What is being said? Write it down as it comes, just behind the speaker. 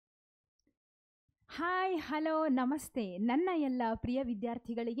Hi hello ನಮಸ್ತೆ ನನ್ನ ಎಲ್ಲ ಪ್ರಿಯ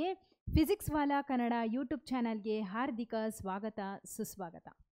ವಿದ್ಯಾರ್ಥಿಗಳಿಗೆ ಫಿಸಿಕ್ಸ್ ವಾಲಾ ಕನ್ನಡ ಯೂಟ್ಯೂಬ್ ಚಾನಲ್ಗೆ ಹಾರ್ದಿಕ ಸ್ವಾಗತ ಸುಸ್ವಾಗತ.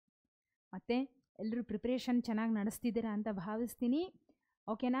 ಮತ್ತು ಎಲ್ಲರೂ ಪ್ರಿಪ್ರೇಷನ್ ಚೆನ್ನಾಗಿ ನಡೆಸ್ತಿದ್ದೀರಾ ಅಂತ ಭಾವಿಸ್ತೀನಿ.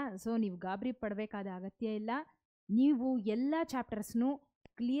 ಓಕೆನಾ? ಸೊ ನೀವು ಗಾಬರಿ ಪಡಬೇಕಾದ ಅಗತ್ಯ ಇಲ್ಲ. ನೀವು ಎಲ್ಲ ಚಾಪ್ಟರ್ಸ್ನೂ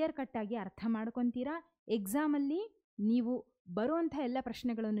ಕ್ಲಿಯರ್ ಕಟ್ಟಾಗಿ ಅರ್ಥ ಮಾಡ್ಕೊತೀರಾ. ಎಕ್ಸಾಮಲ್ಲಿ ನೀವು ಬರುವಂಥ ಎಲ್ಲ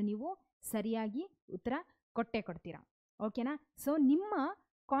ಪ್ರಶ್ನೆಗಳನ್ನು ನೀವು ಸರಿಯಾಗಿ ಉತ್ತರ ಕೊಡ್ತೀರಾ. ಓಕೆನಾ? ಸೊ ನಿಮ್ಮ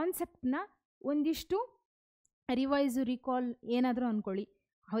ಕಾನ್ಸೆಪ್ಟ್ನ ಒಂದಿಷ್ಟು ರಿಕಾಲ್ ಏನಾದರೂ ಅಂದ್ಕೊಳ್ಳಿ.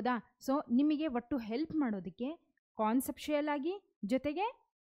 ಹೌದಾ? ಸೊ ನಿಮಗೆ ಒಟ್ಟು ಹೆಲ್ಪ್ ಮಾಡೋದಕ್ಕೆ ಕಾನ್ಸೆಪ್ಷುಯಲ್ ಆಗಿ ಜೊತೆಗೆ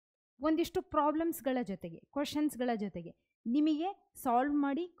ಒಂದಿಷ್ಟು ಪ್ರಾಬ್ಲಮ್ಸ್ಗಳ ಜೊತೆಗೆ ಕ್ವಶನ್ಸ್ಗಳ ಜೊತೆಗೆ ನಿಮಗೆ ಸಾಲ್ವ್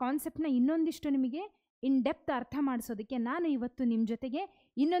ಮಾಡಿ ಕಾನ್ಸೆಪ್ಟ್ನ ಇನ್ನೊಂದಿಷ್ಟು ನಿಮಗೆ ಇನ್ ಡೆಪ್ತ್ ಅರ್ಥ ಮಾಡಿಸೋದಕ್ಕೆ ನಾನು ಇವತ್ತು ನಿಮ್ಮ ಜೊತೆಗೆ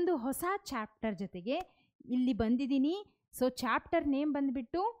ಇನ್ನೊಂದು ಹೊಸ ಚಾಪ್ಟರ್ ಜೊತೆಗೆ ಇಲ್ಲಿ ಬಂದಿದ್ದೀನಿ. ಸೊ ಚಾಪ್ಟರ್ ನೇಮ್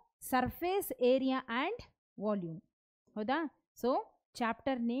ಬಂದುಬಿಟ್ಟು ಸರ್ಫೇಸ್ ಏರಿಯಾ ಆ್ಯಂಡ್ ವಾಲ್ಯೂಮ್. ಹೌದಾ? ಸೊ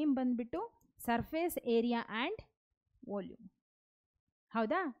ಚಾಪ್ಟರ್ ನೇಮ್ ಬಂದುಬಿಟ್ಟು ಸರ್ಫೇಸ್ ಏರಿಯಾ ಆ್ಯಂಡ್ ವಾಲ್ಯೂಮ್.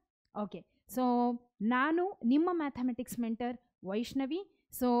 ಹೌದಾ? ಓಕೆ. ಸೊ ನಾನು ನಿಮ್ಮ ಮ್ಯಾಥಮೆಟಿಕ್ಸ್ ಮೆಂಟರ್ ವೈಷ್ಣವಿ.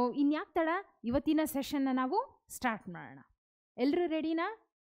 ಸೊ ಇನ್ಯಾಕೆ ತಡ, ಇವತ್ತಿನ ಸೆಷನ್ನ ನಾವು ಸ್ಟಾರ್ಟ್ ಮಾಡೋಣ. ಎಲ್ಲರೂ ರೆಡಿನಾ?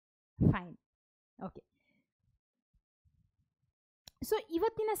 ಫೈನ್. ಓಕೆ. ಸೊ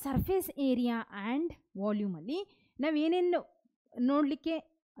ಇವತ್ತಿನ ಸರ್ಫೇಸ್ ಏರಿಯಾ ಆ್ಯಂಡ್ ವಾಲ್ಯೂಮಲ್ಲಿ ನಾವೇನೇನು ನೋಡಲಿಕ್ಕೆ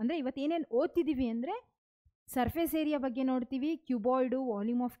ಅಂದರೆ ಇವತ್ತೇನೇನು ಓದ್ತಿದ್ದೀವಿ ಅಂದರೆ ಸರ್ಫೇಸ್ ಏರಿಯಾ ಬಗ್ಗೆ ನೋಡ್ತೀವಿ, ಕ್ಯೂಬಾಯ್ಡು,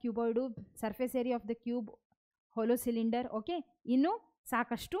 volume of ಕ್ಯೂಬಾಯ್ಡು, surface area of the cube, ಹೋಲೋ cylinder. Okay. ಇನ್ನು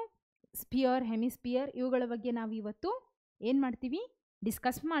ಸಾಕಷ್ಟು ಸ್ಪಿಯರ್, ಹೆಮಿಸ್ಪಿಯರ್ ಇವುಗಳ ಬಗ್ಗೆ ನಾವು ಇವತ್ತು ಏನು ಮಾಡ್ತೀವಿ?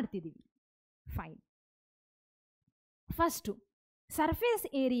 ಡಿಸ್ಕಸ್ ಮಾಡ್ತಿದ್ದೀವಿ. ಫೈನ್. ಫಸ್ಟು ಸರ್ಫೇಸ್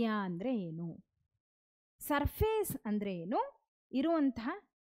ಏರಿಯಾ ಅಂದರೆ ಏನು? ಸರ್ಫೇಸ್ ಅಂದರೆ ಏನು? ಇರುವಂತಹ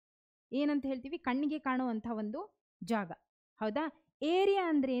ಏನಂತ ಹೇಳ್ತೀವಿ? ಕಣ್ಣಿಗೆ ಕಾಣುವಂಥ ಒಂದು ಜಾಗ. ಹೌದಾ? ಏರಿಯಾ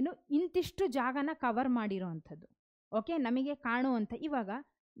ಅಂದರೆ ಏನು? ಇಂತಿಷ್ಟು ಜಾಗನ ಕವರ್ ಮಾಡಿರೋ ಅಂಥದ್ದು. ಓಕೆ. ನಮಗೆ ಕಾಣುವಂಥ, ಇವಾಗ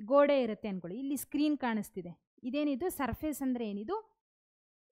ಗೋಡೆ ಇರುತ್ತೆ ಅಂದ್ಕೊಳ್ಳಿ, ಇಲ್ಲಿ ಸ್ಕ್ರೀನ್ ಕಾಣಿಸ್ತಿದೆ, ಇದೇನಿದು? ಸರ್ಫೇಸ್ ಅಂದರೆ ಏನಿದು?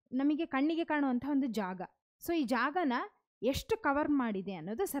 ನಮಗೆ ಕಣ್ಣಿಗೆ ಕಾಣುವಂಥ ಒಂದು ಜಾಗ. ಸೊ ಈ ಜಾಗನ ಎಷ್ಟು ಕವರ್ ಮಾಡಿದೆ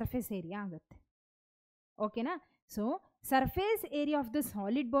ಅನ್ನೋದು ಸರ್ಫೇಸ್ ಏರಿಯಾ ಆಗುತ್ತೆ. ಓಕೆನಾ? So surface area of the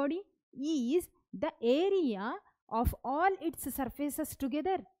solid body is the area of all it's surfaces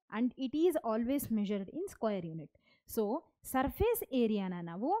together and it is always measured in square unit. So surface ಏರಿಯಾನ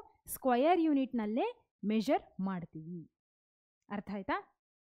ನಾವು ಸ್ಕ್ವಯರ್ ಯೂನಿಟ್ನಲ್ಲೇ ಮೆಷರ್ ಮಾಡ್ತೀವಿ. ಅರ್ಥ ಆಯ್ತಾ?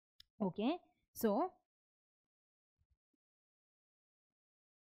 ಓಕೆ. ಸೊ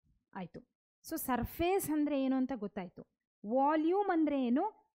ಆಯಿತು. So surface ಅಂದರೆ ಏನು ಅಂತ ಗೊತ್ತಾಯಿತು. Volume ಅಂದರೆ ಏನು?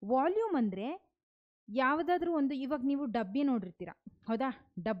 ವಾಲ್ಯೂಮ್ ಅಂದರೆ ಯಾವುದಾದ್ರೂ ಒಂದು, ಇವಾಗ ನೀವು ಡಬ್ಬಿ ನೋಡಿರ್ತೀರ. ಹೌದಾ?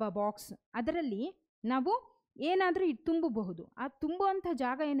 ಡಬ್ಬ, ಬಾಕ್ಸ್, ಅದರಲ್ಲಿ ನಾವು ಏನಾದರೂ ತುಂಬಬಹುದು. ಆ ತುಂಬುವಂಥ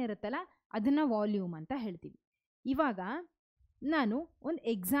ಜಾಗ ಏನಿರುತ್ತಲ್ಲ ಅದನ್ನು ವಾಲ್ಯೂಮ್ ಅಂತ ಹೇಳ್ತೀವಿ. ಇವಾಗ ನಾನು ಒಂದು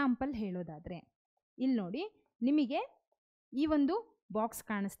ಎಕ್ಸಾಂಪಲ್ ಹೇಳೋದಾದರೆ, ಇಲ್ಲಿ ನೋಡಿ, ನಿಮಗೆ ಈ ಒಂದು ಬಾಕ್ಸ್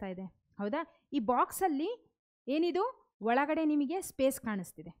ಕಾಣಿಸ್ತಾ ಇದೆ. ಹೌದಾ? ಈ ಬಾಕ್ಸಲ್ಲಿ ಏನಿದು? ಒಳಗಡೆ ನಿಮಗೆ ಸ್ಪೇಸ್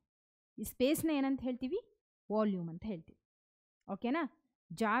ಕಾಣಿಸ್ತಿದೆ. ಈ ಸ್ಪೇಸ್ನ ಏನಂತ ಹೇಳ್ತೀವಿ? ವಾಲ್ಯೂಮ್ ಅಂತ ಹೇಳ್ತೀವಿ. ಓಕೆನಾ?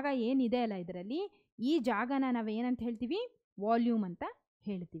 ಜಾಗ ಏನಿದೆ ಅಲ್ಲ ಇದರಲ್ಲಿ, ಈ ಜಾಗನ ನಾವು ಏನಂತ ಹೇಳ್ತೀವಿ? ವಾಲ್ಯೂಮ್ ಅಂತ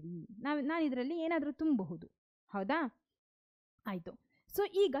ಹೇಳ್ತೀವಿ. ನಾನು ಇದರಲ್ಲಿ ಏನಾದರೂ ತುಂಬಬಹುದು. ಹೌದಾ? ಆಯಿತು. ಸೊ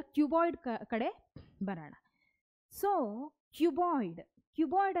ಈಗ ಕ್ಯೂಬಾಯ್ಡ್ ಕಡೆ ಬರೋಣ. ಸೊ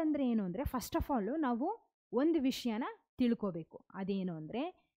ಕ್ಯೂಬಾಯ್ಡ್ ಅಂದರೆ ಏನು ಅಂದರೆ, ಫಸ್ಟ್ ಆಫ್ ಆಲು ನಾವು ಒಂದು ವಿಷಯನ ತಿಳ್ಕೋಬೇಕು. ಅದೇನು ಅಂದರೆ,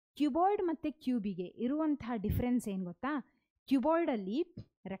 ಕ್ಯೂಬಾಯ್ಡ್ ಮತ್ತು ಕ್ಯೂಬಿಗೆ ಇರುವಂತಹ ಡಿಫ್ರೆನ್ಸ್ ಏನು ಗೊತ್ತಾ? ಕ್ಯೂಬಾಯ್ಡಲ್ಲಿ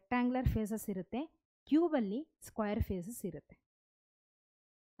ರೆಕ್ಟ್ಯಾಂಗ್ಯುಲರ್ ಫೇಸಸ್ ಇರುತ್ತೆ, ಕ್ಯೂಬಲ್ಲಿ ಸ್ಕ್ವೇರ್ ಫೇಸಸ್ ಇರುತ್ತೆ.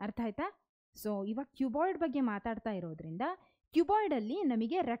 ಅರ್ಥ ಆಯ್ತಾ? ಸೊ ಇವಾಗ ಕ್ಯೂಬಾಯ್ಡ್ ಬಗ್ಗೆ ಮಾತಾಡ್ತಾ ಇರೋದ್ರಿಂದ ಕ್ಯೂಬಾಯ್ಡಲ್ಲಿ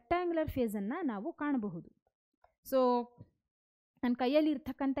ನಮಗೆ ರೆಕ್ಟ್ಯಾಂಗ್ಯುಲರ್ ಫೇಸನ್ನು ನಾವು ಕಾಣಬಹುದು. ಸೊ ನನ್ನ ಕೈಯಲ್ಲಿ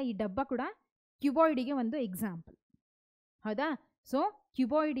ಇರ್ತಕ್ಕಂಥ ಈ ಡಬ್ಬ ಕೂಡ ಕ್ಯೂಬಾಯ್ಡಿಗೆ ಒಂದು ಎಕ್ಸಾಂಪಲ್. ಹೌದಾ? ಸೊ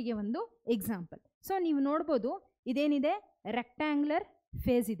ಕ್ಯೂಬಾಯ್ಡಿಗೆ ಒಂದು ಎಕ್ಸಾಂಪಲ್. ಸೊ ನೀವು ನೋಡ್ಬೋದು, ಇದೇನಿದೆ? ರೆಕ್ಟ್ಯಾಂಗ್ಯುಲರ್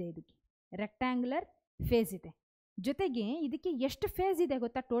ಫೇಸ್ ಇದೆ. ಇದಕ್ಕೆ ರೆಕ್ಟ್ಯಾಂಗ್ಯುಲರ್ ಫೇಸ್ ಇದೆ. ಜೊತೆಗೆ ಇದಕ್ಕೆ ಎಷ್ಟು ಫೇಸ್ ಇದೆ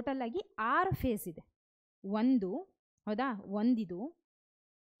ಗೊತ್ತಾ? ಟೋಟಲ್ ಆಗಿ 6 ಫೇಸ್ ಇದೆ. ಒಂದು, ಹೌದಾ? ಒಂದಿದು,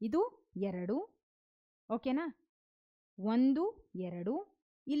 ಇದು 2. ಓಕೆನಾ? 1 2,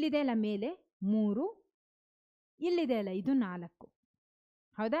 ಇಲ್ಲಿದೆ ಅಲ್ಲ ಮೇಲೆ 3, ಇಲ್ಲಿದೆ ಅಲ್ಲ ಇದು 4.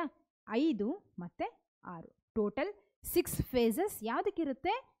 ಹೌದಾ? 5 ಮತ್ತು 6, ಟೋಟಲ್ 6 ಫೇಸಸ್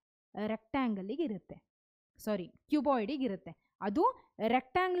ಯಾವುದಕ್ಕಿರುತ್ತೆ? ರೆಕ್ಟ್ಯಾಂಗಲ್ಲಿಗೆ ಇರುತ್ತೆ. ಸಾರಿ, ಕ್ಯೂಬಾಯ್ಡಿಗಿರುತ್ತೆ. ಅದು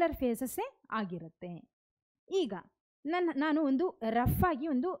ರೆಕ್ಟ್ಯಾಂಗ್ಯುಲರ್ ಫೇಸಸ್ಸೇ ಆಗಿರುತ್ತೆ. ಈಗ ನಾನು ಒಂದು ರಫ್ ಆಗಿ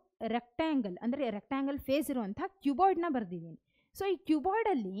ಒಂದು ರೆಕ್ಟ್ಯಾಂಗಲ್ ಅಂದರೆ ರೆಕ್ಟ್ಯಾಂಗಲ್ ಫೇಸ್ ಇರುವಂಥ ಕ್ಯೂಬಾಯ್ಡ್ನ ಬರೆದಿದ್ದೀನಿ. ಸೊ ಈ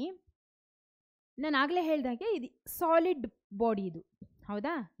ಕ್ಯೂಬಾಯ್ಡಲ್ಲಿ ನಾನು ಆಗಲೇ ಹೇಳಿದಾಗೆ ಇದು ಸಾಲಿಡ್ ಬಾಡಿ ಇದು.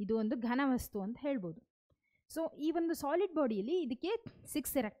 ಹೌದಾ? ಇದು ಒಂದು ಘನವಸ್ತು ಅಂತ ಹೇಳ್ಬೋದು. ಸೊ ಈ ಒಂದು ಸಾಲಿಡ್ ಬಾಡಿಯಲ್ಲಿ ಇದಕ್ಕೆ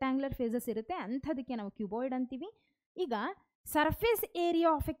 6 ರೆಕ್ಟ್ಯಾಂಗ್ಯುಲರ್ ಫೇಸಸ್ ಇರುತ್ತೆ. ಅಂಥದಕ್ಕೆ ನಾವು ಕ್ಯೂಬಾಯ್ಡ್ ಅಂತೀವಿ. ಈಗ surface area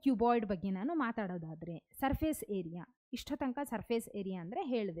of A cuboid ಬಗ್ಗೆ ನಾನು ಮಾತಾಡೋದಾದರೆ, ಸರ್ಫೇಸ್ ಏರಿಯಾ ಇಷ್ಟೋ ತನಕ ಸರ್ಫೇಸ್ ಏರಿಯಾ ಅಂದರೆ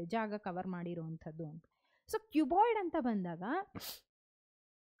ಹೇಳಿದೆ ಜಾಗ ಕವರ್ ಮಾಡಿರುವಂಥದ್ದು ಅಂತ. ಸೊ ಕ್ಯೂಬಾಯ್ಡ್ ಅಂತ ಬಂದಾಗ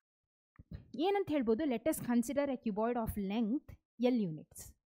ಏನಂತ ಹೇಳ್ಬೋದು, let us consider A cuboid of length L units.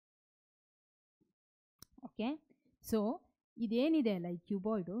 Okay, so ಇದೇನಿದೆ ಅಲ್ಲ ಈ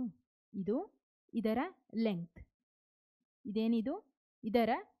ಕ್ಯೂಬಾಯ್ಡು, ಇದು ಇದರ ಲೆಂತ್, ಇದೇನಿದು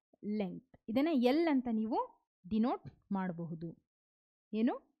ಇದರ ಲೆಂತ್, ಇದನ್ನು ಎಲ್ ಅಂತ ನೀವು ಡಿನೋಟ್ ಮಾಡಬಹುದು.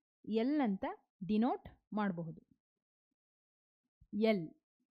 ಏನು ಎಲ್ ಅಂತ ಡಿನೋಟ್ ಮಾಡಬಹುದು. ಎಲ್,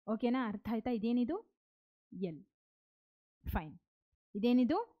 ಓಕೆನಾ, ಅರ್ಥ ಆಯ್ತಾ? ಇದೇನಿದು ಎಲ್, ಫೈನ್.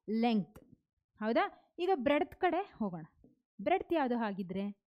 ಇದೇನಿದು ಲೆಂತ್, ಹೌದಾ? ಈಗ ಬ್ರೆಡ್ತ್ ಕಡೆ ಹೋಗೋಣ. ಬ್ರೆಡ್ತ್ ಯಾವುದು ಹಾಗಿದ್ರೆ?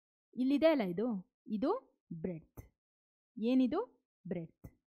 ಇಲ್ಲಿದೆ ಅಲ್ಲ ಇದು, ಇದು ಬ್ರೆಡ್ತ್. ಏನಿದು ಬ್ರೆಡ್ತ್.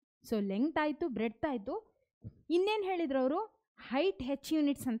 ಸೊ ಲೆಂತ್ ಆಯಿತು, ಬ್ರೆಡ್ತ್ ಆಯಿತು. ಇನ್ನೇನು ಹೇಳಿದ್ರು ಅವರು? ಹೈಟ್ H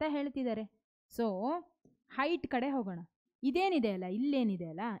ಯೂನಿಟ್ಸ್ ಅಂತ ಹೇಳ್ತಿದ್ದಾರೆ. ಸೊ ಹೈಟ್ ಕಡೆ ಹೋಗೋಣ. ಇದೇನಿದೆ ಅಲ್ಲ, ಇಲ್ಲೇನಿದೆ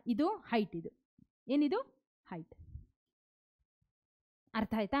ಅಲ್ಲ, ಇದು ಹೈಟ್. ಇದು ಏನಿದು ಹೈಟ್.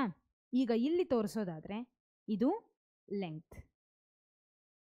 ಅರ್ಥ ಆಯ್ತಾ? ಈಗ ಇಲ್ಲಿ ತೋರಿಸೋದಾದರೆ ಇದು ಲೆಂತ್.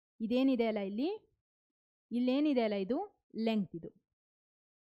 ಇದೇನಿದೆ ಅಲ್ಲ ಇಲ್ಲಿ, ಇಲ್ಲೇನಿದೆ ಅಲ್ಲ ಇದು ಲೆಂತ್.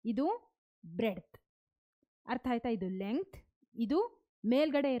 ಇದು ಬ್ರೆಡ್ತ್. ಅರ್ಥ ಆಯ್ತಾ? ಇದು ಲೆಂತ್, ಇದು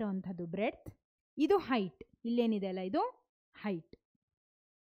ಮೇಲ್ಗಡೆ ಇರೋವಂಥದ್ದು ಬ್ರೆಡ್ತ್, ಇದು ಹೈಟ್. ಇಲ್ಲೇನಿದೆ ಅಲ್ಲ ಇದು ಹೈಟ್.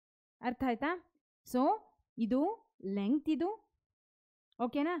 ಅರ್ಥ ಆಯ್ತಾ? ಸೊ ಇದು ಲೆಂತ್, ಇದು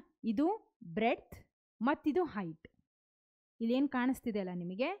ಓಕೆನಾ, ಇದು ಬ್ರೆಡ್ತ್ ಮತ್ತಿದು ಹೈಟ್. ಇಲ್ಲೇನು ಕಾಣಿಸ್ತಿದೆ ಅಲ್ಲ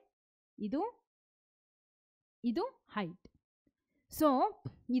ನಿಮಗೆ, ಇದು ಇದು ಹೈಟ್. ಸೊ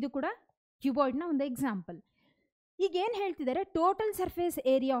ಇದು ಕೂಡ ಕ್ಯೂಬಾಯ್ಡ್ನ ಒಂದು ಎಕ್ಸಾಂಪಲ್. ಈಗ ಏನು ಹೇಳ್ತಿದ್ದಾರೆ? Total surface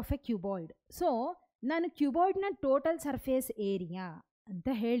area of A cuboid. So ನಾನು ಕ್ಯೂಬಾಯ್ಡ್ನ ಟೋಟಲ್ ಸರ್ಫೇಸ್ ಏರಿಯಾ ಅಂತ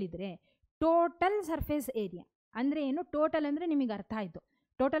ಹೇಳಿದರೆ, ಟೋಟಲ್ ಸರ್ಫೇಸ್ ಏರಿಯಾ ಅಂದರೆ ಏನು? ಟೋಟಲ್ ಅಂದರೆ ನಿಮಗೆ ಅರ್ಥ ಆಯಿತು.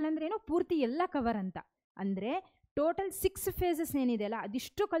 ಟೋಟಲ್ ಅಂದರೆ ಏನು? ಪೂರ್ತಿ ಎಲ್ಲ ಕವರ್ ಅಂತ. ಅಂದರೆ ಟೋಟಲ್ 6 ಫೇಸಸ್ ಏನಿದೆ ಅಲ್ಲ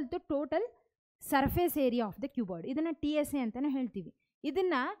ಅದಿಷ್ಟು ಕಲಿತು total surface area of the cuboid. ಇದನ್ನು TSA ಅಂತಲೇ ಹೇಳ್ತೀವಿ.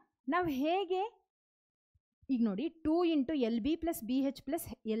 ಇದನ್ನು ನಾವು ಹೇಗೆ, ಈಗ ನೋಡಿ 2 × LB + BH +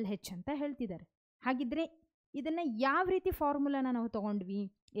 LH ಅಂತ ಹೇಳ್ತಿದ್ದಾರೆ. ಹಾಗಿದ್ರೆ ಇದನ್ನು ಯಾವ ರೀತಿ ಫಾರ್ಮುಲಾನ ನಾವು ತೊಗೊಂಡ್ವಿ?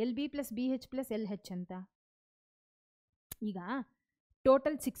 LB + BH + LH ಅಂತ. ಈಗ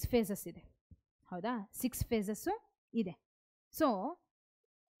ಟೋಟಲ್ 6 ಫೇಸಸ್ ಇದೆ, ಹೌದಾ? 6 ಫೇಸಸ್ಸು ಇದೆ. ಸೊ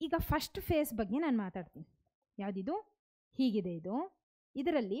ಈಗ ಫಸ್ಟ್ ಫೇಸ್ ಬಗ್ಗೆ ನಾನು ಮಾತಾಡ್ತೀನಿ. ಯಾವುದಿದು? ಹೀಗಿದೆ ಇದು.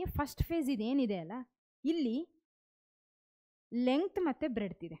 ಇದರಲ್ಲಿ ಫಸ್ಟ್ ಫೇಸ್ ಇದೇನಿದೆ ಅಲ್ಲ, ಇಲ್ಲಿ ಲೆಂತ್ ಮತ್ತು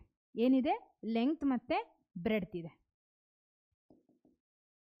ಬ್ರೆಡ್ತ್ ಇದೆ. ಏನಿದೆ? ಲೆಂತ್ ಮತ್ತು ಬ್ರೆಡ್ತ್ ಇದೆ.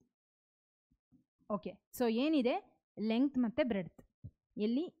 ಓಕೆ, ಸೊ ಏನಿದೆ? ಲೆಂತ್ ಮತ್ತು ಬ್ರೆಡ್ತ್.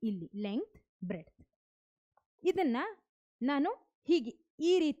 ಎಲ್ಲಿ? ಇಲ್ಲಿ ಲೆಂತ್ ಬ್ರೆಡ್ತ್. ಇದನ್ನು ನಾನು ಹೀಗೆ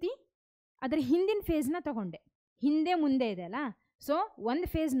ಈ ರೀತಿ ಅದರ ಹಿಂದಿನ ಫೇಸ್ನ ತಗೊಂಡೆ. ಹಿಂದೆ ಮುಂದೆ ಇದೆ ಅಲ್ಲ, ಸೊ ಒಂದು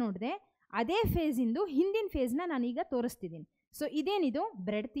ಫೇಸ್ ನೋಡಿದೆ, ಅದೇ ಫೇಸಿಂದು ಹಿಂದಿನ ಫೇಸ್ನ ನಾನೀಗ ತೋರಿಸ್ತಿದ್ದೀನಿ. ಸೊ ಇದೇನಿದು?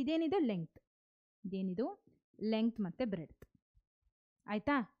 ಬ್ರೆಡ್ತ್. ಇದೇನಿದು? ಲೆಂತ್. ಇದೇನಿದು? ಲೆಂತ್ ಮತ್ತು ಬ್ರೆಡ್ತ್.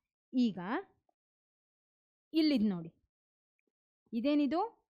 ಆಯಿತಾ? ಈಗ ಇಲ್ಲಿದು ನೋಡಿ, ಇದೇನಿದು?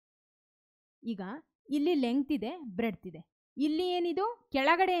 ಈಗ ಇಲ್ಲಿ ಲೆಂತ್ ಇದೆ, ಬ್ರೆಡ್ತ್ ಇದೆ. ಇಲ್ಲಿ ಏನಿದು?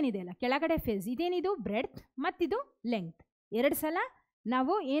 ಕೆಳಗಡೆ ಏನಿದೆ ಅಲ್ಲ, ಕೆಳಗಡೆ ಫೇಸ್, ಇದೇನಿದು? ಬ್ರೆಡ್ತ್ ಮತ್ತಿದು ಲೆಂತ್. 2 ಸಲ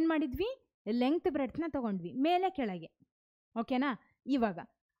ನಾವು ಏನು ಮಾಡಿದ್ವಿ? ಲೆಂತ್ ಬ್ರೆಡ್ತ್ನ ತಗೊಂಡ್ವಿ, ಮೇಲೆ ಕೆಳಗೆ. ಓಕೆನಾ? ಇವಾಗ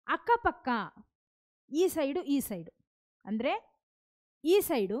ಅಕ್ಕಪಕ್ಕ ಈ ಸೈಡು ಈ ಸೈಡು, ಅಂದರೆ ಈ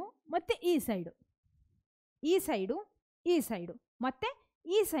ಸೈಡು ಮತ್ತು ಈ ಸೈಡು, ಈ ಸೈಡು ಈ ಸೈಡು ಮತ್ತು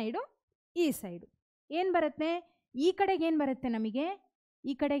ಈ ಸೈಡು ಈ ಸೈಡು ಏನು ಬರುತ್ತೆ? ಈ ಕಡೆಗೆ ಏನು ಬರುತ್ತೆ ನಮಗೆ?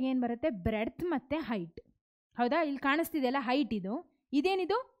 ಈ ಕಡೆಗೆ ಏನು ಬರುತ್ತೆ? ಬ್ರೆಡ್ತ್ ಮತ್ತು ಹೈಟ್. ಹೌದಾ? ಇಲ್ಲಿ ಕಾಣಿಸ್ತಿದೆಯಲ್ಲ ಹೈಟ್. ಇದು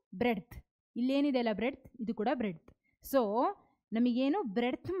ಇದೇನಿದು? ಬ್ರೆಡ್ತ್. ಇಲ್ಲೇನಿದೆ ಅಲ್ಲ ಬ್ರೆಡ್ತ್, ಇದು ಕೂಡ ಬ್ರೆಡ್ತ್. ಸೊ ನಮಗೇನು?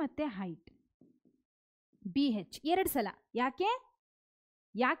 ಬ್ರೆಡ್ತ್ ಮತ್ತು ಹೈಟ್. BH 2 ಸಲ. ಯಾಕೆ?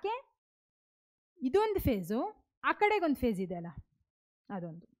 ಯಾಕೆ? ಇದೊಂದು ಫೇಸು, ಆ ಕಡೆಗೊಂದು ಫೇಸ್ ಇದೆ ಅಲ್ಲ,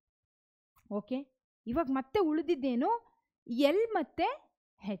 ಅದೊಂದು. ಓಕೆ, ಇವಾಗ ಮತ್ತೆ ಉಳಿದಿದ್ದೇನು? L ಮತ್ತು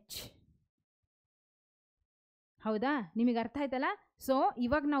H. ಹೌದಾ? ನಿಮಗೆ ಅರ್ಥ ಆಯ್ತಲ್ಲ? ಸೊ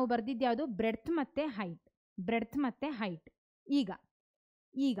ಇವಾಗ ನಾವು ಬರ್ದಿದ್ದು ಯಾವುದು? ಬ್ರೆಡ್ತ್ ಮತ್ತು ಹೈಟ್. ಬ್ರೆಡ್ತ್ ಮತ್ತು ಹೈಟ್. ಈಗ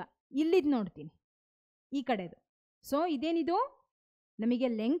ಈಗ ಇಲ್ಲಿದ್ದು ನೋಡ್ತೀನಿ, ಈ ಕಡೆದು. ಸೊ ಇದೇನಿದು? ನಮಗೆ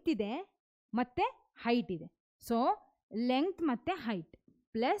ಲೆಂತ್ ಇದೆ ಮತ್ತು ಹೈಟ್ ಇದೆ. ಸೊ ಲೆಂತ್ ಮತ್ತು ಹೈಟ್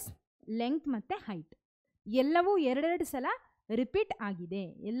ಪ್ಲಸ್ ಲೆಂತ್ ಮತ್ತು ಹೈಟ್ ಎಲ್ಲವೂ 2 ಸಲ ರಿಪೀಟ್ ಆಗಿದೆ.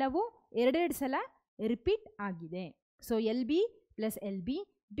 ಎಲ್ಲವೂ 2 ಸಲ ರಿಪೀಟ್ ಆಗಿದೆ. So LB + LB,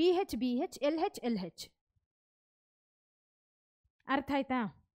 BH BH, LH LH. ಅರ್ಥ ಆಯ್ತಾ?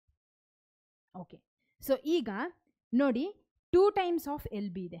 ಓಕೆ, ಸೊ ಈಗ ನೋಡಿ 2 ಟೈಮ್ಸ್ ಆಫ್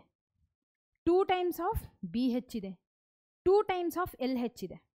LB ಇದೆ, 2 ಟೈಮ್ಸ್ ಆಫ್ BH ಇದೆ, 2 ಟೈಮ್ಸ್ ಆಫ್ LH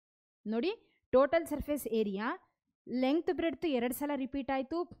ಇದೆ. ನೋಡಿ, total surface area length breadth 2 ಸಲ ರಿಪೀಟ್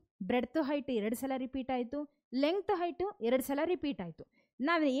ಆಯಿತು, ಬ್ರೆಡ್ತ್ ಹೈಟ್ 2 ಸಲ ರಿಪೀಟ್ ಆಯಿತು, ಲೆಂಗ್ತ್ ಹೈಟು 2 ಸಲ ರಿಪೀಟ್ ಆಯಿತು.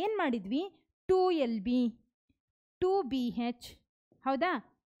 ನಾವು ಏನು ಮಾಡಿದ್ವಿ, 2LB 2BH ಹೌದಾ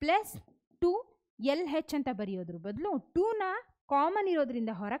ಪ್ಲಸ್ 2LH ಅಂತ ಬರೆಯೋದ್ರ ಬದಲು 2ನ ಕಾಮನ್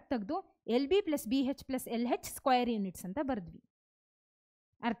ಇರೋದ್ರಿಂದ ಹೊರಗೆ ತೆಗೆದು LB + BH + LH square units ಅಂತ ಬರೆದ್ವಿ.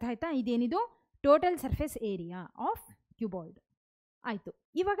 ಅರ್ಥ ಆಯ್ತಾ? ಇದೇನಿದು total surface area of cuboid ಆಯಿತು.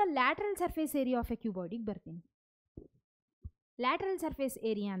 ಇವಾಗ lateral surface area of A ಕ್ಯೂಬಾಯ್ಡಿಗೆ ಬರ್ತೀನಿ. ಲ್ಯಾಟ್ರಲ್ ಸರ್ಫೇಸ್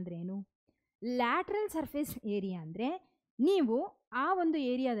ಏರಿಯಾ ಅಂದರೆ ಏನು? ಲ್ಯಾಟ್ರಲ್ ಸರ್ಫೇಸ್ ಏರಿಯಾ ಅಂದರೆ ನೀವು ಆ ಒಂದು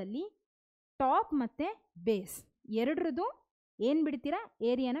ಏರಿಯಾದಲ್ಲಿ ಟಾಪ್ ಮತ್ತು ಬೇಸ್ ಎರಡರದ್ದು ಏನು ಬಿಡ್ತೀರಾ,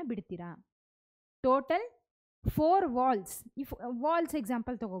 ಏರಿಯಾನ ಬಿಡ್ತೀರಾ. ಟೋಟಲ್ 4 ವಾಲ್ಸ್, ಈ ವಾಲ್ಸ್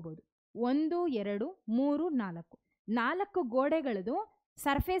ಎಕ್ಸಾಂಪಲ್ ತೊಗೋಬೋದು. 1 2 3 4 4 ಗೋಡೆಗಳದು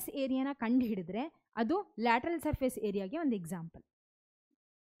ಸರ್ಫೇಸ್ ಏರಿಯಾನ ಕಂಡು ಹಿಡಿದ್ರೆ ಅದು ಲ್ಯಾಟ್ರಲ್ ಸರ್ಫೇಸ್ ಏರಿಯಾಗೆ ಒಂದು ಎಕ್ಸಾಂಪಲ್.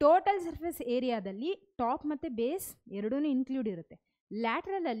 ಟೋಟಲ್ ಸರ್ಫೇಸ್ ಏರಿಯಾದಲ್ಲಿ ಟಾಪ್ ಮತ್ತು ಬೇಸ್ ಎರಡೂ ಇನ್ಕ್ಲೂಡ್ ಇರುತ್ತೆ.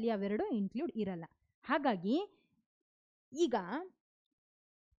 ಲ್ಯಾಟ್ರಲಲ್ಲಿ ಅವೆರಡು ಇನ್ಕ್ಲೂಡ್ ಇರಲ್ಲ. ಹಾಗಾಗಿ ಈಗ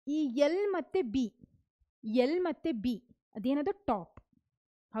ಈ ಎಲ್ ಮತ್ತು ಬಿ ಅದೇನದು ಟಾಪ್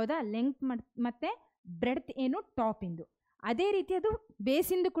ಹೌದಾ, ಲೆಂಗ್ತ್ ಮತ್ತು ಬ್ರೆಡ್ತ್ ಏನು ಟಾಪಿಂದು. ಅದೇ ರೀತಿ ಅದು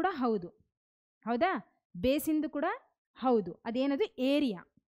ಬೇಸಿಂದು ಕೂಡ ಹೌದು ಹೌದಾ, ಬೇಸಿಂದು ಕೂಡ ಹೌದು. ಅದೇನದು ಏರಿಯಾ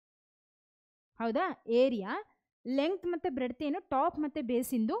ಹೌದಾ, ಏರಿಯಾ. ಲೆಂಗ್ತ್ ಮತ್ತು ಬ್ರೆಡ್ತ್ ಏನು ಟಾಪ್ ಮತ್ತು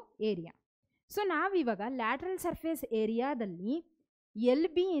ಬೇಸಿಂದು ಏರಿಯಾ. ಸೊ ನಾವಿವಾಗ ಲ್ಯಾಟ್ರಲ್ ಸರ್ಫೇಸ್ ಏರಿಯಾದಲ್ಲಿ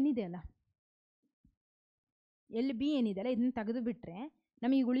LB ಏನಿದೆಯಲ್ಲ ಇದನ್ನು ತೆಗೆದು ಬಿಟ್ಟರೆ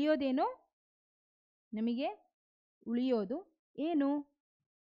ನಮಗೆ ಉಳಿಯೋದು ಏನು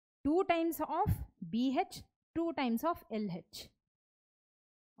 2 times of BH 2 times of LH.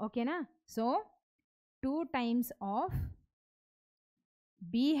 ಓಕೆನಾ? So 2 times of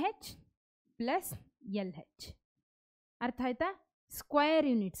BH + LH. ಅರ್ಥ ಆಯ್ತಾ? ಸ್ಕ್ವೇರ್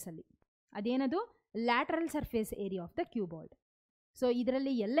ಯೂನಿಟ್ಸಲ್ಲಿ ಅದೇನದು lateral surface area of the cuboid. So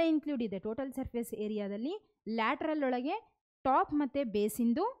ಇದರಲ್ಲಿ ಎಲ್ಲ ಇನ್ಕ್ಲೂಡ್ ಇದೆ. ಟೋಟಲ್ ಸರ್ಫೇಸ್ ಏರಿಯಾದಲ್ಲಿ ಲ್ಯಾಟ್ರಲ್ ಒಳಗೆ ಟಾಪ್ ಮತ್ತು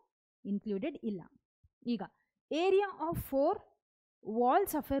ಬೇಸಿಂದು ಇನ್ಕ್ಲೂಡೆಡ್ ಇಲ್ಲ. ಈಗ area of 4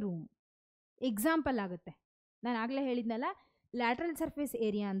 walls of A room example ಆಗುತ್ತೆ. ನಾನು ಆಗಲೇ ಹೇಳಿದ್ನಲ್ಲ, ಲ್ಯಾಟ್ರಲ್ ಸರ್ಫೇಸ್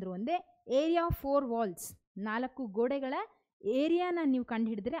ಏರಿಯಾ ಅಂದರೂ ಒಂದೇ, ಏರಿಯಾ ಆಫ್ 4 ವಾಲ್ಸ್ 4 ಗೋಡೆಗಳ ಏರಿಯಾನ ನೀವು ಕಂಡು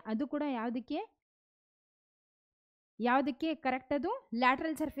ಹಿಡಿದ್ರೆ ಅದು ಕೂಡ ಯಾವುದಕ್ಕೆ ಕರೆಕ್ಟ್, ಅದು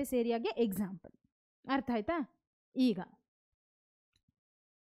ಲ್ಯಾಟ್ರಲ್ ಸರ್ಫೇಸ್ ಏರಿಯಾಗೆ ಎಕ್ಸಾಂಪಲ್. ಅರ್ಥ ಆಯ್ತಾ? ಈಗ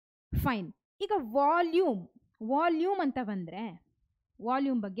ಫೈನ್. ಈಗ ವಾಲ್ಯೂಮ್ ಅಂತ ಬಂದರೆ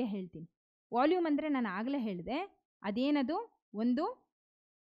ವಾಲ್ಯೂಮ್ ಬಗ್ಗೆ ಹೇಳ್ತೀನಿ. ವಾಲ್ಯೂಮ್ ಅಂದರೆ ನಾನು ಆಗಲೇ ಹೇಳಿದೆ, ಅದೇನದು ಒಂದು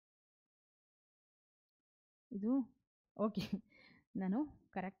ಇದು ಓಕೆ, ನಾನು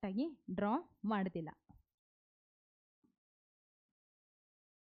ಕರೆಕ್ಟಾಗಿ ಡ್ರಾ ಮಾಡ್ತಿಲ್ಲ.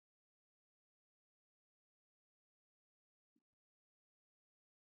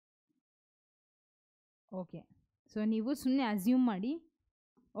 ಓಕೆ, ಸೊ ನೀವು ಸುಮ್ಮನೆ ಅಸ್ಯೂಮ್ ಮಾಡಿ.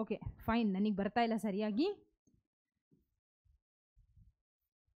 ಓಕೆ ಫೈನ್, ನನಗೆ ಬರ್ತಾ ಇಲ್ಲ ಸರಿಯಾಗಿ.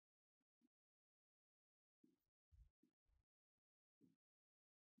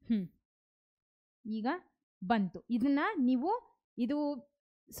 ಈಗ ಬಂತು. ಇದನ್ನು ನೀವು ಇದು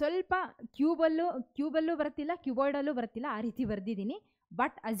ಸ್ವಲ್ಪ ಕ್ಯೂಬಲ್ಲೂ ಬರ್ತಿಲ್ಲ, ಕ್ಯೂಬಾಯ್ಡಲ್ಲೂ ಬರ್ತಿಲ್ಲ, ಆ ರೀತಿ ಬರೆದಿದ್ದೀನಿ.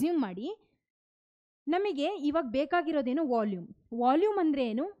 ಬಟ್ ಅಸ್ಯೂಮ್ ಮಾಡಿ. ನಮಗೆ ಇವಾಗ ಬೇಕಾಗಿರೋದೇನು ವಾಲ್ಯೂಮ್ ಅಂದರೆ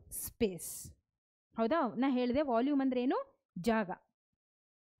ಏನು, ಸ್ಪೇಸ್ ಹೌದಾ. ನಾ ಹೇಳಿದೆ ವಾಲ್ಯೂಮ್ ಅಂದರೆ ಏನು, ಜಾಗ.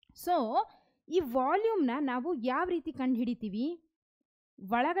 ಸೊ ಈ ವಾಲ್ಯೂಮ್ನ ನಾವು ಯಾವ ರೀತಿ ಕಂಡು ಹಿಡಿತೀವಿ,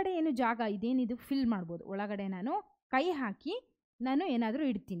 ಒಳಗಡೆ ಏನು ಜಾಗ ಇದೇನಿದು ಫಿಲ್ ಮಾಡ್ಬೋದು. ಒಳಗಡೆ ನಾನು ಕೈ ಹಾಕಿ ನಾನು ಏನಾದರೂ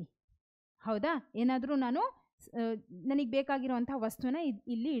ಇಡ್ತೀನಿ ಹೌದಾ, ಏನಾದರೂ ನನಗೆ ಬೇಕಾಗಿರುವಂಥ ವಸ್ತುನ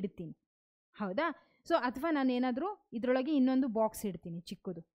ಇಲ್ಲಿ ಇಡ್ತೀನಿ ಹೌದಾ. ಸೊ ಅಥವಾ ನಾನು ಏನಾದರೂ ಇದರೊಳಗೆ ಇನ್ನೊಂದು ಬಾಕ್ಸ್ ಇಡ್ತೀನಿ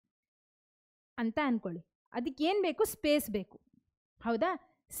ಚಿಕ್ಕದು ಅಂತ ಅಂದ್ಕೊಳ್ಳಿ. ಅದಕ್ಕೇನು ಬೇಕು, ಸ್ಪೇಸ್ ಬೇಕು ಹೌದಾ.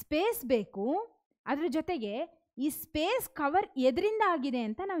 ಸ್ಪೇಸ್ ಬೇಕು. ಅದ್ರ ಜೊತೆಗೆ ಈ ಸ್ಪೇಸ್ ಕವರ್ ಎದರಿಂದ ಆಗಿದೆ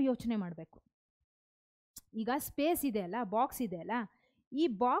ಅಂತ ನಾವು ಯೋಚನೆ ಮಾಡಬೇಕು. ಈಗ ಸ್ಪೇಸ್ ಇದೆ ಅಲ್ಲ, ಬಾಕ್ಸ್ ಇದೆ ಅಲ್ಲ, ಈ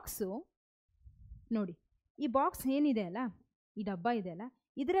ಬಾಕ್ಸು ನೋಡಿ, ಈ ಬಾಕ್ಸ್ ಏನಿದೆ ಅಲ್ಲ, ಈ ಡಬ್ಬ ಇದೆ ಅಲ್ಲ,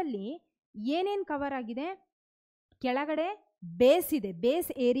 ಇದರಲ್ಲಿ ಏನೇನು ಕವರ್ ಆಗಿದೆ, ಕೆಳಗಡೆ ಬೇಸ್ ಇದೆ, ಬೇಸ್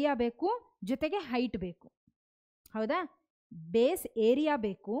ಏರಿಯಾ ಬೇಕು, ಜೊತೆಗೆ ಹೈಟ್ ಬೇಕು ಹೌದಾ. ಬೇಸ್ ಏರಿಯಾ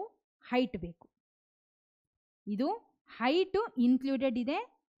ಬೇಕು, ಹೈಟ್ ಬೇಕು. ಇದು ಹೈಟು ಇನ್ಕ್ಲೂಡೆಡ್ ಇದೆ,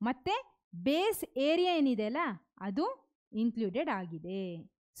 ಮತ್ತು ಬೇಸ್ ಏರಿಯಾ ಏನಿದೆ ಅಲ್ಲ ಅದು ಇನ್ಕ್ಲೂಡೆಡ್ ಆಗಿದೆ.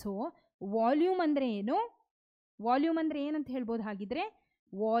 ಸೊ ವಾಲ್ಯೂಮ್ ಅಂದರೆ ಏನು, ವಾಲ್ಯೂಮ್ ಅಂದರೆ ಏನಂತ ಹೇಳ್ಬೋದು ಹಾಗಿದ್ರೆ,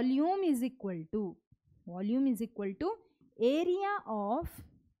 volume is equal to area of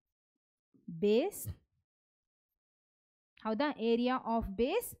base ಹೌದಾ, area of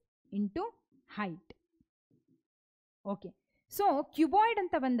base into height. Okay, so cuboid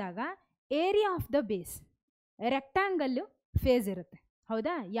ಅಂತ ಬಂದಾಗ area of the base rectangle face ಇರುತ್ತೆ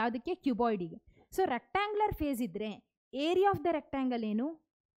ಹೌದಾ, ಯಾವುದಕ್ಕೆ, ಕ್ಯೂಬಾಯ್ಡಿಗೆ. ಸೊ ರೆಕ್ಟ್ಯಾಂಗ್ಯುಲರ್ ಫೇಸ್ ಇದ್ದರೆ ಏರಿಯಾ ಆಫ್ ದ ರೆಕ್ಟ್ಯಾಂಗಲ್ ಏನು,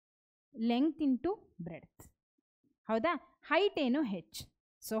 ಲೆಂಗ್ತ್ ಇಂಟು ಬ್ರೆಡ್ತ್ ಹೌದಾ, height ಏನು h.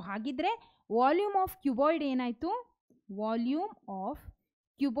 ಸೊ ಹಾಗಿದ್ರೆ ವಾಲ್ಯೂಮ್ ಆಫ್ ಕ್ಯೂಬಾಯ್ಡ್ ಏನಾಯಿತು, ವಾಲ್ಯೂಮ್ ಆಫ್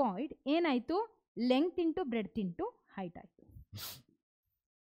ಕ್ಯೂಬಾಯ್ಡ್ ಏನಾಯಿತು, length into breadth into height ಆಯಿತು.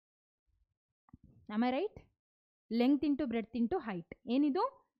 Am I right? Length into breadth into height ಏನಿದು,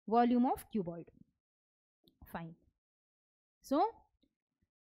 volume of cuboid. Fine. So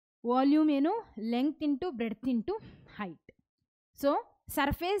volume ಏನು, length into breadth into height. So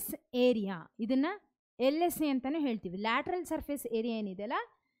surface area ಇದನ್ನು LSA ಅಂತಲೂ ಹೇಳ್ತೀವಿ. Lateral surface area ಏನಿದೆಯಲ್ಲ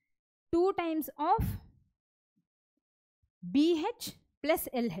 2 times of BH plus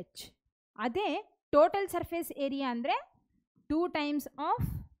LH. ಅದೇ total surface area ಅಂದರೆ 2 times of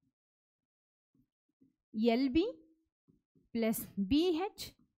LB plus BH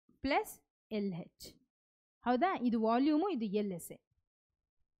plus LH. ಹೌದಾ, ಇದು volume, ಇದು LSA.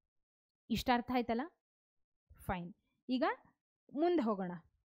 ಇಷ್ಟ ಅರ್ಥ ಆಯ್ತಲ್ಲ? ಫೈನ್. ಈಗ ಮುಂದೆ ಹೋಗೋಣ.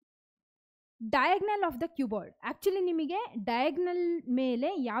 Diagonal of the cuboid. Actually ನಿಮಗೆ ಡಯಾಗ್ನಲ್ ಮೇಲೆ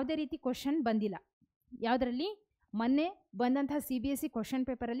ಯಾವುದೇ ರೀತಿ ಕ್ವಶನ್ ಬಂದಿಲ್ಲ. ಯಾವುದರಲ್ಲಿ ಮೊನ್ನೆ ಬಂದಂತಹ CBSE ಕ್ವಶನ್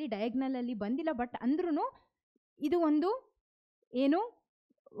ಪೇಪರಲ್ಲಿ ಡಯಾಗ್ನಲಲ್ಲಿ ಬಂದಿಲ್ಲ. ಬಟ್ ಅಂದ್ರೂ ಇದು ಒಂದು ಏನು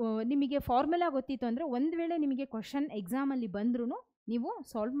ನಿಮಗೆ ಫಾರ್ಮುಲಾ ಗೊತ್ತಿತ್ತು ಅಂದರೆ ಒಂದು ವೇಳೆ ನಿಮಗೆ ಕ್ವಶನ್ ಎಕ್ಸಾಮಲ್ಲಿ ಬಂದ್ರೂ ನೀವು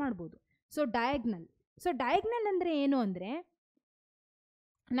ಸಾಲ್ವ್ ಮಾಡ್ಬೋದು. ಸೊ ಡಯಾಗ್ನಲ್ ಅಂದರೆ ಏನು ಅಂದರೆ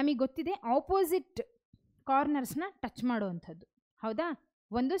ನಮಗೆ ಗೊತ್ತಿದೆ, ಆಪೋಸಿಟ್ ಕಾರ್ನರ್ಸ್ನ ಟಚ್ ಮಾಡುವಂಥದ್ದು. ಹೌದಾ,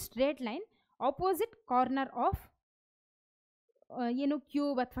 ಒಂದು straight line opposite corner of ಏನು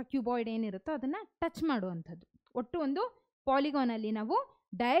ಕ್ಯೂಬ್ ಅಥವಾ ಕ್ಯೂಬಾಯ್ಡ್ ಏನಿರುತ್ತೋ ಅದನ್ನು ಟಚ್ ಮಾಡುವಂಥದ್ದು. ಒಟ್ಟು ಒಂದು ಪಾಲಿಗಾನಲ್ಲಿ ನಾವು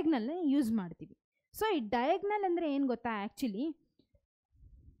ಡಯಾಗ್ನಲ್ನ ಯೂಸ್ ಮಾಡ್ತೀವಿ. ಸೊ ಈ ಡಯಾಗ್ನಲ್ ಅಂದರೆ ಏನು ಗೊತ್ತಾ, ಆ್ಯಕ್ಚುಲಿ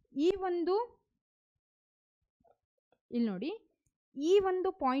ಈ ಒಂದು ಇಲ್ಲಿ ನೋಡಿ, ಈ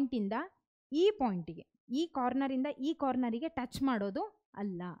ಒಂದು ಪಾಯಿಂಟಿಂದ ಈ ಪಾಯಿಂಟಿಗೆ, ಈ ಕಾರ್ನರಿಂದ ಈ ಕಾರ್ನರಿಗೆ ಟಚ್ ಮಾಡೋದು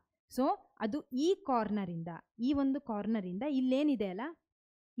ಅಲ್ಲ. ಸೊ ಅದು ಈ ಕಾರ್ನರಿಂದ, ಈ ಒಂದು ಕಾರ್ನರಿಂದ ಇಲ್ಲೇನಿದೆ ಅಲ್ಲ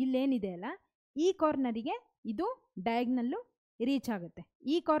ಈ ಕಾರ್ನರಿಗೆ ಇದು ಡಯಾಗ್ನಲ್ಲು ರೀಚ್ ಆಗುತ್ತೆ,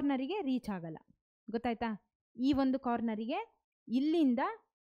 ಈ ಕಾರ್ನರಿಗೆ ರೀಚ್ ಆಗಲ್ಲ. ಗೊತ್ತಾಯ್ತಾ? ಈ ಒಂದು ಕಾರ್ನರಿಗೆ ಇಲ್ಲಿಂದ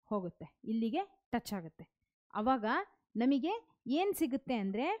ಹೋಗುತ್ತೆ, ಇಲ್ಲಿಗೆ ಟಚ್ ಆಗುತ್ತೆ. ಆವಾಗ ನಮಗೆ ಏನು ಸಿಗುತ್ತೆ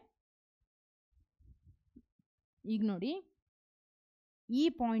ಅಂದರೆ, ಈಗ ನೋಡಿ, ಈ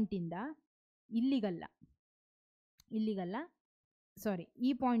ಪಾಯಿಂಟಿಂದ ಇಲ್ಲಿಗಲ್ಲ, ಸಾರಿ,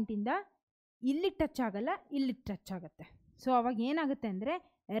 ಈ ಪಾಯಿಂಟಿಂದ ಇಲ್ಲಿಗೆ ಟಚ್ ಆಗಲ್ಲ, ಇಲ್ಲಿಗೆ ಟಚ್ ಆಗುತ್ತೆ. ಸೊ ಅವಾಗ ಏನಾಗುತ್ತೆ ಅಂದರೆ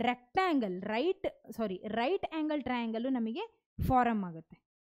ರೈಟ್ ಆ್ಯಂಗಲ್ ಟ್ರಯಾಂಗಲು ನಮಗೆ ಫಾರಮ್ ಆಗುತ್ತೆ.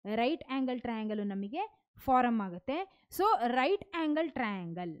 ಸೊ ರೈಟ್ ಆ್ಯಂಗಲ್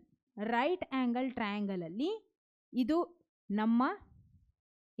ಟ್ರಯಾಂಗಲಲ್ಲಿ ಇದು ನಮ್ಮ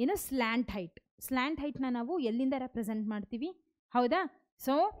ಏನು ಸ್ಲ್ಯಾಂಟ್ ಹೈಟ್ನ ನಾವು ಎಲ್ಲಿಂದ ರೆಪ್ರೆಸೆಂಟ್ ಮಾಡ್ತೀವಿ? ಹೌದಾ?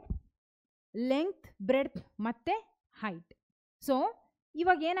 ಸೊ ಲೆಂತ್, ಬ್ರೆಡ್ತ್ ಮತ್ತು ಹೈಟ್. ಸೊ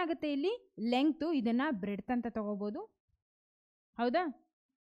ಇವಾಗ ಏನಾಗುತ್ತೆ, ಇಲ್ಲಿ ಲೆಂಗ್ತು ಇದನ್ನು ಬ್ರೆಡ್ತ್ ಅಂತ ತಗೋಬೋದು. ಹೌದಾ?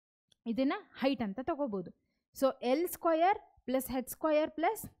 ಇದನ್ನು ಹೈಟ್ ಅಂತ ತಗೋಬೋದು. So L² plus H²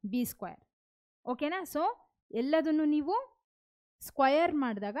 plus B². ಓಕೆನಾ? ಸೊ ಎಲ್ಲದನ್ನು ನೀವು ಸ್ಕ್ವಯರ್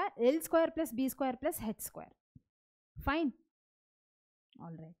ಮಾಡಿದಾಗ L² plus B² plus H². Fine,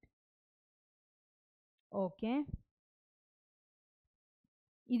 all right. Okay,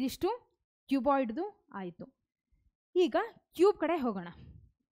 ಇದಿಷ್ಟು ಕ್ಯೂಬಾಯ್ಡ್ದು ಆಯಿತು. ಈಗ ಕ್ಯೂಬ್ ಕಡೆ ಹೋಗೋಣ.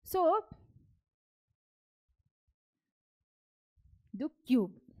 ಸೊ ಇದು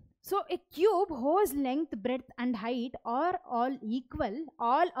cube. So A cube hose length, breadth and height are all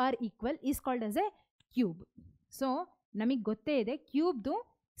are equal is called as A cube. So ನಮಗೆ ಗೊತ್ತೇ ಇದೆ, ಕ್ಯೂಬ್ದು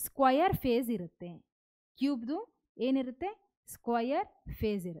ಸ್ಕ್ವಯರ್ ಫೇಸ್ ಇರುತ್ತೆ. ಕ್ಯೂಬ್ದು ಏನಿರುತ್ತೆ? ಸ್ಕ್ವಯರ್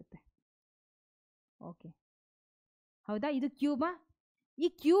ಫೇಸ್ ಇರುತ್ತೆ. ಓಕೆ, ಹೌದಾ? ಇದು ಕ್ಯೂಬಾ? ಈ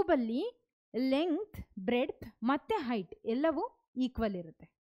ಕ್ಯೂಬಲ್ಲಿ ಲೆಂತ್, ಬ್ರೆಡ್ತ್ ಮತ್ತು ಹೈಟ್ ಎಲ್ಲವೂ ಈಕ್ವಲ್ ಇರುತ್ತೆ.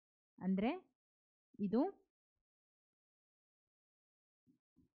 ಅಂದರೆ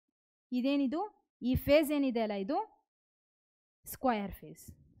ಇದೇನಿದು, ಈ ಫೇಸ್ ಏನಿದೆ ಅಲ್ಲ, ಇದು ಸ್ಕ್ವಯರ್ ಫೇಸ್.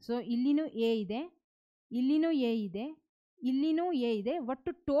 ಸೊ ಇಲ್ಲಿನೂ ಎ ಇದೆ, ಇಲ್ಲಿನೂ ಎ ಇದೆ, ಇಲ್ಲಿನೂ ಎ ಇದೆ.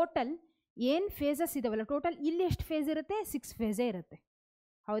 ಒಟ್ಟು ಟೋಟಲ್ ಏನು ಫೇಸಸ್ ಇದಾವಲ್ಲ, ಟೋಟಲ್ ಇಲ್ಲಿ ಎಷ್ಟು ಫೇಸ್ ಇರುತ್ತೆ? 6 ಫೇಸೇ ಇರುತ್ತೆ.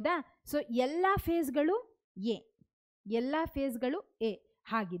 ಹೌದಾ? ಸೊ ಎಲ್ಲ ಫೇಸ್ಗಳು ಎ.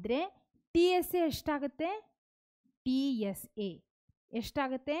 ಹಾಗಿದ್ರೆ TSA ಎಷ್ಟಾಗುತ್ತೆ? TSA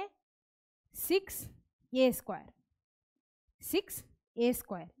ಎಷ್ಟಾಗುತ್ತೆ? 6A².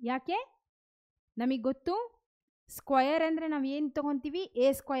 6A². ಯಾಕೆ? ನಮಗೆ ಗೊತ್ತು, ಸ್ಕ್ವಯರ್ ಅಂದರೆ ನಾವು ಏನು ತೊಗೊತೀವಿ?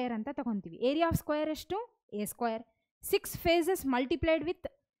 A² ಅಂತ ತೊಗೊತೀವಿ. ಏರಿಯಾ ಆಫ್ ಸ್ಕ್ವಯರ್ ಎಷ್ಟು? A². 6 phases multiplied with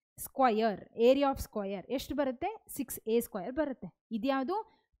square, area of square ಎಷ್ಟು ಬರುತ್ತೆ? 6A² ಬರುತ್ತೆ. ಇದ್ಯಾವುದು?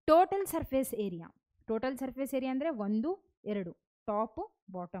 Total surface area. Total surface area ಅಂದರೆ 1, 2, ಟಾಪು,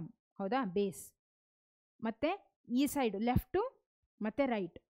 ಬಾಟಮ್. ಹೌದಾ? ಬೇಸ್. ಮತ್ತು ಈ ಸೈಡು ಲೆಫ್ಟು ಮತ್ತು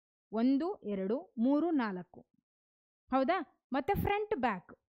ರೈಟ್ 1, 2, 3, 4. ಹೌದಾ? ಮತ್ತು ಫ್ರಂಟ್ ಬ್ಯಾಕ್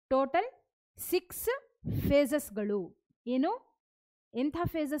ಟೋಟಲ್ 6 ಫೇಸಸ್ಗಳು. ಏನು ಎಂಥ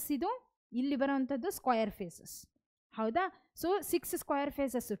ಫೇಸಸ್ ಇದು? ಇಲ್ಲಿ ಬರೋವಂಥದ್ದು ಸ್ಕ್ವಯರ್ ಫೇಸಸ್, ಹೌದಾ? So 6 square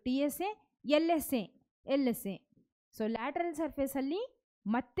faces, TSA, LSA, LSA. So lateral ಸರ್ಫೇಸಲ್ಲಿ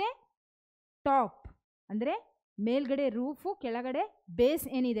ಮತ್ತೆ ಟಾಪ್ ಅಂದರೆ ಮೇಲ್ಗಡೆ ರೂಫು, ಕೆಳಗಡೆ ಬೇಸ್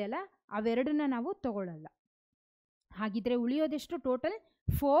ಏನಿದೆ ಅಲ್ಲ, ಅವೆರಡನ್ನ ನಾವು ತಗೊಳ್ಳಲ್ಲ. ಹಾಗಿದ್ರೆ ಉಳಿಯೋದೆಷ್ಟು? Total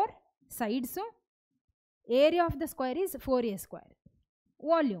 4 sides. Area of the square is 4A square.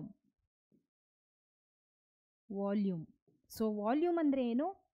 Volume, volume. So volume ಅಂದರೆ ಏನು?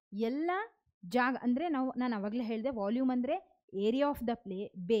 ಎಲ್ಲ ಜಾಗ ಅಂದರೆ ನಾನು ಅವಾಗಲೇ ಹೇಳಿದೆ, ವಾಲ್ಯೂಮ್ ಅಂದರೆ area of the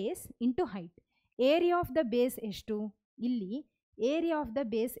base into height. Area of the base ಎಷ್ಟು? ಇಲ್ಲಿ ಏರಿಯಾ ಆಫ್ ದ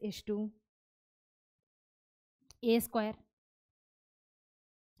ಬೇಸ್ ಎಷ್ಟು? A ಸ್ಕ್ವಯರ್,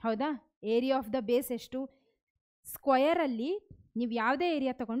 ಹೌದಾ? ಏರಿಯಾ ಆಫ್ ದ ಬೇಸ್ ಎಷ್ಟು? ಸ್ಕ್ವಯರಲ್ಲಿ ನೀವು ಯಾವುದೇ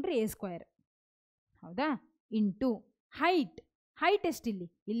ಏರಿಯಾ ತಗೊಂಡ್ರೆ A ಸ್ಕ್ವಯರ್, ಹೌದಾ? Into height. ಹೈಟ್ ಎಷ್ಟಿಲ್ಲಿ?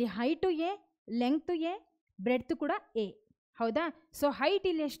 ಇಲ್ಲಿ height A, length A, breadth ಕೂಡ A, ಹೌದಾ? ಸೊ ಹೈಟ್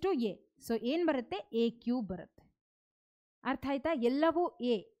ಇಲ್ಲಿ ಎಷ್ಟು? A. ಸೊ ಏನು ಬರುತ್ತೆ? A³ ಬರುತ್ತೆ. ಅರ್ಥ ಆಯ್ತಾ? ಎಲ್ಲವೂ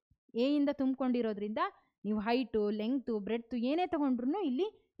A ಇಂದ ತುಂಬಿಕೊಂಡಿರೋದ್ರಿಂದ ನೀವು ಹೈಟು, ಲೆಂಗ್ತು, ಬ್ರೆಡ್ತು ಏನೇ ತಗೊಂಡ್ರು ಇಲ್ಲಿ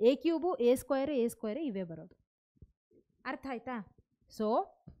A³ A ಸ್ಕ್ವಯರ್ ಇವೇ ಬರೋದು. ಅರ್ಥ ಆಯ್ತಾ? ಸೊ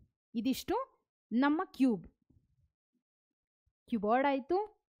ಇದಿಷ್ಟು ನಮ್ಮ ಕ್ಯೂಬ್. ಕ್ಯೂಬಾಯ್ಡ್ ಆಯಿತು,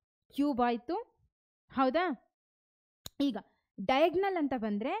 ಕ್ಯೂಬ್ ಆಯಿತು, ಹೌದಾ? ಈಗ ಡಯಾಗ್ನಲ್ ಅಂತ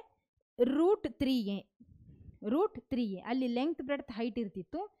ಬಂದರೆ √3A, ಅಲ್ಲಿ ಲೆಂಗ್ತ್ ಬ್ರೆಡ್ತ್ ಹೈಟ್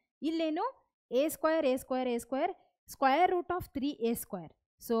ಇರ್ತಿತ್ತು. ಇಲ್ಲೇನು? A square square root of 3A square.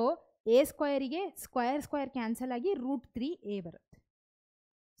 So A ಸ್ಕ್ವಯರಿಗೆ square cancel ಆಗಿ √3A ಬರುತ್ತೆ.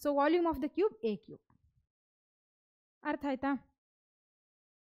 So volume of the cube A³. ಅರ್ಥ ಆಯ್ತಾ?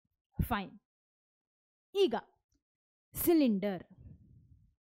 ಫೈನ್. ಈಗ ಸಿಲಿಂಡರ್.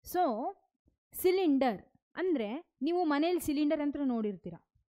 ಸೊ ಸಿಲಿಂಡರ್ ಅಂದರೆ ನೀವು ಮನೆಯಲ್ಲಿ ಸಿಲಿಂಡರ್ ಅಂತ ನೋಡಿರ್ತೀರ,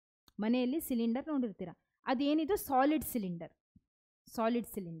 ಅದೇನಿದು? Solid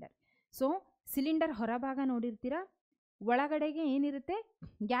cylinder. ಸೊ ಸಿಲಿಂಡರ್ ಹೊರಭಾಗ ನೋಡಿರ್ತೀರ, ಒಳಗಡೆಗೆ ಏನಿರುತ್ತೆ?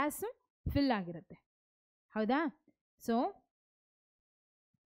 ಗ್ಯಾಸು ಫಿಲ್ ಆಗಿರುತ್ತೆ, ಹೌದಾ? ಸೊ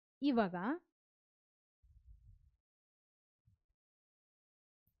ಇವಾಗ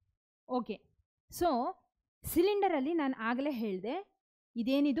ಓಕೆ. ಸೊ ಸಿಲಿಂಡರಲ್ಲಿ ನಾನು ಆಗಲೇ ಹೇಳಿದೆ,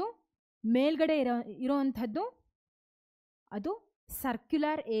 ಇದೇನಿದು? ಮೇಲ್ಗಡೆ ಇರೋವಂಥದ್ದು ಅದು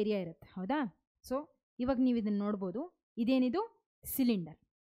ಸರ್ಕ್ಯುಲರ್ ಏರಿಯಾ ಇರುತ್ತೆ, ಹೌದಾ? ಸೊ ಇವಾಗ ನೀವು ಇದನ್ನು ನೋಡ್ಬೋದು. ಇದೇನಿದು? ಸಿಲಿಂಡರ್,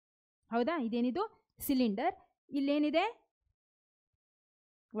 ಹೌದಾ? ಇದೇನಿದು? ಸಿಲಿಂಡರ್. ಇಲ್ಲೇನಿದೆ?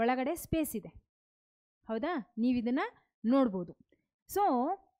 ಒಳಗಡೆ ಸ್ಪೇಸ್ ಇದೆ, ಹೌದಾ? ನೀವು ಇದನ್ನು ನೋಡ್ಬೋದು. ಸೊ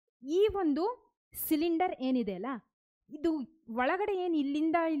ಈ ಒಂದು ಸಿಲಿಂಡರ್ ಏನಿದೆ ಅಲ್ಲ, ಇದು ಒಳಗಡೆ ಏನು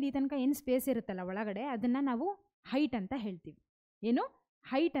ಇಲ್ಲಿಂದ ಇಲ್ಲಿ ತನಕ ಏನು ಸ್ಪೇಸ್ ಇರುತ್ತಲ್ಲ ಒಳಗಡೆ, ಅದನ್ನು ನಾವು ಹೈಟ್ ಅಂತ ಹೇಳ್ತೀವಿ. ಏನು?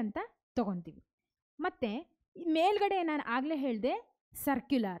 ಹೈಟ್ ಅಂತ ತಗೊತೀವಿ. ಮತ್ತು ಮೇಲ್ಗಡೆ ನಾನು ಆಗಲೇ ಹೇಳಿದೆ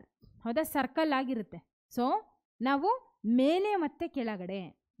ಸರ್ಕ್ಯುಲರ್, ಹೌದಾ? ಸರ್ಕಲ್ ಆಗಿರುತ್ತೆ. ಸೊ ನಾವು ಮೇಲೆ ಮತ್ತು ಕೆಳಗಡೆ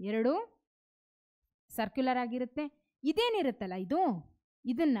ಎರಡೂ ಸರ್ಕ್ಯುಲರ್ ಆಗಿರುತ್ತೆ. ಇದೇನಿರುತ್ತಲ್ಲ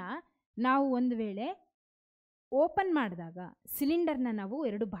ಇದನ್ನು ನಾವು ಒಂದು ವೇಳೆ ಓಪನ್ ಮಾಡಿದಾಗ, ಸಿಲಿಂಡರ್ನ ನಾವು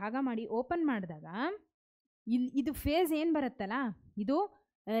 2 ಭಾಗ ಮಾಡಿ ಓಪನ್ ಮಾಡಿದಾಗ ಇದು ಫೇಸ್ ಏನು ಬರುತ್ತಲ್ಲ, ಇದು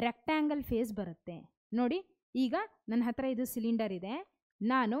ರೆಕ್ಟ್ಯಾಂಗಲ್ ಫೇಸ್ ಬರುತ್ತೆ. ನೋಡಿ, ಈಗ ನನ್ನ ಹತ್ರ ಇದು ಸಿಲಿಂಡರ್ ಇದೆ,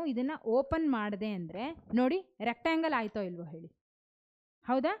 ನಾನು ಇದನ್ನು ಓಪನ್ ಮಾಡಿದೆ ಅಂದರೆ ನೋಡಿ ರೆಕ್ಟ್ಯಾಂಗಲ್ ಆಯಿತೋ ಇಲ್ವೋ ಹೇಳಿ?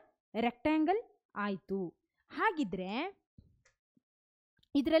 ಹೌದಾ? ರೆಕ್ಟ್ಯಾಂಗಲ್ ಆಯಿತು. ಹಾಗಿದ್ರೆ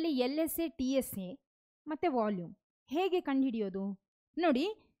ಇದರಲ್ಲಿ LSA, TSA ಮತ್ತು ವಾಲ್ಯೂಮ್ ಹೇಗೆ ಕಂಡುಹಿಡಿಯೋದು? ನೋಡಿ,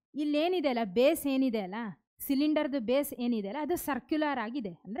 ಇಲ್ಲೇನಿದೆ ಅಲ್ಲ, ಬೇಸ್ ಏನಿದೆ ಅಲ್ಲ, ಸಿಲಿಂಡರ್ದು ಬೇಸ್ ಏನಿದೆ ಅಲ್ಲ, ಅದು ಸರ್ಕ್ಯುಲರ್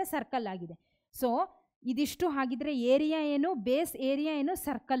ಆಗಿದೆ, ಅಂದರೆ ಸರ್ಕಲ್ ಆಗಿದೆ. ಸೊ ಇದಿಷ್ಟು ಹಾಗಿದ್ರೆ ಏರಿಯಾ ಏನು? ಬೇಸ್ ಏರಿಯಾ ಏನು?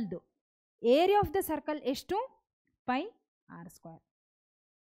 ಸರ್ಕಲ್ದು ಏರಿಯಾ ಆಫ್ ದ ಸರ್ಕಲ್ ಎಷ್ಟು? πr².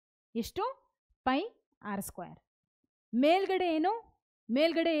 ಎಷ್ಟು? πr². ಮೇಲ್ಗಡೆ ಏನು?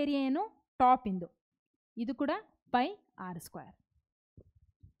 ಮೇಲ್ಗಡೆ ಏರಿಯಾ ಏನು? ಟಾಪ್ ಇಂದು, ಇದು ಕೂಡ πr².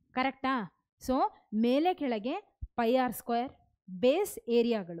 ಕರೆಕ್ಟಾ? ಸೊ ಮೇಲೆ ಕೆಳಗೆ πr², ಬೇಸ್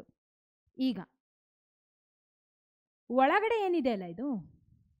ಏರಿಯಾಗಳು. ಈಗ ಒಳಗಡೆ ಏನಿದೆ ಅಲ್ಲ, ಇದು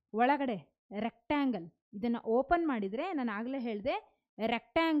ಒಳಗಡೆ ರೆಕ್ಟ್ಯಾಂಗಲ್. ಇದನ್ನು ಓಪನ್ ಮಾಡಿದರೆ ನಾನು ಆಗಲೇ ಹೇಳಿದೆ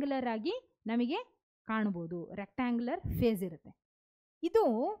ರೆಕ್ಟ್ಯಾಂಗ್ಯುಲರ್ ಆಗಿ ನಮಗೆ ಕಾಣ್ಬೋದು, ರೆಕ್ಟ್ಯಾಂಗ್ಯುಲರ್ ಫೇಸ್ ಇರುತ್ತೆ. ಇದು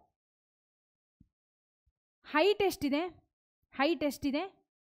ಹೈಟ್ ಎಷ್ಟಿದೆ?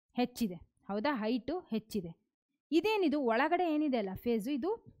 ಹೆಚ್ಚಿದೆ, ಹೌದಾ? ಹೈಟು ಹೆಚ್ಚಿದೆ. ಇದೇನಿದು ಒಳಗಡೆ ಏನಿದೆ ಅಲ್ಲ ಫೇಸು,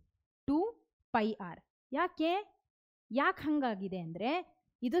 ಇದು 2πr. ಯಾಕೆ ಹಂಗಾಗಿದೆ ಅಂದರೆ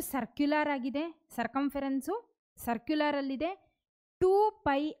ಇದು ಸರ್ಕ್ಯುಲರ್ ಆಗಿದೆ, ಸರ್ಕಂಫರೆನ್ಸು ಸರ್ಕ್ಯುಲರಲ್ಲಿದೆ.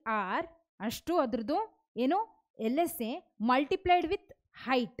 2πr ಅಷ್ಟು ಅದ್ರದ್ದು ಏನು? LSA multiplied with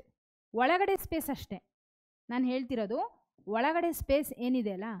height. ಒಳಗಡೆ ಸ್ಪೇಸ್ ಅಷ್ಟೇ ನಾನು ಹೇಳ್ತಿರೋದು. ಒಳಗಡೆ ಸ್ಪೇಸ್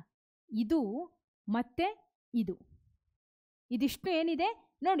ಏನಿದೆ ಅಲ್ಲ, ಇದು ಮತ್ತು ಇದಿಷ್ಟು ಏನಿದೆ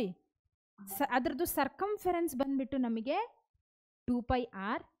ನೋಡಿ, ಅದರದ್ದು ಸರ್ಕಂಫರೆನ್ಸ್ ಬಂದುಬಿಟ್ಟು ನಮಗೆ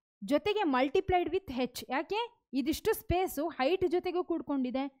 2πr ಜೊತೆಗೆ ಮಲ್ಟಿಪ್ಲೈಡ್ ವಿತ್ ಹೆಚ್. ಯಾಕೆ ಇದಿಷ್ಟು ಸ್ಪೇಸು ಹೈಟ್ ಜೊತೆಗೂ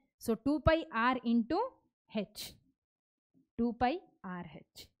ಕೂಡ್ಕೊಂಡಿದೆ. So 2πr into H, 2πr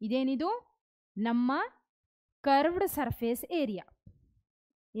ಹೆಚ್. ಇದೇನಿದು ನಮ್ಮ ಕರ್ವ್ಡ್ ಸರ್ಫೇಸ್ ಏರಿಯಾ.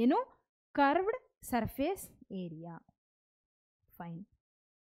 ಏನು curved surface area. Fine.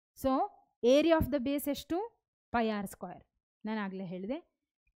 So area of the base ಎಷ್ಟು? πr². ನಾನು ಆಗಲೇ ಹೇಳಿದೆ.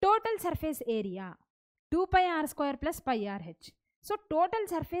 Total surface area 2πr² plus πrh. So total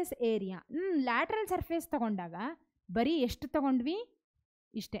surface area lateral surface ತಗೊಂಡಾಗ ಬರೀ ಎಷ್ಟು ತಗೊಂಡ್ವಿ?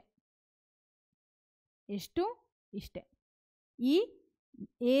 ಇಷ್ಟೇ. ಎಷ್ಟು? ಇಷ್ಟೇ. ಈ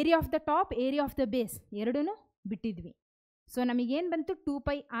area of the top, area of the base ಎರಡೂ ಬಿಟ್ಟಿದ್ವಿ. ಸೊ ನಮಗೇನು ಬಂತು?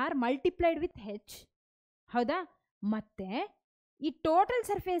 2πr ಮಲ್ಟಿಪ್ಲೈಡ್ ವಿತ್ ಹೆಚ್. ಹೌದಾ? ಮತ್ತು ಈ ಟೋಟಲ್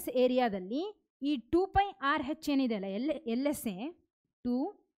ಸರ್ಫೇಸ್ ಏರಿಯಾದಲ್ಲಿ ಈ 2πrh ಏನಿದೆ ಅಲ್ಲ, LSA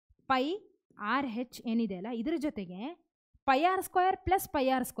 2πrh ಏನಿದೆ ಅಲ್ಲ, ಇದ್ರ ಜೊತೆಗೆ πr² ಪ್ಲಸ್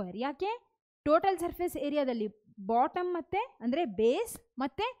πr². ಯಾಕೆ? ಟೋಟಲ್ ಸರ್ಫೇಸ್ ಏರಿಯಾದಲ್ಲಿ ಬಾಟಮ್ ಮತ್ತು ಅಂದರೆ ಬೇಸ್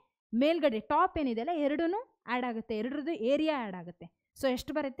ಮತ್ತು ಮೇಲ್ಗಡೆ ಟಾಪ್ ಏನಿದೆ ಅಲ್ಲ ಎರಡೂ ಆ್ಯಡ್ ಆಗುತ್ತೆ, ಎರಡರದ್ದು ಏರಿಯಾ ಆ್ಯಡ್ ಆಗುತ್ತೆ. ಸೊ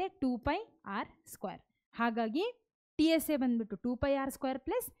ಎಷ್ಟು ಬರುತ್ತೆ? 2πr². ಹಾಗಾಗಿ TSA ಬಂದುಬಿಟ್ಟು 2πr²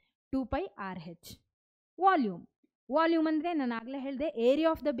 plus 2πrh. Volume. Volume ಅಂದರೆ ನಾನು ಆಗಲೇ ಹೇಳಿದೆ area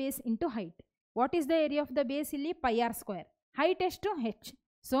of the base into height. What is the area of the base ಇಲ್ಲಿ? πr². ಹೈಟ್ ಎಷ್ಟು? ಹೆಚ್.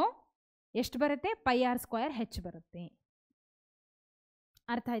 ಸೊ ಎಷ್ಟು ಬರುತ್ತೆ? πr²h ಬರುತ್ತೆ.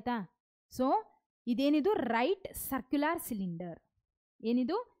 ಅರ್ಥ ಆಯ್ತಾ? ಸೊ ಇದೇನಿದು? Right circular cylinder.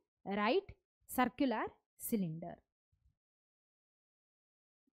 ಏನಿದು? Right circular cylinder.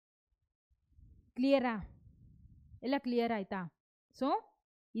 ಕ್ಲಿಯರಾ? ಎಲ್ಲ ಕ್ಲಿಯರ್ ಆಯಿತಾ? ಸೊ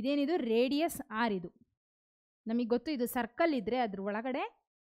ಇದೇನಿದು? Radius R. ಇದು ನಮಗೆ ಗೊತ್ತು. ಇದು ಸರ್ಕಲ್ ಇದ್ದರೆ ಅದ್ರ ಒಳಗಡೆ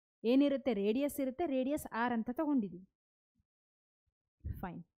ಏನಿರುತ್ತೆ? ರೇಡಿಯಸ್ ಇರುತ್ತೆ. ರೇಡಿಯಸ್ ಆರ್ ಅಂತ ತಗೊಂಡಿದ್ದೀವಿ.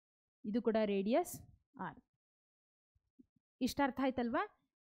 ಫೈನ್. ಇದು ಕೂಡ ರೇಡಿಯಸ್ ಆರ್. ಇಷ್ಟ ಅರ್ಥ ಆಯ್ತಲ್ವಾ?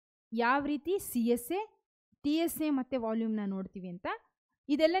 ಯಾವ ರೀತಿ CSA, TSA ಮತ್ತು ವಾಲ್ಯೂಮ್ನ ನೋಡ್ತೀವಿ ಅಂತ.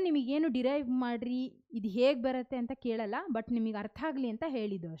 ಇದೆಲ್ಲ ನಿಮಗೇನು ಡಿರೈವ್ ಮಾಡಿರಿ, ಇದು ಹೇಗೆ ಬರುತ್ತೆ ಅಂತ ಕೇಳಲ್ಲ, ಬಟ್ ನಿಮಗೆ ಅರ್ಥ ಆಗಲಿ ಅಂತ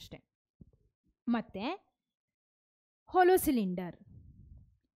ಹೇಳಿದ್ದು ಅಷ್ಟೆ. ಮತ್ತು ಹೋಲೋ ಸಿಲಿಂಡರ್.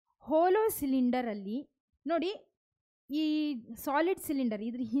 ಹೋಲೋ ಸಿಲಿಂಡರಲ್ಲಿ ನೋಡಿ, ಈ ಸಾಲಿಡ್ ಸಿಲಿಂಡರ್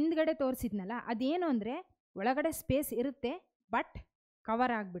ಇದ್ರ ಹಿಂದ್ಗಡೆ ತೋರಿಸಿದ್ನಲ್ಲ, ಅದೇನು ಅಂದರೆ ಒಳಗಡೆ ಸ್ಪೇಸ್ ಇರುತ್ತೆ ಬಟ್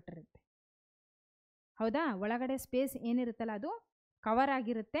ಕವರ್ ಆಗಿಬಿಟ್ಟಿರುತ್ತೆ. ಹೌದಾ? ಒಳಗಡೆ ಸ್ಪೇಸ್ ಏನಿರುತ್ತಲ್ಲ ಅದು ಕವರ್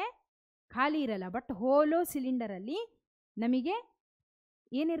ಆಗಿರುತ್ತೆ, ಖಾಲಿ ಇರಲ್ಲ. ಬಟ್ ಹೋಲೋ ಸಿಲಿಂಡರಲ್ಲಿ ನಮಗೆ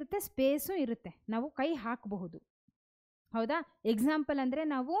ಏನಿರುತ್ತೆ? ಸ್ಪೇಸು ಇರುತ್ತೆ, ನಾವು ಕೈ ಹಾಕಬಹುದು. ಹೌದಾ? ಎಕ್ಸಾಂಪಲ್ ಅಂದರೆ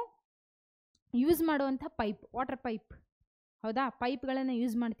ನಾವು ಯೂಸ್ ಮಾಡುವಂಥ ಪೈಪ್, ವಾಟರ್ ಪೈಪ್. ಹೌದಾ? ಪೈಪ್ಗಳನ್ನು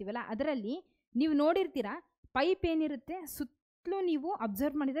ಯೂಸ್ ಮಾಡ್ತೀವಲ್ಲ, ಅದರಲ್ಲಿ ನೀವು ನೋಡಿರ್ತೀರ ಪೈಪ್ ಏನಿರುತ್ತೆ ಸುತ್ತಲೂ ನೀವು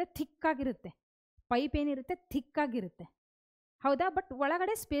ಅಬ್ಸರ್ವ್ ಮಾಡಿದರೆ ಥಿಕ್ಕಾಗಿರುತ್ತೆ. ಪೈಪ್ ಏನಿರುತ್ತೆ ಥಿಕ್ಕಾಗಿರುತ್ತೆ. ಹೌದಾ? ಬಟ್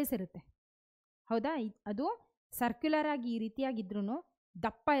ಒಳಗಡೆ ಸ್ಪೇಸ್ ಇರುತ್ತೆ. ಹೌದಾ? ಅದು ಸರ್ಕ್ಯುಲರ್ ಆಗಿ ಈ ರೀತಿಯಾಗಿದ್ರೂ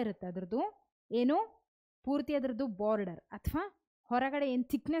ದಪ್ಪ ಇರುತ್ತೆ ಅದರದ್ದು. ಏನು? ಪೂರ್ತಿ ಅದರದ್ದು ಬಾರ್ಡರ್ ಅಥವಾ ಹೊರಗಡೆ ಏನು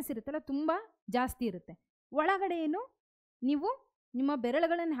ಥಿಕ್ನೆಸ್ ಇರುತ್ತಲ್ಲ ತುಂಬ ಜಾಸ್ತಿ ಇರುತ್ತೆ. ಒಳಗಡೆ ಏನು ನೀವು ನಿಮ್ಮ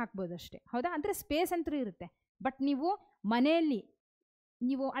ಬೆರಳುಗಳನ್ನು ಹಾಕ್ಬೋದು ಅಷ್ಟೇ. ಹೌದಾ? ಅಂದರೆ ಸ್ಪೇಸ್ ಅಂತೂ ಇರುತ್ತೆ. ಬಟ್ ನೀವು ಮನೆಯಲ್ಲಿ,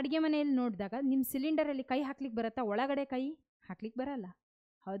 ನೀವು ಅಡುಗೆ ಮನೆಯಲ್ಲಿ ನೋಡಿದಾಗ ನಿಮ್ಮ ಸಿಲಿಂಡರಲ್ಲಿ ಕೈ ಹಾಕ್ಲಿಕ್ಕೆ ಬರುತ್ತಾ? ಒಳಗಡೆ ಕೈ ಹಾಕ್ಲಿಕ್ಕೆ ಬರಲ್ಲ.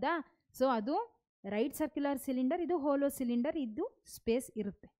 ಹೌದಾ? ಸೊ ಅದು ರೈಟ್ ಸರ್ಕ್ಯುಲರ್ ಸಿಲಿಂಡರ್, ಇದು ಹೋಲೋ ಸಿಲಿಂಡರ್, ಇದು ಸ್ಪೇಸ್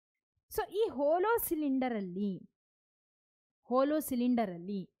ಇರುತ್ತೆ. ಸೊ ಈ ಹೋಲೋ ಸಿಲಿಂಡರಲ್ಲಿ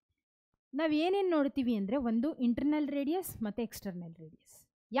ನಾವು ಏನೇನು ನೋಡ್ತೀವಿ ಅಂದರೆ, ಒಂದು ಇಂಟರ್ನಲ್ ರೇಡಿಯಸ್ ಮತ್ತು ಎಕ್ಸ್ಟರ್ನಲ್ ರೇಡಿಯಸ್.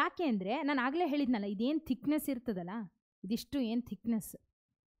 ಯಾಕೆ ಅಂದರೆ ನಾನು ಆಗಲೇ ಹೇಳಿದ್ನಲ್ಲ, ಇದೇನು ಥಿಕ್ನೆಸ್ ಇರ್ತದಲ್ಲ, ಇದಿಷ್ಟು ಏನು ಥಿಕ್ನೆಸ್,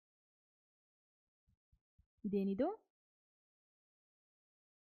 ಇದೇನಿದು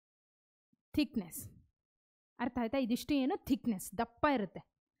ಥಿಕ್ನೆಸ್. ಅರ್ಥ ಆಯ್ತಾ? ಇದಿಷ್ಟು ಏನು ಥಿಕ್ನೆಸ್, ದಪ್ಪ ಇರುತ್ತೆ.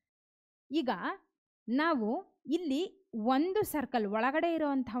 ಈಗ ನಾವು ಇಲ್ಲಿ ಒಂದು ಸರ್ಕಲ್, ಒಳಗಡೆ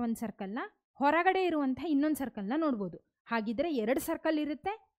ಇರುವಂಥ ಒಂದು ಸರ್ಕಲ್ನ, ಹೊರಗಡೆ ಇರುವಂಥ ಇನ್ನೊಂದು ಸರ್ಕಲ್ನ ನೋಡ್ಬೋದು. ಹಾಗಿದ್ರೆ ಎರಡು ಸರ್ಕಲ್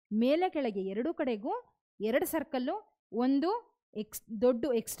ಇರುತ್ತೆ, ಮೇಲೆ ಕೆಳಗೆ ಎರಡೂ ಕಡೆಗೂ ಎರಡು ಸರ್ಕಲ್ಲು, ಒಂದು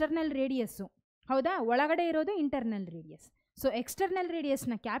ದೊಡ್ಡ ಎಕ್ಸ್ಟರ್ನಲ್ ರೇಡಿಯಸ್ಸು. ಹೌದಾ? ಒಳಗಡೆ ಇರೋದು internal radius. So external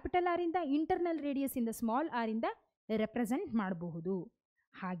ರೇಡಿಯಸ್ನ capital R ಇಂದ, ಇಂಟರ್ನಲ್ ರೇಡಿಯಸ್ಸಿಂದ ಸ್ಮಾಲ್ ಆರ್ ಇಂದ ರೆಪ್ರೆಸೆಂಟ್ ಮಾಡಬಹುದು.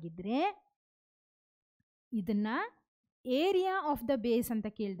 ಹಾಗಿದ್ರೆ ಇದನ್ನು ಏರಿಯಾ ಆಫ್ ದ ಬೇಸ್ ಅಂತ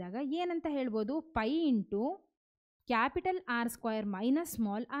ಕೇಳಿದಾಗ ಏನಂತ ಹೇಳ್ಬೋದು? Pi into capital R² minus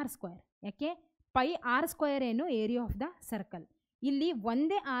small r². ಯಾಕೆ? ಪೈ R² ಏನು? Area of the circle. ಇಲ್ಲಿ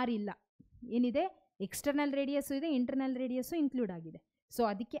ಒಂದೇ ಆರ್ ಇಲ್ಲ, ಏನಿದೆ? ಎಕ್ಸ್ಟರ್ನಲ್ ರೇಡಿಯಸ್ಸು ಇದೆ, ಇಂಟರ್ನಲ್ ರೇಡಿಯಸ್ಸು ಇನ್ಕ್ಲೂಡ್ ಆಗಿದೆ. ಸೊ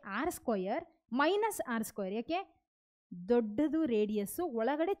ಅದಕ್ಕೆ R² ಮೈನಸ್ r². ಯಾಕೆ? ದೊಡ್ಡದು ರೇಡಿಯಸ್ಸು,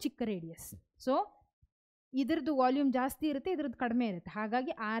 ಒಳಗಡೆ ಚಿಕ್ಕ ರೇಡಿಯಸ್. ಸೊ ಇದ್ರದ್ದು ವಾಲ್ಯೂಮ್ ಜಾಸ್ತಿ ಇರುತ್ತೆ, ಇದ್ರದ್ದು ಕಡಿಮೆ ಇರುತ್ತೆ.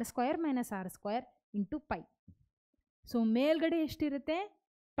 ಹಾಗಾಗಿ R² minus r² into pi. So ಮೇಲ್ಗಡೆ ಎಷ್ಟಿರುತ್ತೆ?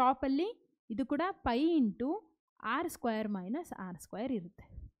 ಟಾಪಲ್ಲಿ ಇದು ಕೂಡ pi into R² minus r² ಇರುತ್ತೆ.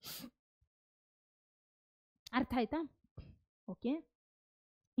 ಅರ್ಥ ಆಯ್ತಾ? ಓಕೆ,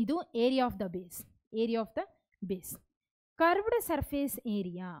 ಇದು area of the base. Area of the base. Curved surface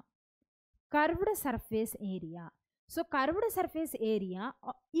area. Curved surface area. So curved surface area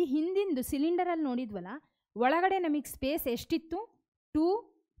ಈ ಹಿಂದಿಂದು ಸಿಲಿಂಡರಲ್ಲಿ ನೋಡಿದ್ವಲ್ಲ, ಒಳಗಡೆ ನಮಗೆ ಸ್ಪೇಸ್ ಎಷ್ಟಿತ್ತು?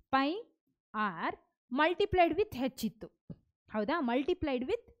 2πr ಮಲ್ಟಿಪ್ಲೈಡ್ ವಿತ್ ಹೆಚ್ ಇತ್ತು. ಹೌದಾ? ಮಲ್ಟಿಪ್ಲೈಡ್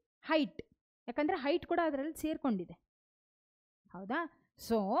ವಿತ್ ಹೈಟ್, ಯಾಕಂದರೆ ಹೈಟ್ ಕೂಡ ಅದರಲ್ಲಿ ಸೇರಿಕೊಂಡಿದೆ. ಹೌದಾ?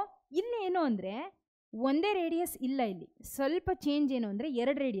 ಸೊ ಇಲ್ಲಿ ಏನು ಅಂದರೆ ಒಂದೇ ರೇಡಿಯಸ್ ಇಲ್ಲ, ಇಲ್ಲಿ ಸ್ವಲ್ಪ ಚೇಂಜ್ ಏನು ಅಂದರೆ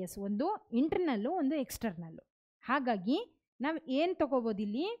 2 ರೇಡಿಯಸ್, ಒಂದು ಇಂಟರ್ನಲ್ಲು ಒಂದು ಎಕ್ಸ್ಟರ್ನಲ್ಲು. ಹಾಗಾಗಿ ನಾವು ಏನು ತಗೋಬೋದು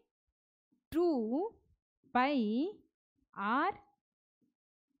ಇಲ್ಲಿ? 2πr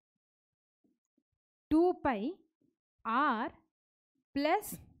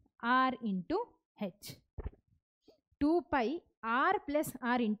plus r into H. 2πr plus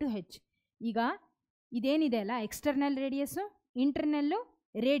r into H. ಈಗ ಇದೇನಿದೆ ಅಲ್ಲ, ಎಕ್ಸ್ಟರ್ನಲ್ ರೇಡಿಯಸ್ಸು, ಇಂಟರ್ನಲ್ಲು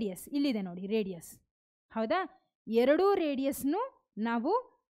ರೇಡಿಯಸ್ ಇಲ್ಲಿದೆ ನೋಡಿ, ರೇಡಿಯಸ್. ಹೌದಾ? ಎರಡೂ ರೇಡಿಯಸ್ನು ನಾವು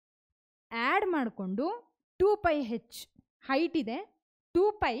ಆ್ಯಡ್ ಮಾಡಿಕೊಂಡು 2πh ಹೈಟ್ ಇದೆ,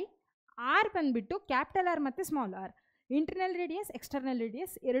 2πr ಬಂದುಬಿಟ್ಟು ಕ್ಯಾಪಿಟಲ್ ಆರ್ ಮತ್ತು small R, internal radius external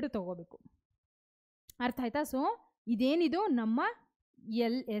radius ಎರಡು ತೊಗೋಬೇಕು. ಅರ್ಥ ಆಯ್ತಾ? ಸೊ ಇದೇನಿದು ನಮ್ಮ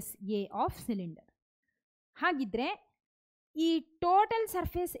LSA ಆಫ್ ಸಿಲಿಂಡರ್. ಹಾಗಿದ್ರೆ ಈ ಟೋಟಲ್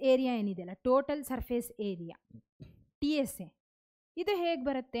ಸರ್ಫೇಸ್ ಏರಿಯಾ ಏನಿದೆಯಲ್ಲ, ಟೋಟಲ್ ಸರ್ಫೇಸ್ ಏರಿಯಾ TSA, ಇದು ಹೇಗೆ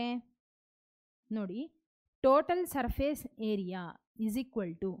ಬರುತ್ತೆ ನೋಡಿ? Total surface area is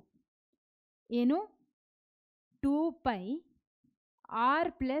equal to ಏನು? 2πr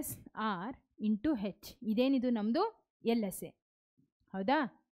plus r into H. ಇದೇನಿದು ನಮ್ಮದು LSA. ಹೌದಾ?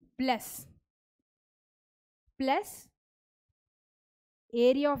 Plus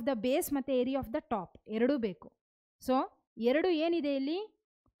area of the base ಮತ್ತು ಏರಿಯಾ ಆಫ್ ದ ಟಾಪ್ ಎರಡೂ ಬೇಕು. ಸೊ ಎರಡು ಏನಿದೆ ಇಲ್ಲಿ?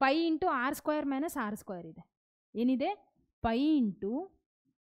 Pi into r square minus r square ಇದೆ. ಏನಿದೆ? Pi into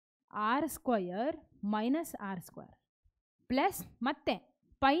r square minus r square plus ಮತ್ತೆ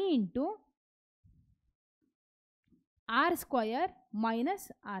pi into r square minus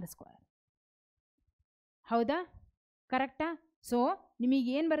r square. ಹೌದಾ? ಕರೆಕ್ಟಾ? ಸೊ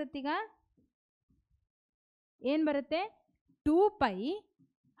ನಿಮಗೇನು ಬರುತ್ತೀಗ? ಏನು ಬರುತ್ತೆ? 2π,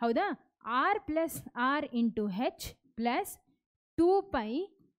 ಹೌದಾ, r plus r into H plus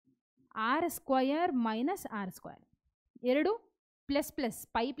 2πr square minus r square. ಎರಡು plus plus,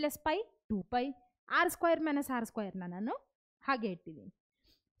 pi plus pi 2π, r square minus r ಸ್ಕ್ವಯರ್ನ ನಾನು ಹಾಗೆ ಇಟ್ಟಿದ್ದೀನಿ.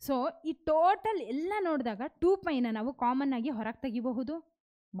 ಸೊ ಈ ಟೋಟಲ್ ಎಲ್ಲ ನೋಡಿದಾಗ 2πನ ನಾವು ಕಾಮನ್ ಆಗಿ ಹೊರಗೆ ತೆಗಿಬಹುದು.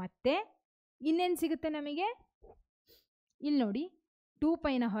 ಮತ್ತು ಇನ್ನೇನು ಸಿಗುತ್ತೆ ನಮಗೆ? ಇಲ್ಲಿ ನೋಡಿ,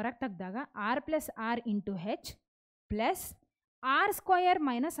 2πನ ಹೊರಗೆ ತೆಗೆದಾಗ r plus r into H plus r square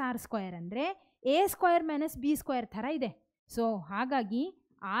minus r square ಅಂದರೆ a square minus b square ಥರ ಇದೆ. ಸೊ ಹಾಗಾಗಿ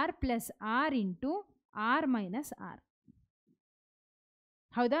r plus r into r minus r.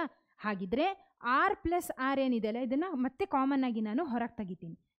 ಹೌದಾ? ಹಾಗಿದ್ರೆ r ಪ್ಲಸ್ r ಏನಿದೆಯಲ್ಲ, ಇದನ್ನು ಮತ್ತೆ ಕಾಮನ್ ಆಗಿ ನಾನು ಹೊರಗೆ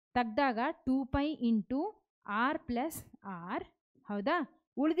ತೆಗಿತೀನಿ. ತೆಗ್ದಾಗ 2π ಇಂಟು r ಪ್ಲಸ್ r. ಹೌದಾ?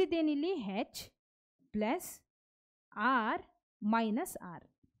 ಉಳಿದಿದ್ದೇನಿಲ್ಲಿ? H plus r minus r.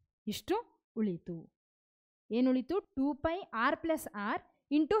 ಇಷ್ಟು ಉಳೀತು. ಏನು ಉಳೀತು? 2πr plus r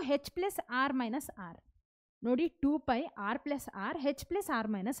into H plus r minus r. ನೋಡಿ, 2πr plus r H plus r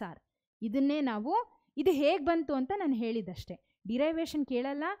minus r. ಇದನ್ನೇ ನಾವು, ಇದು ಹೇಗೆ ಬಂತು ಅಂತ ನಾನು ಹೇಳಿದ್ದಷ್ಟೇ, ಡಿರೈವೇಷನ್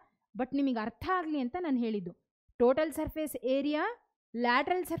ಕೇಳಲ್ಲ, ಬಟ್ ನಿಮಗೆ ಅರ್ಥ ಆಗಲಿ ಅಂತ ನಾನು ಹೇಳಿದ್ದು. Total surface area,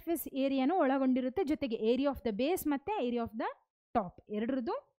 lateral surface ಏರಿಯಾನು ಒಳಗೊಂಡಿರುತ್ತೆ, ಜೊತೆಗೆ ಏರಿಯಾ ಆಫ್ ದ ಬೇಸ್ ಮತ್ತು area of the top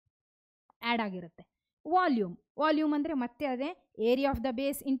ಎರಡರದ್ದು add ಆಗಿರುತ್ತೆ. ವಾಲ್ಯೂಮ್ ಅಂದರೆ ಮತ್ತೆ ಅದೇ area of the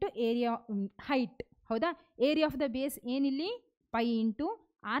base into area height. ಹೌದಾ? Area of the base ಏನಿಲ್ಲಿ? Pi into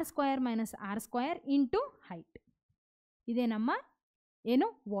r square minus r square into height. ಇದೇ ನಮ್ಮ ಏನು?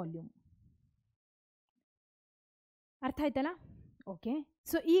 ವಾಲ್ಯೂಮ್. ಅರ್ಥ ಆಯ್ತಲ್ಲ? ಓಕೆ.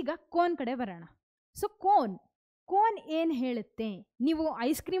 ಸೊ ಈಗ ಕೋನ್ ಕಡೆ ಬರೋಣ. ಸೊ ಕೋನ್ ಏನು ಹೇಳುತ್ತೆ? ನೀವು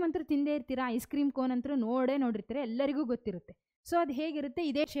ಐಸ್ ಕ್ರೀಮ್ ಅಂತೂ ತಿಂದೇ ಇರ್ತೀರಾ, ಐಸ್ ಕ್ರೀಮ್ ಕೋನ್ ಅಂತೂ ನೋಡಿರ್ತೀರ, ಎಲ್ಲರಿಗೂ ಗೊತ್ತಿರುತ್ತೆ. ಸೊ ಅದು ಹೇಗಿರುತ್ತೆ?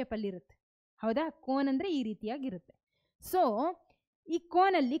 ಇದೇ ಶೇಪಲ್ಲಿರುತ್ತೆ. ಹೌದಾ? ಕೋನ್ ಅಂದರೆ ಈ ರೀತಿಯಾಗಿರುತ್ತೆ. ಸೊ ಈ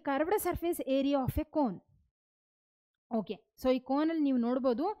ಕೋನಲ್ಲಿ curved surface area of A cone. Okay. So ಈ ಕೋನಲ್ಲಿ ನೀವು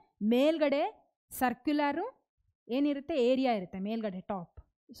ನೋಡ್ಬೋದು, ಮೇಲ್ಗಡೆ ಸರ್ಕ್ಯುಲರು ಏನಿರುತ್ತೆ? ಏರಿಯಾ ಇರುತ್ತೆ ಮೇಲ್ಗಡೆ, ಟಾಪ್.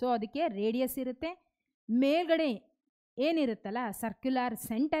 ಸೊ ಅದಕ್ಕೆ ರೇಡಿಯಸ್ ಇರುತ್ತೆ. ಮೇಲ್ಗಡೆ ಏನಿರುತ್ತಲ್ಲ, ಸರ್ಕ್ಯುಲರ್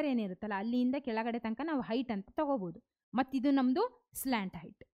ಸೆಂಟರ್ ಏನಿರುತ್ತಲ್ಲ, ಅಲ್ಲಿಂದ ಕೆಳಗಡೆ ತನಕ ನಾವು ಹೈಟ್ ಅಂತ ತಗೋಬೋದು. ಮತ್ತು ಇದು ನಮ್ಮದು ಸ್ಲ್ಯಾಂಟ್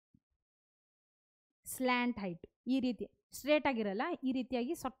ಹೈಟ್. ಈ ರೀತಿ ಸ್ಟ್ರೇಟ್ ಆಗಿರಲ್ಲ, ಈ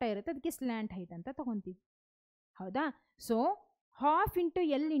ರೀತಿಯಾಗಿ ಸೊಟ್ಟ ಇರುತ್ತೆ, ಅದಕ್ಕೆ ಸ್ಲ್ಯಾಂಟ್ ಹೈಟ್ ಅಂತ ತಗೊತೀವಿ. ಹೌದಾ? So half into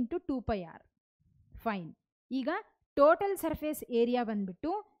L into 2πr. Fine. ಈಗ ಟೋಟಲ್ ಸರ್ಫೇಸ್ ಏರಿಯಾ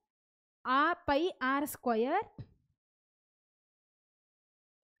ಬಂದ್ಬಿಟ್ಟು ಆ pi r square.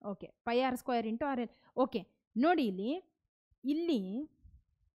 Okay, pi r square into r. Okay, ನೋಡಿ ಇಲ್ಲಿ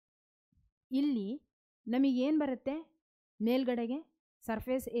ನಮಗೇನು ಬರುತ್ತೆ ಮೇಲ್ಗಡೆಗೆ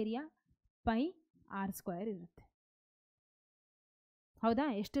surface area pi R square ಇರುತ್ತೆ. ಹೌದಾ?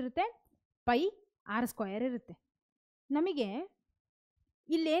 ಎಷ್ಟಿರುತ್ತೆ? ಪೈ ಆರ್ ಸ್ಕ್ವೇರ್ ಇರುತ್ತೆ. ನಮಗೆ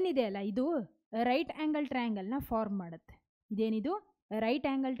ಇಲ್ಲೇನಿದೆ ಅಲ್ಲ, ಇದು ರೈಟ್ ಆ್ಯಂಗಲ್ ಟ್ರಯಾಂಗಲ್ನ ಫಾರ್ಮ್ ಮಾಡುತ್ತೆ. ಇದೇನಿದು ರೈಟ್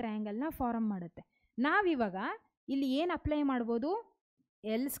ಆ್ಯಂಗಲ್ ಟ್ರಯಾಂಗಲ್ನ ಫಾರ್ಮ್ ಮಾಡುತ್ತೆ. ನಾವಿವಾಗ ಇಲ್ಲಿ ಏನು ಅಪ್ಲೈ ಮಾಡ್ಬೋದು?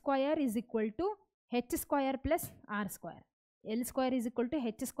 L square is equal two H square plus R square. L square is equal two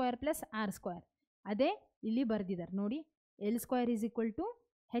H square plus R square. ಅದೇ ಇಲ್ಲಿ ಬರೆದಿದ್ದಾರೆ ನೋಡಿ, L square is equal two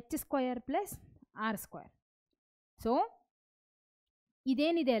H square plus R square. So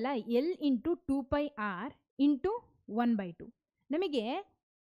ಇದೇನಿದೆ ಅಲ್ಲ, L into 2πr into 1/2. ನಮಗೆ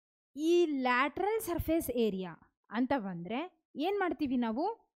ಈ lateral surface area ಅಂತ ಬಂದರೆ ಏನು ಮಾಡ್ತೀವಿ ನಾವು?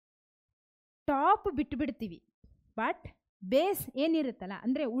 ಟಾಪ್ ಬಿಟ್ಬಿಡ್ತೀವಿ. ಬಟ್ ಬೇಸ್ ಏನಿರುತ್ತಲ್ಲ,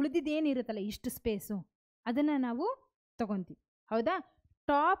 ಅಂದರೆ ಉಳಿದಿದ್ದೇನಿರುತ್ತಲ್ಲ ಇಷ್ಟು ಸ್ಪೇಸು, ಅದನ್ನು ನಾವು ತಗೊತೀವಿ. ಹೌದಾ?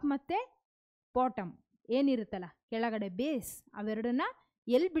 ಟಾಪ್ ಮತ್ತು ಬಾಟಮ್ ಏನಿರುತ್ತಲ್ಲ ಕೆಳಗಡೆ ಬೇಸ್, ಅವೆರಡನ್ನ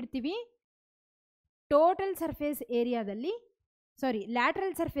ಎಲ್ಲಿ ಬಿಡ್ತೀವಿ? ಟೋಟಲ್ ಸರ್ಫೇಸ್ ಏರಿಯಾದಲ್ಲಿ,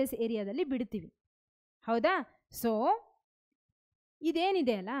 ಲ್ಯಾಟ್ರಲ್ ಸರ್ಫೇಸ್ ಏರಿಯಾದಲ್ಲಿ ಬಿಡ್ತೀವಿ. ಹೌದಾ? ಸೊ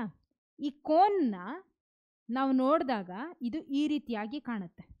ಇದೇನಿದೆ ಅಲ್ಲ, ಈ ಕೋನ್ನ ನಾವು ನೋಡಿದಾಗ ಇದು ಈ ರೀತಿಯಾಗಿ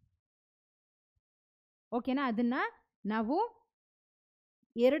ಕಾಣುತ್ತೆ. ಓಕೆನಾ? ಅದನ್ನು ನಾವು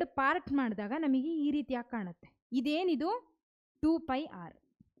ಎರಡು ಪಾರ್ಟ್ ಮಾಡಿದಾಗ ನಮಗೆ ಈ ರೀತಿಯಾಗಿ ಕಾಣುತ್ತೆ. ಇದೇನಿದು 2πr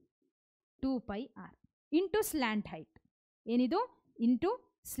ಇಂಟು ಸ್ಲ್ಯಾಂಟ್ ಹೈಟ್. ಏನಿದು? Into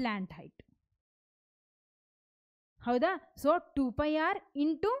slant height. ಹೌದಾ? So 2πr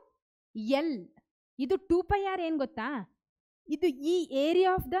into L. ಇದು 2πr ಏನು ಗೊತ್ತಾ? ಇದು ಈ ಏರಿಯಾ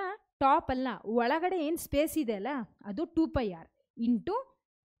ಆಫ್ ದ ಟಾಪ್ ಅಲ್ಲ, ಒಳಗಡೆ ಏನು ಸ್ಪೇಸ್ ಇದೆ ಅಲ್ಲ ಅದು 2πr into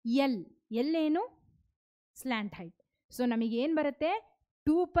L. ಎಲ್ಲೇನು? Slant height. So ನಮಗೇನು ಬರುತ್ತೆ?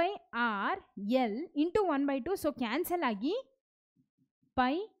 2πr L into 1/2. So cancel ಆಗಿ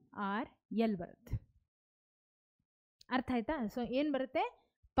πr ಎಲ್ ಬರುತ್ತೆ. ಅರ್ಥ ಆಯ್ತಾ? ಸೊ ಏನು ಬರುತ್ತೆ?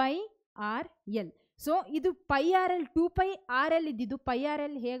 πr L. ಸೊ ಇದು πr-l 2πr-l ಇದ್ದಿದ್ದು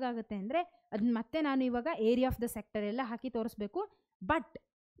πr-l ಹೇಗಾಗುತ್ತೆ ಅಂದರೆ ಅದನ್ನ ಮತ್ತೆ ನಾನು ಇವಾಗ ಏರಿಯಾ ಆಫ್ ದ ಸೆಕ್ಟರ್ ಎಲ್ಲ ಹಾಕಿ ತೋರಿಸ್ಬೇಕು. ಬಟ್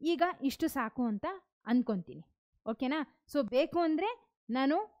ಈಗ ಇಷ್ಟು ಸಾಕು ಅಂತ ಅಂದ್ಕೊತೀನಿ. ಓಕೆನಾ? ಸೊ ಬೇಕು ಅಂದರೆ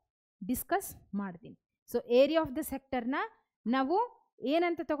ನಾನು ಡಿಸ್ಕಸ್ ಮಾಡ್ತೀನಿ. ಸೊ ಏರಿಯಾ ಆಫ್ ದ ಸೆಕ್ಟರ್ನ ನಾವು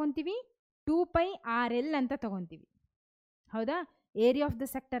ಏನಂತ ತಗೊತೀವಿ? 2πr-l ಅಂತ ತಗೊತೀವಿ. ಹೌದಾ? ಏರಿಯಾ ಆಫ್ ದ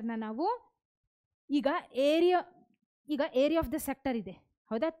ಸೆಕ್ಟರ್ನ ನಾವು ಈಗ ಏರಿಯಾ ಆಫ್ ದ ಸೆಕ್ಟರ್ ಇದೆ.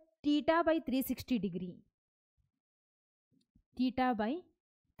 ಹೌದಾ? θ/360 degree,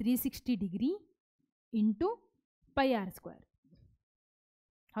 θ/360 degree into πr square.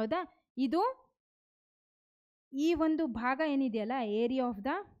 ಹೌದಾ? ಇದು ಈ ಒಂದು ಭಾಗ ಏನಿದೆಯಲ್ಲ, area of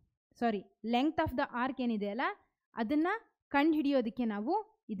the length of the arc ಏನಿದೆಯಲ್ಲ, ಅದನ್ನು ಕಂಡುಹಿಡಿಯೋದಕ್ಕೆ ನಾವು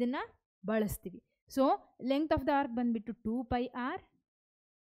ಇದನ್ನು ಬಳಸ್ತೀವಿ. So length of the arc ಬಂದುಬಿಟ್ಟು 2πr.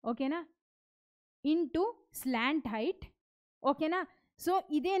 ಓಕೆನಾ? Into slant height. ಓಕೆನಾ? So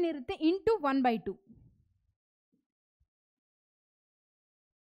ಇದೇನಿರುತ್ತೆ? Into 1/2.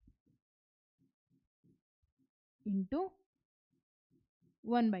 Into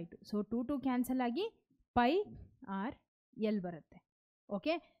 1/2. So 2 cancel ಆಗಿ πr ಎಲ್ ಬರುತ್ತೆ.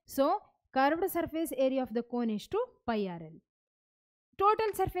 Okay? So curved surface area of the cone ಎಷ್ಟು? πr-l.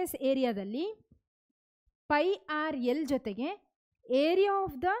 ಟೋಟಲ್ ಸರ್ಫೇಸ್ ಏರಿಯಾದಲ್ಲಿ πr-l ಜೊತೆಗೆ ಏರಿಯಾ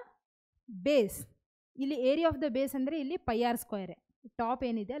ಆಫ್ ದ ಬೇಸ್, ಇಲ್ಲಿ area of the base ಅಂದರೆ ಇಲ್ಲಿ πr ಸ್ಕ್ವೇರೆ. ಟಾಪ್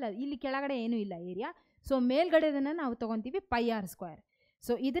ಏನಿದೆ ಅಲ್ಲ, ಇಲ್ಲಿ ಕೆಳಗಡೆ ಏನೂ ಇಲ್ಲ ಏರಿಯಾ. ಸೊ ಮೇಲ್ಗಡೆದನ್ನು ನಾವು ತೊಗೊತೀವಿ πr ಸ್ಕ್ವೇರ್.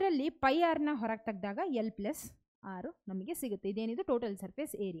 ಸೊ ಇದರಲ್ಲಿ πrನ ಹೊರಗೆ ತೆಗೆದಾಗ ಎಲ್ ಪ್ಲಸ್ ಆರು ನಮಗೆ ಸಿಗುತ್ತೆ. ಇದೇನಿದು total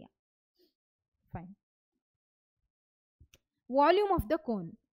surface area. Fine. Volume of the cone.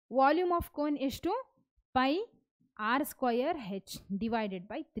 Volume of cone ಎಷ್ಟು? πr square H divided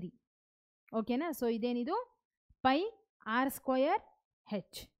by 3. ಓಕೆನಾ? ಸೊ ಇದೇನಿದು πr ಸ್ಕ್ವಯರ್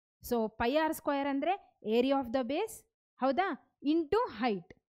ಹೆಚ್. ಸೊ πr ಸ್ಕ್ವಯರ್ ಅಂದರೆ ಏರಿಯಾ ಆಫ್ ದ ಬೇಸ್. ಹೌದಾ? Into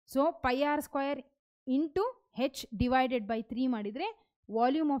height. So πr square into H divided by 3 ಮಾಡಿದರೆ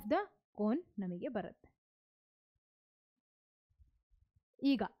volume of the cone ನಮಗೆ ಬರುತ್ತೆ.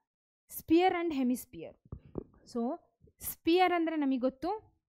 ಈಗ spear and hemisphere. So spear ಅಂದರೆ ನಮಗೆ ಗೊತ್ತು,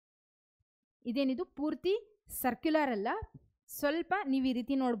 ಇದೇನಿದು ಪೂರ್ತಿ ಸರ್ಕ್ಯುಲರ್ ಅಲ್ಲ, ಸ್ವಲ್ಪ ನೀವು ಈ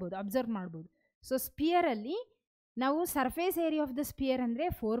ರೀತಿ ನೋಡ್ಬೋದು, ಅಬ್ಸರ್ವ್ ಮಾಡ್ಬೋದು. ಸೊ ಸ್ಪಿಯರಲ್ಲಿ ನಾವು surface area of the spear ಅಂದರೆ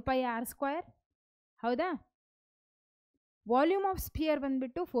 4πr ಸ್ಕ್ವೇರ್. ಹೌದಾ? ವಾಲ್ಯೂಮ್ ಆಫ್ ಸ್ಪಿಯರ್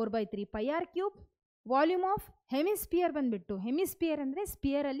ಬಂದುಬಿಟ್ಟು 4/3 πr³. ವಾಲ್ಯೂಮ್ ಆಫ್ ಹೆಮಿಸ್ಪಿಯರ್ ಬಂದುಬಿಟ್ಟು, ಹೆಮಿಸ್ಪಿಯರ್ ಅಂದರೆ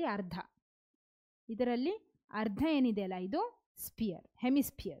ಸ್ಪಿಯರಲ್ಲಿ ಅರ್ಧ, ಇದರಲ್ಲಿ ಅರ್ಧ ಏನಿದೆ ಅಲ್ಲ ಇದು spear,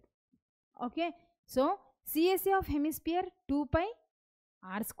 hemisphere. Okay? So CSA of hemisphere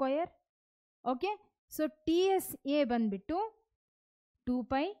 2πr square. Okay? So TSA ಬಂದುಬಿಟ್ಟು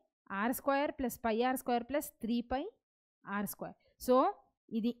 2πr square plus πr square plus 3πr square. So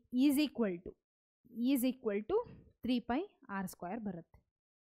ಇದು is equal to is equal to 3πr² ಬರುತ್ತೆ.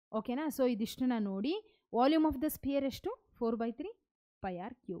 ಓಕೆನಾ. ಸೊ ಇದಿಷ್ಟನ್ನ ನೋಡಿ ವಾಲ್ಯೂಮ್ ಆಫ್ ದ ಸ್ಪಿಯರ್ ಎಷ್ಟು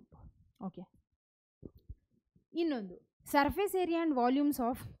 4/3πr³. Okay. ಇನ್ನೊಂದು surface area and volumes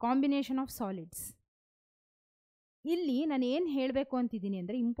of combination of solids. ಇಲ್ಲಿ ನಾನು ಏನು ಹೇಳಬೇಕು ಅಂತಿದ್ದೀನಿ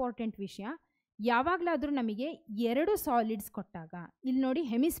ಅಂದರೆ ಇಂಪಾರ್ಟೆಂಟ್ ವಿಷಯ, ಯಾವಾಗಲಾದರೂ ನಮಗೆ 2 ಸಾಲಿಡ್ಸ್ ಕೊಟ್ಟಾಗ, ಇಲ್ಲಿ ನೋಡಿ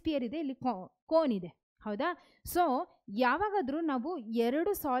ಹೆಮಿಸ್ಪಿಯರ್ ಇದೆ, ಇಲ್ಲಿ ಕೋನ್ ಇದೆ, ಹೌದಾ. ಸೊ ಯಾವಾಗಾದರೂ ನಾವು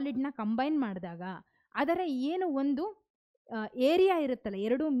 2 ಸಾಲಿಡ್ನ ಕಂಬೈನ್ ಮಾಡಿದಾಗ ಅದರ ಏನು ಒಂದು ಏರಿಯಾ ಇರುತ್ತಲ್ಲ,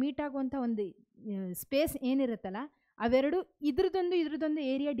 2 ಮೀಟ್ ಆಗುವಂಥ ಒಂದು ಸ್ಪೇಸ್ ಏನಿರುತ್ತಲ್ಲ, ಅವೆರಡು ಇದ್ರದ್ದೊಂದು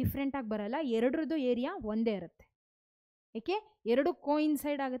ಏರಿಯಾ ಡಿಫ್ರೆಂಟಾಗಿ ಬರಲ್ಲ, ಎರಡರದ್ದು ಏರಿಯಾ ಒಂದೇ ಇರುತ್ತೆ. ಏಕೆ? 2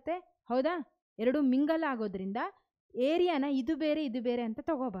 ಕೋಇನ್ಸೈಡ್ ಆಗುತ್ತೆ, ಹೌದಾ. 2 ಮಿಂಗಲ್ ಆಗೋದ್ರಿಂದ ಏರಿಯಾನ ಇದು ಬೇರೆ ಅಂತ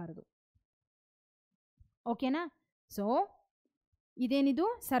ತಗೋಬಾರ್ದು. ಓಕೆನಾ. ಸೊ ಇದೇನಿದು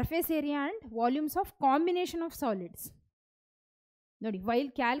surface area and volumes of combination of solids. ನೋಡಿ,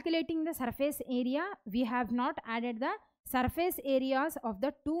 while calculating the surface area we have not added the surface areas of the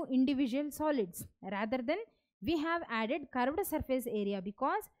 2 individual solids. Rather than we have added curved surface area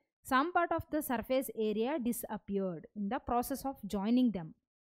because some part of the surface area disappeared in the process of joining them.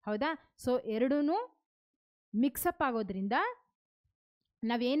 ಹೌದಾ. So ಎರಡೂ mix-up ಆಗೋದ್ರಿಂದ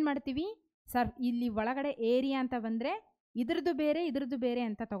ನಾವೇನು ಮಾಡ್ತೀವಿ, ಇಲ್ಲಿ ಒಳಗಡೆ area ಅಂತ ಬಂದರೆ ಇದ್ರದ್ದು ಬೇರೆ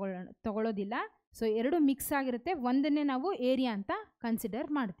ಅಂತ ತಗೊಳ್ಳೋದಿಲ್ಲ. ಸೊ 2 ಮಿಕ್ಸ್ ಆಗಿರುತ್ತೆ, ಒಂದನ್ನೇ ನಾವು ಏರಿಯಾ ಅಂತ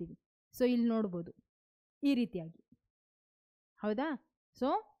ಕನ್ಸಿಡರ್ ಮಾಡ್ತೀವಿ. ಸೊ ಇಲ್ಲಿ ನೋಡ್ಬೋದು ಈ ರೀತಿಯಾಗಿ, ಹೌದಾ. ಸೊ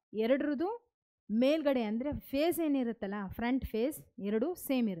ಎರಡರದ್ದು ಮೇಲ್ಗಡೆ ಅಂದರೆ ಫೇಸ್ ಏನಿರುತ್ತಲ್ಲ, ಫ್ರಂಟ್ ಫೇಸ್ 2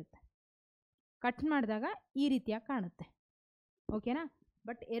 ಸೇಮ್ ಇರುತ್ತೆ. ಕಟ್ ಮಾಡಿದಾಗ ಈ ರೀತಿಯಾಗಿ ಕಾಣುತ್ತೆ. ಓಕೆನಾ.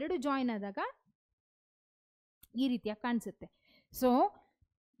 ಬಟ್ 2 ಜಾಯಿನ್ ಆದಾಗ ಈ ರೀತಿಯಾಗಿ ಕಾಣಿಸುತ್ತೆ. ಸೊ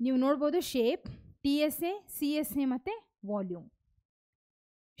ನೀವು ನೋಡ್ಬೋದು ಶೇಪ್ TSA, CSA ಮತ್ತು ವಾಲ್ಯೂಮ್.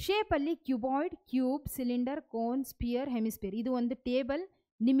 ಶೇಪಲ್ಲಿ cuboid, cube, cylinder, cone, spear, hemisphere. ಇದು ಒಂದು ಟೇಬಲ್.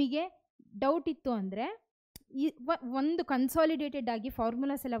 ನಿಮಗೆ ಡೌಟ್ ಇತ್ತು ಅಂದರೆ ಒಂದು ಕನ್ಸಾಲಿಡೇಟೆಡ್ ಆಗಿ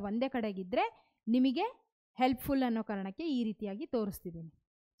ಫಾರ್ಮುಲಾಸ್ ಎಲ್ಲ ಒಂದೇ ಕಡೆಗಿದ್ದರೆ ನಿಮಗೆ ಹೆಲ್ಪ್ಫುಲ್ ಅನ್ನೋ ಕಾರಣಕ್ಕೆ ಈ ರೀತಿಯಾಗಿ ತೋರಿಸ್ತಿದ್ದೀನಿ.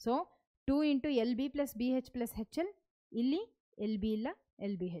 ಸೊ 2 × LB + BH + HL, ಇಲ್ಲಿ LB ಇಲ್ಲ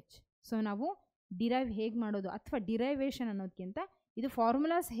LBH. ಸೊ ನಾವು ಡಿರೈವ್ ಹೇಗೆ ಮಾಡೋದು ಅಥವಾ ಡಿರೈವೇಷನ್ ಅನ್ನೋದಕ್ಕಿಂತ ಇದು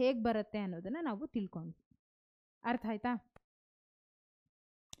ಫಾರ್ಮುಲಾಸ್ ಹೇಗೆ ಬರುತ್ತೆ ಅನ್ನೋದನ್ನು ನಾವು ತಿಳ್ಕೊಂಡ್ವಿ. ಅರ್ಥ ಆಯ್ತಾ?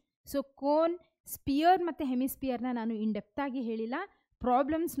 ಸೊ ಕೋನ್, ಸ್ಪಿಯರ್ ಮತ್ತು ಹೆಮಿಸ್ಪಿಯರ್ನ ನಾನು ಇನ್ ಡೆಪ್ತಾಗಿ ಹೇಳಿಲ್ಲ,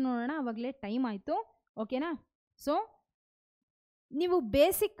 ಪ್ರಾಬ್ಲಮ್ಸ್ ನೋಡೋಣ, ಆವಾಗಲೇ ಟೈಮ್ ಆಯಿತು. ಓಕೆನಾ. ಸೊ ನೀವು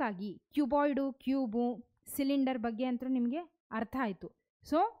ಬೇಸಿಕ್ಕಾಗಿ ಕ್ಯೂಬಾಯ್ಡು, ಕ್ಯೂಬು, ಸಿಲಿಂಡರ್ ಬಗ್ಗೆ ಅಂತೂ ನಿಮಗೆ ಅರ್ಥ ಆಯಿತು.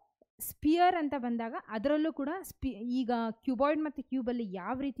 ಸೊ ಸ್ಪಿಯರ್ ಅಂತ ಬಂದಾಗ ಅದರಲ್ಲೂ ಕೂಡ ಈಗ ಕ್ಯೂಬಾಯ್ಡ್ ಮತ್ತು ಕ್ಯೂಬಲ್ಲಿ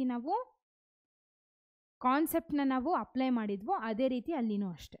ಯಾವ ರೀತಿ ನಾವು ಕಾನ್ಸೆಪ್ಟ್ನ ನಾವು ಅಪ್ಲೈ ಮಾಡಿದ್ವೋ ಅದೇ ರೀತಿ ಅಲ್ಲಿನೂ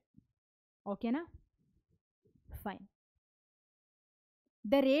ಅಷ್ಟೆ. ಓಕೆನಾ. Fine.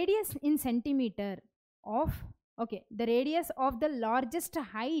 The radius in centimetre of the radius of the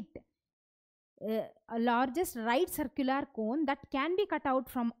largest right circular cone that can be cut out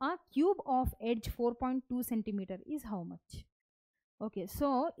from a cube of edge 4.2 cm is how much? Okay, so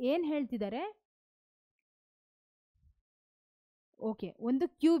ಏನು ಹೇಳ್ತಿದ್ದಾರೆ, okay ಒಂದು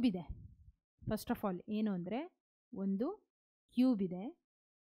cube ಇದೆ. First of all ಏನು ಅಂದರೆ ಒಂದು cube ಇದೆ.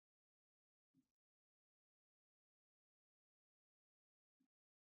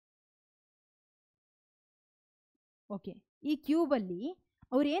 Okay, ಈ ಕ್ಯೂಬಲ್ಲಿ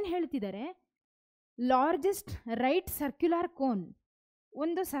ಅವ್ರು ಏನು ಹೇಳ್ತಿದ್ದಾರೆ, ಲಾರ್ಜೆಸ್ಟ್ ರೈಟ್ ಸರ್ಕ್ಯುಲರ್ ಕೋನ್,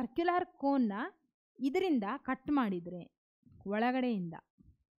 ಒಂದು ಸರ್ಕ್ಯುಲರ್ ಕೋನ್ನ ಇದರಿಂದ ಕಟ್ ಮಾಡಿದರೆ, ಒಳಗಡೆಯಿಂದ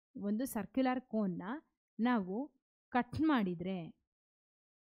ಒಂದು ಸರ್ಕ್ಯುಲರ್ ಕೋನ್ನ ನಾವು ಕಟ್ ಮಾಡಿದರೆ,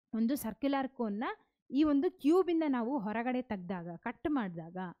 ಒಂದು ಸರ್ಕ್ಯುಲರ್ ಕೋನ್ನ ಈ ಒಂದು ಕ್ಯೂಬಿಂದ ನಾವು ಹೊರಗಡೆ ತೆಗೆದಾಗ, ಕಟ್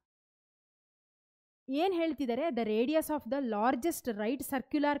ಮಾಡಿದಾಗ ಏನು ಹೇಳ್ತಿದ್ದಾರೆ, the radius of the largest right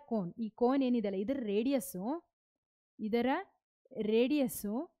circular cone, ಈ ಕೋನ್ ಏನಿದೆಲ್ಲ ಇದರ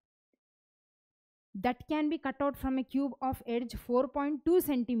radius that can be cut out from A cube of edge 4.2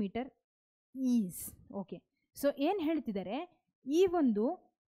 cm is. Okay, so ಏನು ಹೇಳ್ತಿದ್ದಾರೆ, ಈ ಒಂದು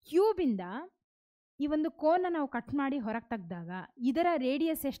ಕ್ಯೂಬಿಂದ ಈ ಒಂದು ಕೋನ್ನ ನಾವು ಕಟ್ ಮಾಡಿ ಹೊರಗೆ ತೆಗೆದಾಗ ಇದರ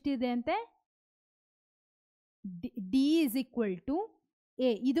ರೇಡಿಯಸ್ ಎಷ್ಟಿದೆ ಅಂತೆ, D =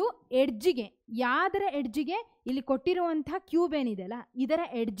 A. ಇದು ಎಡ್ಜಿಗೆ, ಯಾವ್ದರ ಎಡ್ಜಿಗೆ, ಇಲ್ಲಿ ಕೊಟ್ಟಿರುವಂಥ ಕ್ಯೂಬ್ ಏನಿದೆಯಲ್ಲ ಇದರ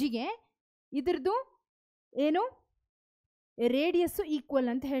ಎಡ್ಜಿಗೆ ಇದ್ರದ್ದು ಏನು ರೇಡಿಯಸ್ಸು ಈಕ್ವಲ್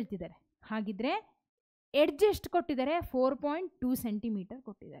ಅಂತ ಹೇಳ್ತಿದ್ದಾರೆ. ಹಾಗಿದ್ರೆ ಎಡ್ಜ್ ಎಷ್ಟು ಕೊಟ್ಟಿದ್ದಾರೆ, 4.2 cm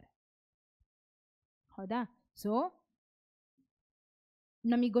ಕೊಟ್ಟಿದ್ದಾರೆ. ಹೌದಾ. ಸೊ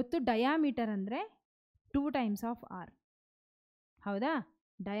ನಮಗೆ ಗೊತ್ತು ಡಯಾಮೀಟರ್ ಅಂದರೆ 2 times of r. ಹೌದಾ.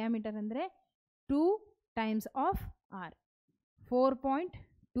 ಡಯಾಮೀಟರ್ ಅಂದರೆ 2 times of r,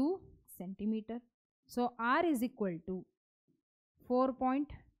 4.2 cm. So r is equal to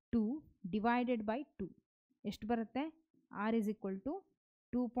 4.2 divided by 2 ಎಷ್ಟು ಬರುತ್ತೆ, r is equal to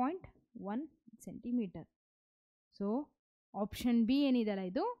 2.1 centimetre. So option B ಏನಿದೆಯಲ್ಲ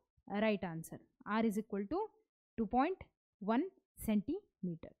ಇದು right answer. R is equal to 2.1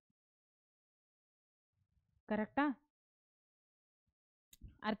 centimetre. ಕರೆಕ್ಟಾ?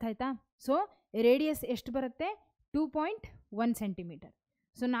 ಅರ್ಥ ಆಯ್ತಾ? ಸೊ ರೇಡಿಯಸ್ ಎಷ್ಟು ಬರುತ್ತೆ? 2.1 ಸೆಂಟಿಮೀಟರ್.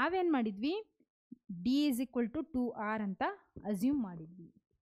 ಸೊ ನಾವೇನು ಮಾಡಿದ್ವಿ, D is equal to 2r ಅಂತ ಅಸ್ಯೂಮ್ ಮಾಡಿದ್ವಿ.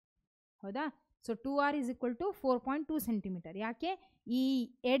 ಹೌದಾ? So 2r is equal to 4.2 centimetre. ಯಾಕೆ? ಈ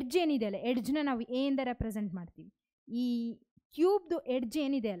ಎಡ್ಜ್ ಏನಿದೆ ಅಲ್ಲ, ಎಡ್ಜ್ನ ನಾವು ಎ ಇಂದ ರೆಪ್ರೆಸೆಂಟ್ ಮಾಡ್ತೀವಿ. ಈ ಕ್ಯೂಬ್ದು ಎಡ್ಜ್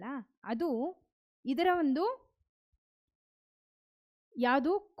ಏನಿದೆ ಅಲ್ಲ, ಅದು ಇದರ ಒಂದು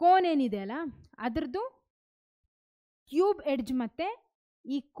ಯಾವುದು ಕೋನ್ ಏನಿದೆ ಅಲ್ಲ ಅದರದ್ದು ಕ್ಯೂಬ್ ಎಡ್ಜ್ ಮತ್ತು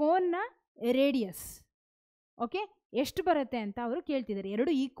ಈ ಕೋನ್ನ ರೇಡಿಯಸ್ ಓಕೆ ಎಷ್ಟು ಬರುತ್ತೆ ಅಂತ ಅವರು ಕೇಳ್ತಿದ್ದಾರೆ.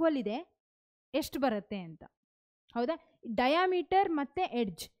 ಎರಡು ಈಕ್ವಲ್ ಇದೆ, ಎಷ್ಟು ಬರುತ್ತೆ ಅಂತ. ಹೌದಾ? ಡಯಾಮೀಟರ್ ಮತ್ತು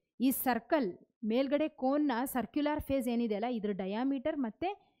ಎಡ್ಜ್, ಈ ಸರ್ಕಲ್ ಮೇಲ್ಗಡೆ ಕೋನ್ನ ಸರ್ಕ್ಯುಲರ್ ಫೇಸ್ ಏನಿದೆ ಅಲ್ಲ ಇದ್ರ ಡಯಾಮೀಟರ್ ಮತ್ತು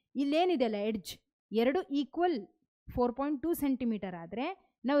ಇಲ್ಲೇನಿದೆ ಅಲ್ಲ ಎಡ್ಜ್ ಎರಡು ಈಕ್ವಲ್ 4.2 ಸೆಂಟಿಮೀಟರ್ ಆದರೆ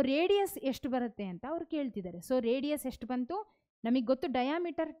ನಾವು ರೇಡಿಯಸ್ ಎಷ್ಟು ಬರುತ್ತೆ ಅಂತ ಅವ್ರು ಕೇಳ್ತಿದ್ದಾರೆ. ಸೊ ರೇಡಿಯಸ್ ಎಷ್ಟು ಬಂತು ನಮಗೆ ಗೊತ್ತು,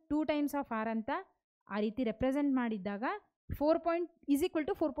 ಡಯಾಮೀಟರ್ 2 ಟೈಮ್ಸ್ ಆಫ್ ಆರ್ ಅಂತ ಆ ರೀತಿ represent ಮಾಡಿದ್ದಾಗ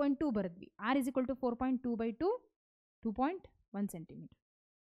 4.2 ಬರೆದ್ವಿ. R is equal to 4.2/2 2.1 centimetre.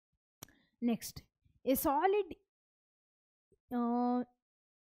 Next, A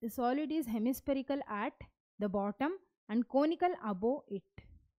solid is ಹೆಮಿಸ್ಪೆರಿಕಲ್ at the bottom and conical above it.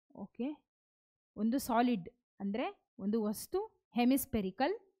 Okay, ಒಂದು ಸಾಲಿಡ್ ಅಂದರೆ ಒಂದು ವಸ್ತು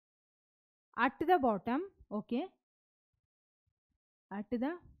ಹೆಮಿಸ್ಪೆರಿಕಲ್ at the bottom, okay, at the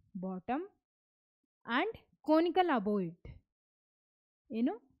bottom and conical above it.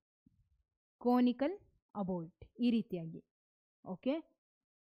 ಏನು? Conical above it, ಈ ರೀತಿಯಾಗಿ. Okay,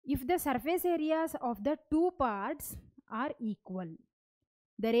 if the surface areas of the two parts R equal,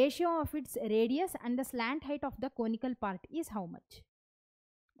 the ratio of it's radius and the slant height of the conical part is how much?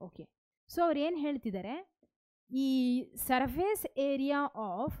 Okay, so ಅವ್ರು ಏನು ಹೇಳ್ತಿದ್ದಾರೆ, ಈ surface area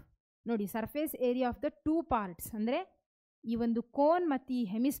of, ನೋಡಿ, surface area of the two parts ಅಂದರೆ ಈ ಒಂದು cone ಮತ್ತು ಈ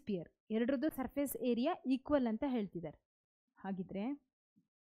ಹೆಮಿಸ್ಪಿಯರ್ ಎರಡರದ್ದು ಸರ್ಫೇಸ್ ಏರಿಯಾ ಈಕ್ವಲ್ ಅಂತ ಹೇಳ್ತಿದ್ದಾರೆ. ಹಾಗಿದ್ರೆ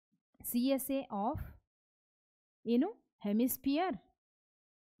CSA ಆಫ್ ಏನು hemisphere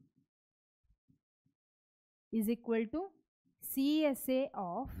is equal to CSA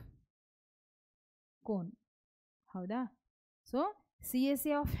of cone. ಹೌದಾ? So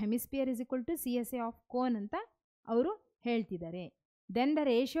CSA of hemisphere is equal to CSA of cone ಅಂತ ಅವರು ಹೇಳ್ತಿದ್ದಾರೆ. Then the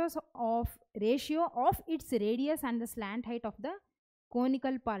ratio of it's radius and the slant height of the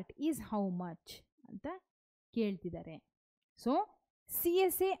conical part is how much ಅಂತ ಕೇಳ್ತಿದ್ದಾರೆ. So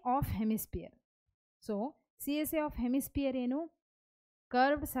CSA of hemisphere, so CSA of hemisphere ಏನು?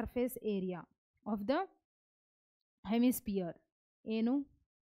 Curved surface area of the hemisphere ಏನು?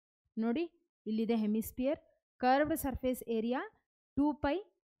 ನೋಡಿ, ಇಲ್ಲಿದೆ hemisphere, curved surface area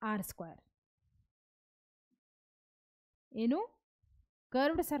 2πr². ಏನು?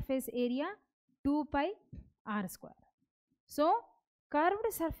 Curved surface area 2πr². So curved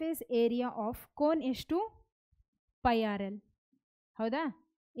surface area of cone ಎಷ್ಟು? πrl. ಹೌದಾ?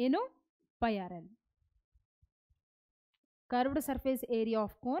 ಏನು? πrl. Curved surface area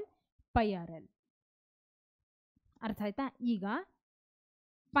of cone πrl. ಅರ್ಥ ಆಯ್ತಾ? ಈಗ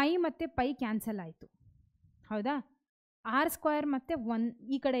ಪೈ ಮತ್ತು ಪೈ ಕ್ಯಾನ್ಸಲ್ ಆಯಿತು. ಹೌದಾ? r² ಮತ್ತು 1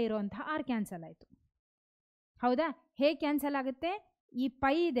 ಈ ಕಡೆ ಇರೋವಂಥ r ಕ್ಯಾನ್ಸಲ್ ಆಯಿತು. ಹೌದಾ? ಹೇಗೆ ಕ್ಯಾನ್ಸಲ್ ಆಗುತ್ತೆ? ಈ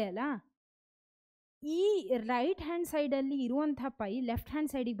ಪೈ ಇದೆ ಅಲ್ಲ, ಈ ರೈಟ್ ಹ್ಯಾಂಡ್ ಸೈಡಲ್ಲಿ ಇರುವಂಥ ಪೈ ಲೆಫ್ಟ್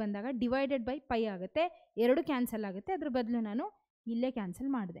ಹ್ಯಾಂಡ್ ಸೈಡಿಗೆ ಬಂದಾಗ ಡಿವೈಡೆಡ್ ಬೈ ಪೈ ಆಗುತ್ತೆ, ಎರಡು ಕ್ಯಾನ್ಸಲ್ ಆಗುತ್ತೆ. ಅದ್ರ ಬದಲು ನಾನು ಇಲ್ಲೇ ಕ್ಯಾನ್ಸಲ್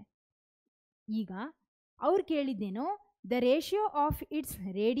ಮಾಡಿದೆ. ಈಗ ಅವ್ರು ಕೇಳಿದ್ದೇನು? The ratio of it's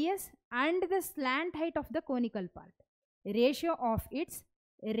radius and the slant height of the conical part. Ratio of it's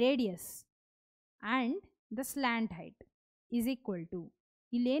radius and the slant height is equal to,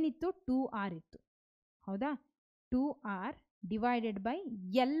 ಇಲ್ಲೇನಿತ್ತು? 2r ಇತ್ತು. ಹೌದಾ? 2r ಡಿವೈಡೆಡ್ ಬೈ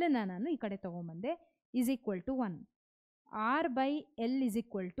ಎಲ್ನ ನಾನು ಈ ಕಡೆ ತೊಗೊಂಬಂದೆ, is equal to 1. r/l is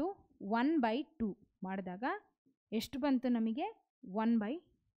equal to 1/2 ಮಾಡಿದಾಗ ಎಷ್ಟು ಬಂತು ನಮಗೆ?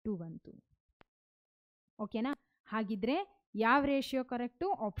 1/2 ಬಂತು. ಓಕೆನಾ? ಹಾಗಿದ್ರೆ ಯಾವ ratio correct?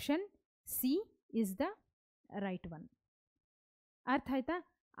 Option C is the right one. ಅರ್ಥ ಆಯ್ತಾ?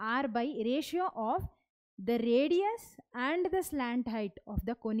 Ratio of the radius and the slant height of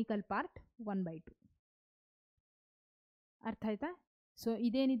the conical part 1/2. ಅರ್ಥ ಆಯ್ತಾ? ಸೊ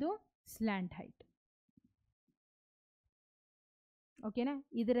ಇದೇನಿದು? Slant height. ಓಕೆನಾ?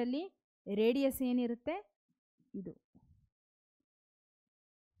 ಇದರಲ್ಲಿ ರೇಡಿಯಸ್ ಏನಿರುತ್ತೆ? ಇದು.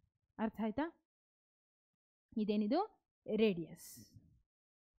 ಅರ್ಥ ಆಯ್ತಾ? ಇದೇನಿದು? ರೇಡಿಯಸ್.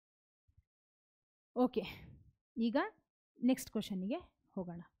 ಓಕೆ, ಈಗ ನೆಕ್ಸ್ಟ್ ಕ್ವಶನ್ನಿಗೆ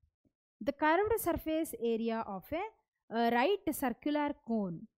ಹೋಗೋಣ. The curved surface area of A right circular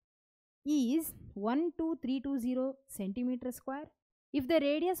cone is 12320 centimeter square. If the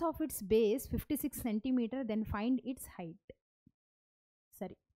radius of its base 56 centimeter, then find its height.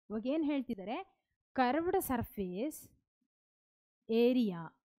 ಸರಿ, ಇವಾಗ ಏನು ಹೇಳ್ತಿದ್ದಾರೆ, curved surface area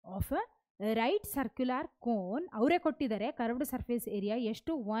of right circular cone ಅವರೇ ಕೊಟ್ಟಿದ್ದಾರೆ. Curved surface area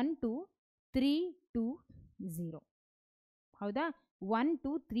ಎಷ್ಟು? 12320. ಹೌದಾ?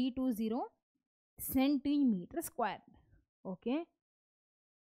 12320 centimetre square. Okay,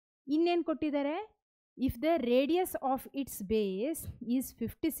 ಇನ್ನೇನು ಕೊಟ್ಟಿದ್ದಾರೆ? If the radius of it's base is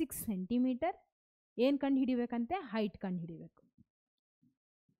 56 centimetre, ಏನು ಕಂಡು ಹಿಡಿಬೇಕಂತೆ? ಹೈಟ್ ಕಂಡು ಹಿಡಿಬೇಕು.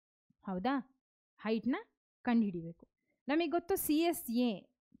 ಹೌದಾ? ಹೈಟ್ನ ಕಂಡು ಹಿಡಿಬೇಕು. ನಮಗೆ ಗೊತ್ತು ಸಿ ಎಸ್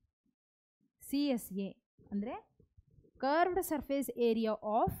ಎ ಅಂದರೆ curved surface area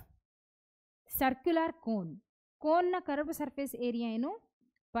of circular ಕೋನ್ನ curved surface area ಏನು?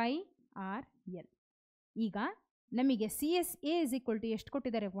 πr/l. ಈಗ ನಮಗೆ C S A is equal to ಎಷ್ಟು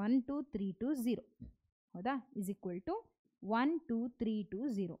ಕೊಟ್ಟಿದ್ದಾರೆ? 12320. ಹೌದಾ? Is equal to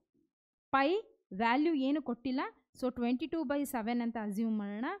 12320. Pi value ಏನು ಕೊಟ್ಟಿಲ್ಲ, ಸೊ 22/7 ಅಂತ ಅಸ್ಯೂಮ್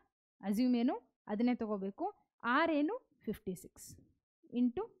ಮಾಡೋಣ. ಅಸ್ಯೂಮ್ ಏನು? ಅದನ್ನೇ ತಗೋಬೇಕು. ಆರ್ ಏನು? 56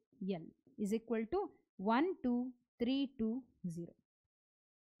 into L is equal to 12320.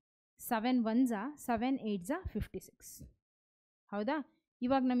 7 1s 7 8s 56. ಹೌದಾ?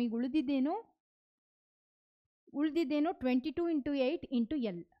 ಇವಾಗ ನಮಗೆ ಉಳಿದಿದ್ದೇನು 22 ಇಂಟು 8 ಇಂಟು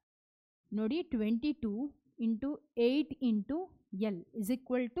ಎಲ್. ನೋಡಿ, 22 into 8 into L is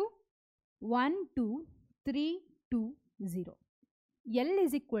equal to 12320. L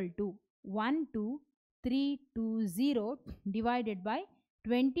is equal to 12320 divided by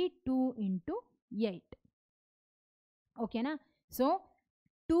 22 into 8. ಓಕೆನಾ? So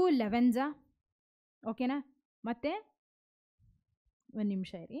 2 11s. ಓಕೆನಾ? ಮತ್ತು ಒಂದು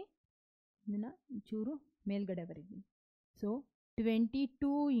ನಿಮಿಷ ಇರಿ, ಇದನ್ನು ಚೂರು ಮೇಲ್ಗಡೆ ಬರೀತೀನಿ. So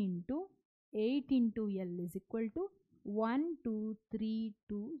 22 into 8 into L is equal to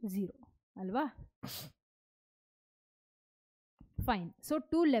 12320 ಅಲ್ವಾ? ಫೈನ್. ಸೊ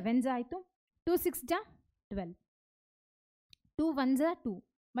 2 11s ಆಯಿತು. 2 6s 12, 2 1s 2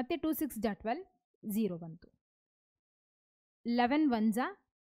 ಮತ್ತು 2 6s 12, 0 ಬಂತು. 11 1s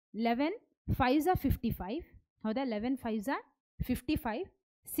 11, 5s 55. ಹೌದಾ? 11 5s 55,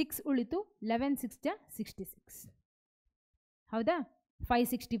 6 ಉಳಿತು. 11 6s 66. ಹೌದಾ?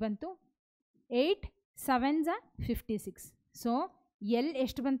 560 ಬಂತು. 8 7s 56. ಸೊ ಎಲ್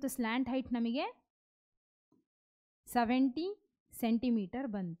ಎಷ್ಟು ಬಂತು? ಸ್ಲ್ಯಾಂಟ್ ಹೈಟ್ ನಮಗೆ 70 ಸೆಂಟಿಮೀಟರ್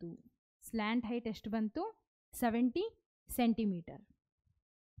ಬಂತು. ಸ್ಲ್ಯಾಂಟ್ ಹೈಟ್ ಎಷ್ಟು ಬಂತು? 70 ಸೆಂಟಿಮೀಟರ್.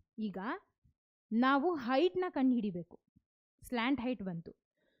 ಈಗ ನಾವು ಹೈಟ್ನ ಕಂಡು ಹಿಡಿಬೇಕು. ಸ್ಲ್ಯಾಂಟ್ ಹೈಟ್ ಬಂತು.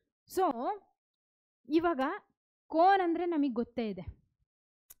 ಸೊ ಇವಾಗ ಕೋನ್ ಅಂದರೆ ನಮಗೆ ಗೊತ್ತೇ ಇದೆ.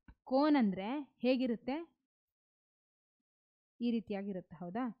 ಕೋನ್ ಅಂದರೆ ಹೇಗಿರುತ್ತೆ? ಈ ರೀತಿಯಾಗಿರುತ್ತೆ.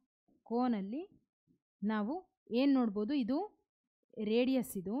 ಹೌದಾ? ಕೋನಲ್ಲಿ ನಾವು ಏನು ನೋಡ್ಬೋದು? ಇದು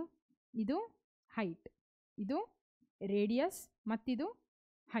ರೇಡಿಯಸ್, ಇದು ಹೈಟ್, ಇದು ರೇಡಿಯಸ್ ಮತ್ತಿದು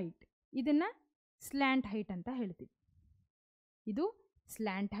ಹೈಟ್. ಇದನ್ನು ಸ್ಲ್ಯಾಂಟ್ ಹೈಟ್ ಅಂತ ಹೇಳ್ತೀವಿ. ಇದು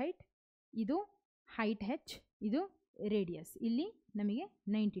ಸ್ಲ್ಯಾಂಟ್ ಹೈಟ್, ಇದು ಹೈಟ್ ಹೆಚ್, ಇದು ರೇಡಿಯಸ್. ಇಲ್ಲಿ ನಮಗೆ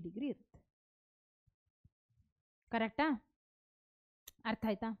 90 ಡಿಗ್ರಿ ಇರುತ್ತೆ. ಕರೆಕ್ಟಾ? ಅರ್ಥ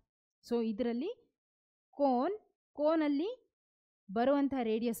ಆಯ್ತಾ? ಸೊ ಇದರಲ್ಲಿ ಕೋನಲ್ಲಿ ಬರುವಂಥ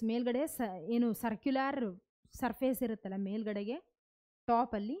ರೇಡಿಯಸ್ ಮೇಲ್ಗಡೆ ಏನು ಸರ್ಕ್ಯುಲರ್ ಸರ್ಫೇಸ್ ಇರುತ್ತಲ್ಲ ಮೇಲ್ಗಡೆಗೆ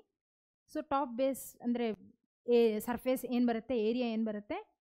ಟಾಪಲ್ಲಿ. ಸೊ ಟಾಪ್ ಬೇಸ್ ಅಂದರೆ ಸರ್ಫೇಸ್ ಏನು ಬರುತ್ತೆ, ಏರಿಯಾ ಏನು ಬರುತ್ತೆ,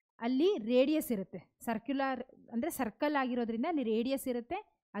 ಅಲ್ಲಿ ರೇಡಿಯಸ್ ಇರುತ್ತೆ. ಸರ್ಕ್ಯುಲರ್ ಅಂದರೆ ಸರ್ಕಲ್ ಆಗಿರೋದ್ರಿಂದ ಅಲ್ಲಿ ರೇಡಿಯಸ್ ಇರುತ್ತೆ.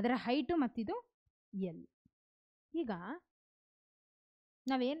 ಅದರ ಹೈಟು ಮತ್ತಿದು ಎಲ್. ಈಗ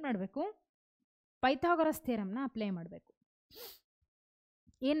ನಾವೇನು ಮಾಡಬೇಕು? ಪೈಥಾಗರಸ್ ಥಿಯರಮ್ನ ಅಪ್ಲೈ ಮಾಡಬೇಕು.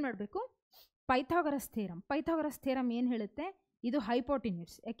 ಏನು ಮಾಡಬೇಕು? ಪೈಥಾಗರಸ್ ಥಿಯರಮ್ ಏನು ಹೇಳುತ್ತೆ? ಇದು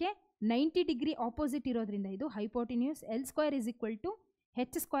ಹೈಪೋಟಿನ್ಯೂಸ್. ಯಾಕೆ? 90 ಡಿಗ್ರಿ ಆಪೋಸಿಟ್ ಇರೋದ್ರಿಂದ ಇದು hypotenuse. L² is equal to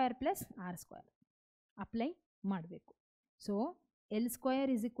H² plus R² apply ಮಾಡಬೇಕು. So L²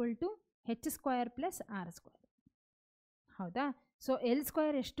 is equal to H² plus R². ಹೌದಾ? ಸೊ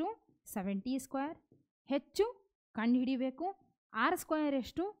L² ಎಷ್ಟು? 70². ಹೆಚ್ಚು ಕಂಡು ಹಿಡಿಬೇಕು. R²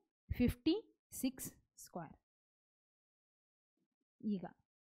 ಎಷ್ಟು? 56². ಈಗ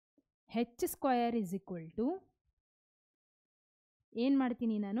H² ಇಸ್ ಈಕ್ವಲ್ ಟು ಏನು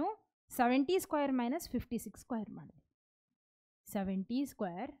ಮಾಡ್ತೀನಿ ನಾನು? 70² ಮೈನಸ್ 56² ಮಾಡಿದೆ.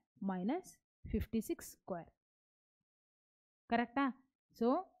 70² ಮೈನಸ್ 56². ಕರೆಕ್ಟಾ? So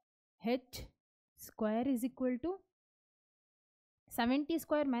H² is equal to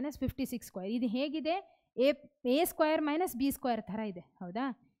 70² minus 56². ಇದು ಹೇಗಿದೆ? A² ಮೈನಸ್ B² ಥರ ಇದೆ. ಹೌದಾ?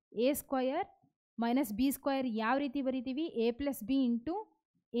 A² ಮೈನಸ್ B² ಯಾವ ರೀತಿ ಬರಿತೀವಿ? A plus B into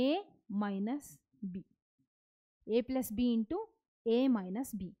A minus B. A plus B into A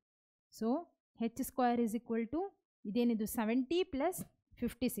minus B. So h square is equal to ಇದೇನಿದು 70 plus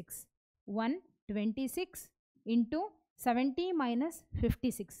 56 126 into 70 minus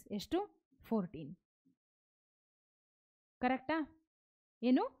 56 ಎಷ್ಟು 14 ಕರೆಕ್ಟಾ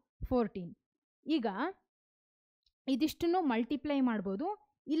ಏನು 14. ಈಗ ಇದಿಷ್ಟನ್ನು ಮಲ್ಟಿಪ್ಲೈ ಮಾಡ್ಬೋದು,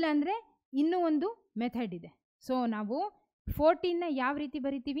 ಇಲ್ಲಾಂದರೆ ಇನ್ನೂ ಒಂದು ಮೆಥಡ್ ಇದೆ. ಸೊ ನಾವು 14ನ ಯಾವ ರೀತಿ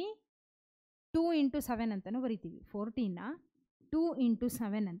ಬರಿತೀವಿ 2 ಇಂಟು 7 ಅಂತಲೂ ಬರಿತೀವಿ. 14ನ 2 ಇಂಟು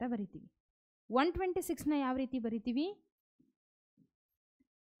 7 ಅಂತ ಬರಿತೀವಿ. 126ನ ಯಾವ ರೀತಿ ಬರಿತೀವಿ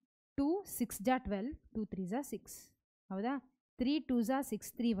 2 6 ಜಾ 12 2 3 ಜಾ 6 ಹೌದಾ 3 2 ಜಾ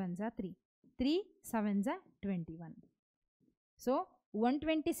 6 3 1 ಜಾ 3 3 7 ಜಾ 21. ಸೊ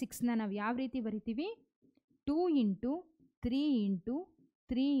 126ನ ನಾವು ಯಾವ ರೀತಿ ಬರಿತೀವಿ 2 ಇಂಟು 3 ಇಂಟು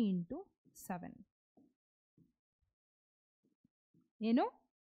 3 ಇಂಟು 7 ಏನು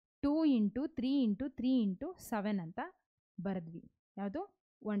 2 ಇಂಟು 3 ಇಂಟು 3 ಇಂಟು 7 ಅಂತ ಬರೆದ್ವಿ. ಯಾವುದು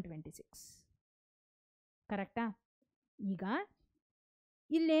 126 ಕರೆಕ್ಟಾ. ಈಗ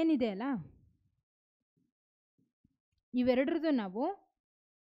ಇಲ್ಲೇನಿದೆ ಅಲ್ಲ ಇವೆರಡ್ರದ್ದು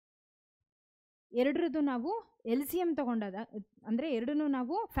ನಾವು ಎಲ್ ಸಿ ಎಮ್ ತಗೊಂಡಾಗ ಅಂದರೆ ಎರಡನ್ನೂ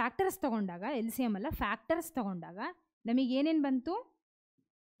ನಾವು ಫ್ಯಾಕ್ಟರ್ಸ್ ತಗೊಂಡಾಗ ಎಲ್ ಸಿ ಎಮ್ ಅಲ್ಲ ಫ್ಯಾಕ್ಟರ್ಸ್ ತಗೊಂಡಾಗ ನಮಗೇನೇನು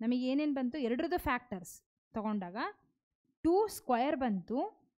ಬಂತು ಎರಡರದ್ದು ಫ್ಯಾಕ್ಟರ್ಸ್ ತಗೊಂಡಾಗ 2 ಸ್ಕ್ವಯರ್ ಬಂತು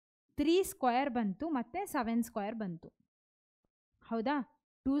 3 ಸ್ಕ್ವಯರ್ ಬಂತು ಮತ್ತು 7 ಸ್ಕ್ವಯರ್ ಬಂತು ಹೌದಾ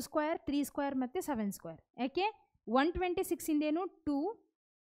 2 ಸ್ಕ್ವಯರ್ 3 ಸ್ಕ್ವಯರ್ ಮತ್ತು 7 ಸ್ಕ್ವಯರ್. ಯಾಕೆ 126 ಇಂದೇನು 2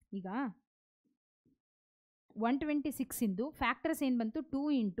 ಈಗ 126 ಇಂದು ಫ್ಯಾಕ್ಟರ್ಸ್ ಏನು ಬಂತು 2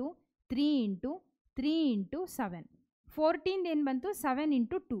 ಇಂಟು 3 ಇಂಟು 3 ಇಂಟು 7 14 ಏನು ಬಂತು 7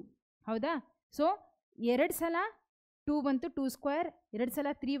 ಇಂಟು 2 ಹೌದಾ. ಸೊ 2 ಸಲ 2 ಬಂತು 2 ಸ್ಕ್ವಯರ್ 2 ಸಲ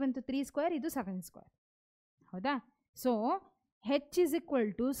 3 ಬಂತು 3 ಸ್ಕ್ವಯರ್ ಇದು 7 ಸ್ಕ್ವಯರ್ ಹೌದಾ. So h is equal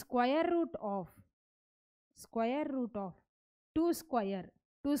to square root of 2 square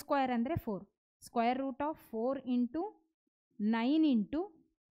 2 square ಅಂದರೆ 4 square root of 4 into 9 into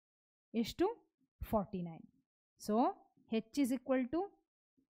ಎಷ್ಟು 49. So h is equal to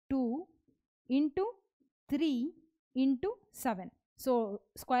 2 into 3 into 7. So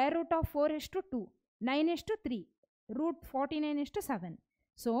square root of 4 ಎಷ್ಟು 2 9 ಎಷ್ಟು 3 ರೂಟ್ 49 ಎಷ್ಟು 7.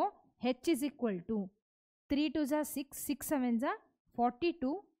 So h is equal to 3 2 ಜಾ 6 6 7 ಜಾ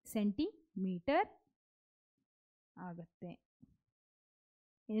 42 centimetre ಆಗುತ್ತೆ.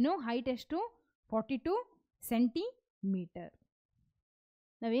 ಏನು height ಎಷ್ಟು 42 ಸೆಂಟಿಮೀಟರ್.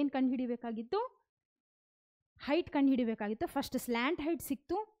 ನಾವೇನು ಕಂಡುಹಿಡಿಬೇಕಾಗಿತ್ತು ಹೈಟ್ ಕಂಡುಹಿಡಿಬೇಕಾಗಿತ್ತು. ಫಸ್ಟ್ ಸ್ಲ್ಯಾಂಟ್ ಹೈಟ್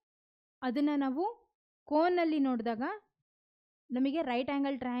ಸಿಕ್ತು, ಅದನ್ನು ನಾವು ಕೋನಲ್ಲಿ ನೋಡಿದಾಗ ನಮಗೆ ರೈಟ್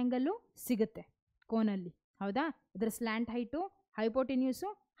ಆ್ಯಂಗಲ್ ಟ್ರಯಾಂಗಲ್ಲು ಸಿಗುತ್ತೆ ಕೋನಲ್ಲಿ ಹೌದಾ. ಅದರ ಸ್ಲ್ಯಾಂಟ್ ಹೈಟು ಹೈಪೋಟಿನ್ಯೂಸು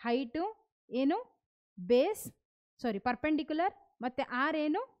ಹೈಟು ಏನು ಬೇಸ್ ಪರ್ಪೆಂಡಿಕ್ಯುಲರ್ ಮತ್ತು ಆರ್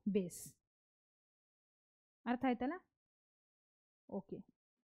ಏನು ಬೇಸ್. ಅರ್ಥ ಆಯ್ತಲ್ಲ. ಓಕೆ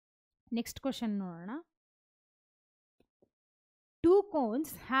ನೆಕ್ಸ್ಟ್ ಕ್ವಶನ್ ನೋಡೋಣ. 2 cones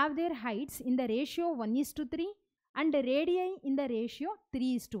have their heights in the ratio 1:3 and radii in the ratio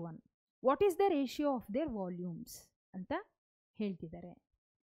 3:1. What is the ratio of their volumes ಅಂತ ಹೇಳ್ತಿದ್ದಾರೆ.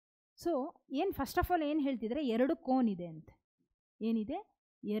 ಸೊ ಏನು ಫಸ್ಟ್ ಆಫ್ ಆಲ್ ಏನು ಹೇಳ್ತಿದ್ದಾರೆ 2 ಕೋನ್ ಇದೆ ಅಂತ. ಏನಿದೆ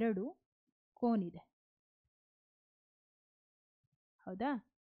 2 ಕೋನ್ ಇದೆ ಹೌದಾ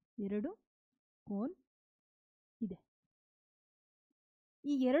 2 ಕೋನ್ ಇದೆ.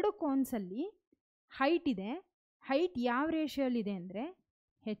 ಈ 2 ಕೋನ್ಸಲ್ಲಿ ಹೈಟ್ ಇದೆ. ಹೈಟ್ ಯಾವ ರೇಷಿಯೋಲ್ಲಿದೆ ಅಂದರೆ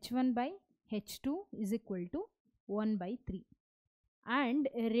h1/h2 is equal to 1/3 and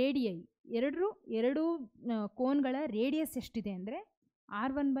radii ಎರಡು ಕೋನ್ಗಳ ರೇಡಿಯಸ್ ಎಷ್ಟಿದೆ ಅಂದರೆ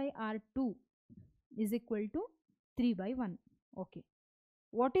r1/r2 is equal to 3/1. Okay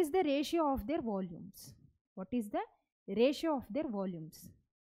what is the ratio of their volumes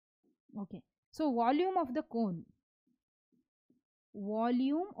okay so volume of the cone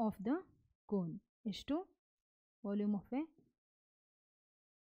ಎಷ್ಟು ವಾಲ್ಯೂಮ್ ಆಫ್ ಎ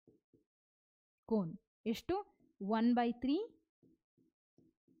ಕೋನ್ ಎಷ್ಟು 1/3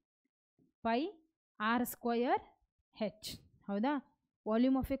 pi R square ಹೆಚ್ ಹೌದಾ.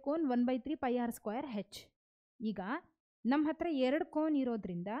 Volume of A cone 1/3 pi R square ಹೆಚ್. ಈಗ ನಮ್ಮ ಹತ್ರ 2 cone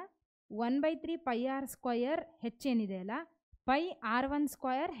ಇರೋದ್ರಿಂದ 1/3 pi R square ಹೆಚ್ ಏನಿದೆ ಅಲ್ಲ pi r1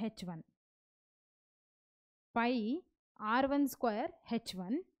 square h1 pi r1 square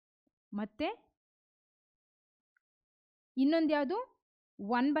h1 ಮತ್ತು ಇನ್ನೊಂದು ಯಾವುದು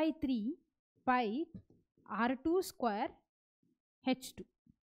 1/3 ಪೈ r2 ಸ್ಕ್ವಯರ್ h2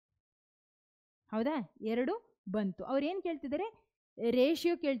 ಹೌದಾ. 2 ಬಂತು. ಅವ್ರು ಏನು ಕೇಳ್ತಿದ್ದಾರೆ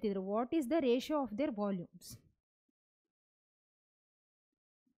ratio ಕೇಳ್ತಿದ್ರು. What is the ratio of their volumes.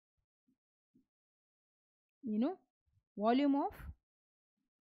 ಏನು volume of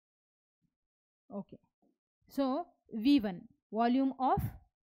okay so V1 volume of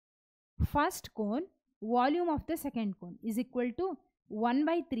first cone volume of the second cone is equal to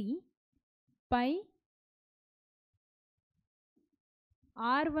 1/3 pi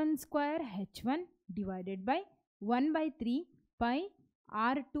R1 square H1 divided by 1/3 pi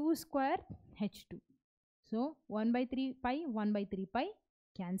R2 square H2. So 1/3 pi 1/3 pi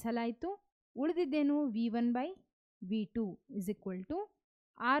cancel ಆಯಿತು. ಉಳಿದಿದ್ದೇನು V1 by V2 is equal to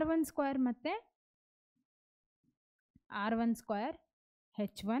R1 square ಮತ್ತೆ R1 square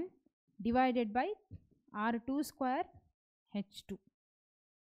H1 divided by R2 square H2.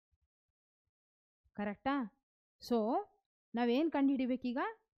 ಕರೆಕ್ಟಾ? So ನಾವೇನು ಕಂಡುಹಿಡಿಬೇಕೀಗ?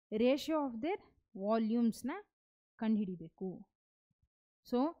 Ratio of their ವಾಲ್ಯೂಮ್ಸ್ನ ಕಂಡುಹಿಡಿಬೇಕು.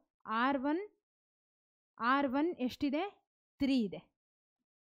 So R1 ಎಷ್ಟಿದೆ? 3 ಇದೆ.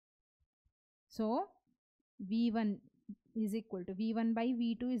 So V1 is equal to V1 by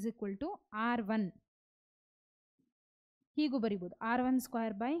V2 is equal to R1. ಹೀಗೂ ಬರಿಬೋದು R1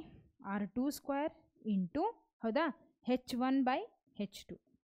 square by R2 square into, ಹೌದಾ, H1 by H2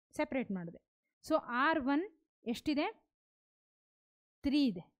 separate ಮಾಡಿದೆ. So R1 ಎಷ್ಟಿದೆ? 3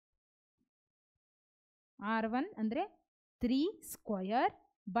 ಇದೆ. R1 ಅಂದರೆ 3 square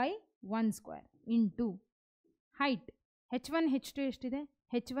by 1 square into height H1 H2 ಎಷ್ಟಿದೆ?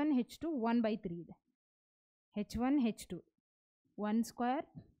 H1 H2 1/3 ಇದೆ. H1 H2 1 square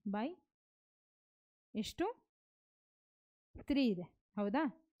by ಎಷ್ಟು? 3 ಇದೆ, ಹೌದಾ?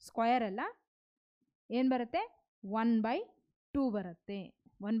 ಸ್ಕ್ವಯರ್ ಅಲ್ಲ, ಏನು ಬರುತ್ತೆ? 1/2 ಬರುತ್ತೆ,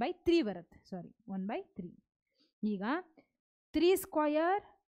 1/3 ಬರುತ್ತೆ, ಸಾರಿ 1/3. ಈಗ 3 ಸ್ಕ್ವಯರ್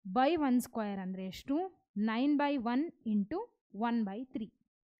ಬೈ 1 ಸ್ಕ್ವಯರ್ ಅಂದರೆ ಎಷ್ಟು? 9/1 ಇಂಟು 1/3.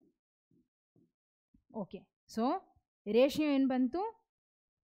 ಓಕೆ, ಸೊ ರೇಷಿಯೋ ಏನು ಬಂತು?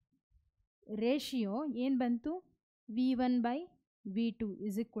 ರೇಷಿಯೋ ಏನು ಬಂತು? V1 by V2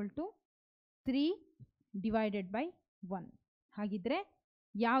 is equal to 3 divided by 1. ಹಾಗಿದ್ರೆ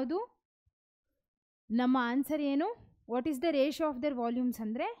ಯಾವುದು ನಮ್ಮ ಆನ್ಸರ್ ಏನು? What is the ratio of there volumes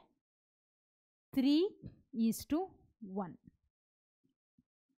ಅಂದರೆ 3:1.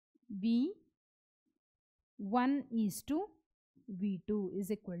 V1 is to V2 is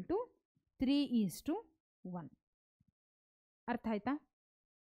equal to 3:1. ಅರ್ಥ ಆಯ್ತಾ?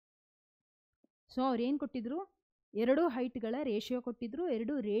 ಸೊ ಅವ್ರು ಏನು ಕೊಟ್ಟಿದ್ರು? 2 ಹೈಟ್ಗಳ ರೇಷಿಯೋ ಕೊಟ್ಟಿದ್ರು,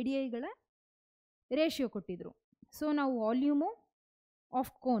 2 ರೇಡಿಯೈಗಳ ರೇಷಿಯೋ ಕೊಟ್ಟಿದ್ರು. ಸೊ ನಾವು ವಾಲ್ಯೂಮ್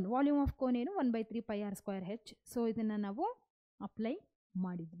ಆಫ್ ಕೋನ್ ಏನು? 1/3 pi R square H. So ಇದನ್ನು ನಾವು ಅಪ್ಲೈ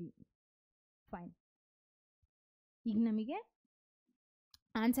ಮಾಡಿದ್ವಿ. ಫೈನ್. ಈಗ ನಮಗೆ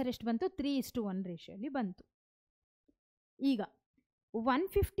ಆನ್ಸರ್ ಎಷ್ಟು ಬಂತು? 3:1 ರೇಷಿಯೋಲಿ ಬಂತು. ಈಗ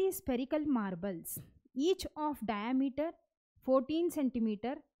 150 spherical marbles each of diameter 14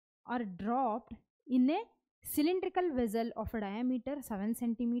 centimeter are dropped in a cylindrical vessel of a diameter 7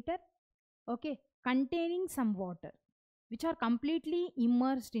 centimeter, okay, containing some water, which are completely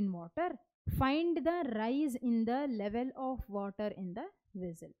immersed in water. Find the rise in the level of water in the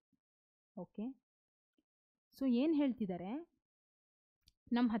vessel. Okay, so ಏನು ಹೇಳ್ತಿದ್ದಾರೆ?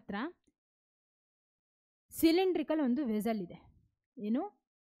 ನಮ್ಮ ಹತ್ರ cylindrical ಒಂದು vessel ಇದೆ. ಏನು?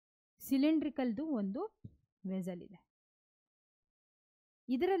 ಸಿಲಿಂಡ್ರಿಕಲ್ದು ಒಂದು vessel ಇದೆ.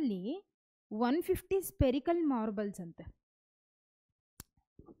 ಇದರಲ್ಲಿ 150 ಸ್ಪೆರಿಕಲ್ ಮಾರ್ಬಲ್ಸ್ ಅಂತೆ.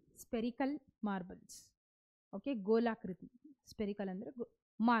 Spherical marbles, okay, ಗೋಲಾಕೃತಿ. ಸ್ಪೆರಿಕಲ್ ಅಂದರೆ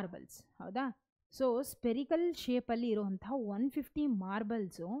ಮಾರ್ಬಲ್ಸ್, ಹೌದಾ? ಸೊ ಸ್ಪೆರಿಕಲ್ ಶೇಪಲ್ಲಿ ಇರುವಂಥ 150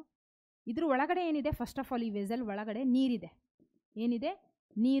 ಮಾರ್ಬಲ್ಸು. ಇದ್ರ ಒಳಗಡೆ ಏನಿದೆ? ಫಸ್ಟ್ ಆಫ್ ಆಲ್ ಈ ವೆಸಲ್ ಒಳಗಡೆ ನೀರಿದೆ. ಏನಿದೆ?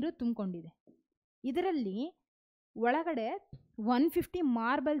 ನೀರು ತುಂಬಿಕೊಂಡಿದೆ. ಇದರಲ್ಲಿ ಒಳಗಡೆ 150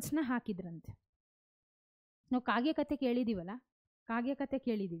 ಮಾರ್ಬಲ್ಸ್ನ ಹಾಕಿದ್ರಂತೆ. ನಾವು ಕಾಗೆ ಕತೆ ಕೇಳಿದ್ದೀವಲ್ಲ, ಕಾಗೆ ಕತೆ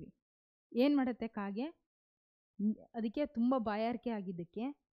ಕೇಳಿದ್ದೀವಿ. ಏನು ಮಾಡುತ್ತೆ ಕಾಗೆ? ಅದಕ್ಕೆ ತುಂಬ ಬಾಯಾರಿಕೆ ಆಗಿದ್ದಕ್ಕೆ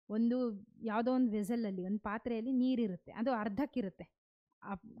ಒಂದು ಯಾವುದೋ ಒಂದು ವೆಸಲಲ್ಲಿ, ಒಂದು ಪಾತ್ರೆಯಲ್ಲಿ ನೀರಿರುತ್ತೆ, ಅದು ಅರ್ಧಕ್ಕಿರುತ್ತೆ.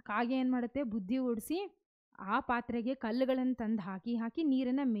 ಆ ಕಾಗೆ ಏನು ಮಾಡುತ್ತೆ? ಬುದ್ಧಿ ಓಡಿಸಿ ಆ ಪಾತ್ರೆಗೆ ಕಲ್ಲುಗಳನ್ನು ತಂದು ಹಾಕಿ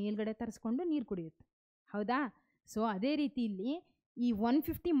ನೀರನ್ನು ಮೇಲ್ಗಡೆ ತರಿಸ್ಕೊಂಡು ನೀರು ಕುಡಿಯುತ್ತೆ, ಹೌದಾ? ಸೊ ಅದೇ ರೀತಿ ಇಲ್ಲಿ ಈ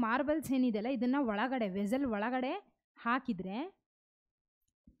 150 ಮಾರ್ಬಲ್ಸ್ ಏನಿದೆಯಲ್ಲ, ಇದನ್ನು ಒಳಗಡೆ ವೆಸಲ್ ಒಳಗಡೆ ಹಾಕಿದರೆ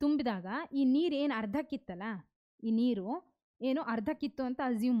ತುಂಬಿದಾಗ ಈ ನೀರು ಏನು ಅರ್ಧಕ್ಕಿತ್ತಲ್ಲ, ಈ ನೀರು ಏನು ಅರ್ಧಕ್ಕಿತ್ತು ಅಂತ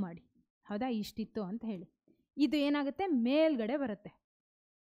ಅಸ್ಯೂಮ್ ಮಾಡಿ, ಹೌದಾ? ಇಷ್ಟಿತ್ತು ಅಂತ ಹೇಳಿ. ಇದು ಏನಾಗುತ್ತೆ? ಮೇಲ್ಗಡೆ ಬರುತ್ತೆ.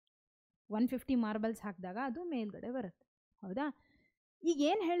 150 ಮಾರ್ಬಲ್ಸ್ ಹಾಕಿದಾಗ ಅದು ಮೇಲ್ಗಡೆ ಬರುತ್ತೆ, ಹೌದಾ? ಈಗ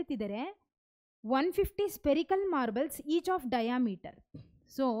ಏನು ಹೇಳ್ತಿದ್ದಾರೆ? 150 spherical marbles each of diameter.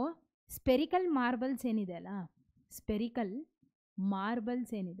 So spherical marbles ಏನಿದೆ ಅಲ್ಲ, ಸ್ಪೆರಿಕಲ್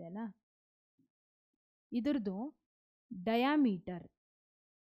ಮಾರ್ಬಲ್ಸ್ ಏನಿದೆ ಅಲ್ಲ, ಇದ್ರದ್ದು ಡಯಾಮೀಟರ್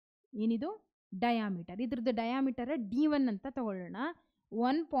ಏನಿದು? ಡಯಾಮೀಟರ್. ಇದ್ರದ್ದು ಡಯಾಮೀಟರ್ D1 ಅಂತ ತಗೊಳ್ಳೋಣ.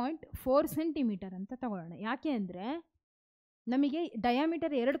 1.4 ಸೆಂಟಿಮೀಟರ್ ಅಂತ ತಗೊಳ್ಳೋಣ. ಯಾಕೆ ಅಂದರೆ ನಮಗೆ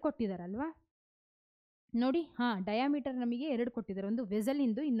ಡಯಾಮೀಟರ್ 2 ಕೊಟ್ಟಿದ್ದಾರಲ್ವಾ ನೋಡಿ. ಹಾಂ, ಡಯಾಮೀಟರ್ ನಮಗೆ 2 ಕೊಟ್ಟಿದ್ದಾರೆ, ಒಂದು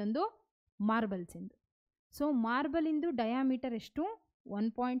ವೆಸಲಿಂದು, ಇನ್ನೊಂದು ಮಾರ್ಬಲ್ಸಿಂದು. ಸೊ ಮಾರ್ಬಲಿಂದು ಡಯಾಮೀಟರ್ ಎಷ್ಟು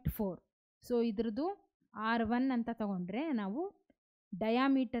 1.4. ಸೊ ಇದ್ರದ್ದು R1 ಅಂತ ತಗೊಂಡ್ರೆ ನಾವು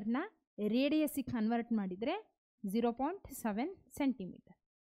ಡಯಾಮೀಟರ್ನ ರೇಡಿಯಸ್ಸಿಗೆ ಕನ್ವರ್ಟ್ ಮಾಡಿದರೆ 0.7 ಸೆಂಟಿಮೀಟರ್.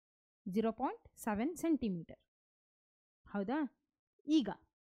 0.7 ಸೆಂಟಿಮೀಟರ್. ಹೌದಾ? ಈಗ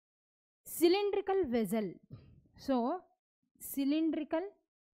cylindrical vessel. So cylindrical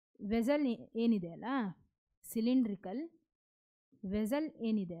vessel ಏನಿದೆ ಅಲ್ಲ, ಸಿಲಿಂಡ್ರಿಕಲ್ ವೆಸಲ್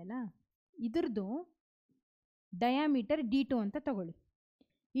ಏನಿದೆ ಅಲ್ಲ, ಇದ್ರದ್ದು ಡಯಾಮೀಟರ್ D2 ಅಂತ ತಗೊಳ್ಳಿ.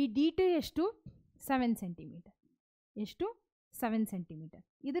 ಈ D2 ಎಷ್ಟು? 7 ಸೆಂಟಿಮೀಟರ್. ಎಷ್ಟು? 7 ಸೆಂಟಿಮೀಟರ್.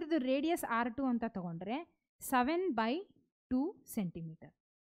 ಇದ್ರದ್ದು ರೇಡಿಯಸ್ R2 ಅಂತ ತಗೊಂಡ್ರೆ 7/2 ಸೆಂಟಿಮೀಟರ್.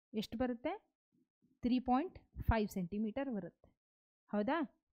 ಎಷ್ಟು ಬರುತ್ತೆ? 3.5 ಸೆಂಟಿಮೀಟರ್ ಬರುತ್ತೆ. ಹೌದಾ?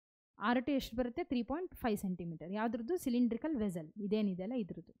 R2 ಎಷ್ಟು ಬರುತ್ತೆ? 3.5 ಸೆಂಟಿಮೀಟರ್. ಯಾವುದ್ರದ್ದು? ಸಿಲಿಂಡ್ರಿಕಲ್ ವೆಸಲ್ ಇದೇನಿದೆ ಅಲ್ಲ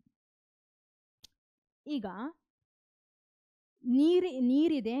ಇದ್ರದ್ದು. ಈಗ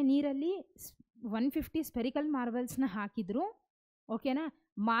ನೀರಿದೆ, ನೀರಲ್ಲಿ 150 ಸ್ಪೆರಿಕಲ್ ಮಾರ್ಬಲ್ಸ್ನ ಹಾಕಿದ್ರು. ಓಕೆನಾ?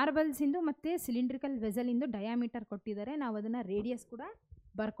 ಮಾರ್ಬಲ್ಸಿಂದು ಮತ್ತು ಸಿಲಿಂಡ್ರಿಕಲ್ ವೆಸಲಿಂದು ಡಯಾಮೀಟರ್ ಕೊಟ್ಟಿದ್ದಾರೆ. ನಾವು ಅದನ್ನು ರೇಡಿಯಸ್ ಕೂಡ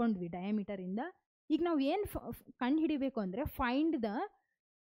ಬರ್ಕೊಂಡ್ವಿ ಡಯಾಮೀಟರಿಂದ. ಈಗ ನಾವು ಏನು ಕಂಡು ಹಿಡಿಬೇಕು ಅಂದರೆ find the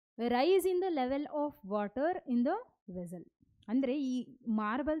rice in the level of water in the vessel. ಅಂದರೆ ಈ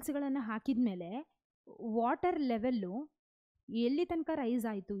ಮಾರ್ಬಲ್ಸ್ಗಳನ್ನು ಹಾಕಿದ ಮೇಲೆ ವಾಟರ್ ಲೆವೆಲ್ಲು ಎಲ್ಲಿ ತನಕ ರೈಸ್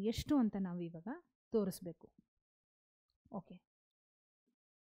ಆಯಿತು, ಎಷ್ಟು ಅಂತ ನಾವು ಇವಾಗ ತೋರಿಸ್ಬೇಕು. ಓಕೆ,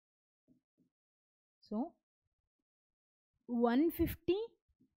 ಸೊ 150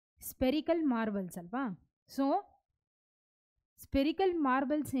 ಸ್ಪೆರಿಕಲ್ ಮಾರ್ಬಲ್ಸ್ ಅಲ್ವಾ? ಸೊ ಸ್ಪೆರಿಕಲ್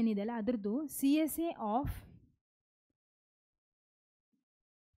ಮಾರ್ಬಲ್ಸ್ ಏನಿದೆ ಅಲ್ಲ ಅದ್ರದ್ದು CSA of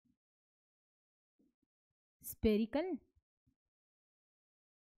spherical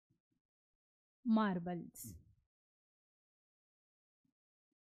marbles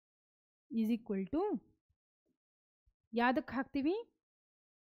is equal to ಯಾವುದಕ್ಕೆ ಹಾಕ್ತೀವಿ?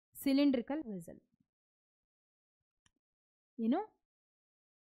 Cylindrical vessel. ಏನು?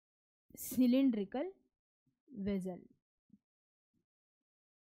 ಸಿಲಿಂಡ್ರಿಕಲ್ ವೆಸಲ್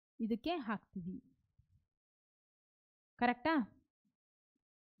ಇದಕ್ಕೆ ಹಾಕ್ತೀವಿ. ಕರೆಕ್ಟಾ?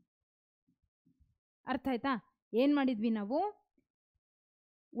 ಅರ್ಥ ಆಯ್ತಾ? ಏನು ಮಾಡಿದ್ವಿ ನಾವು?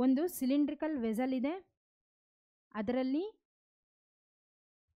 ಒಂದು ಸಿಲಿಂಡ್ರಿಕಲ್ ವೆಸಲ್ ಇದೆ, ಅದರಲ್ಲಿ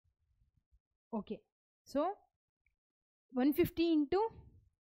okay, so 150 into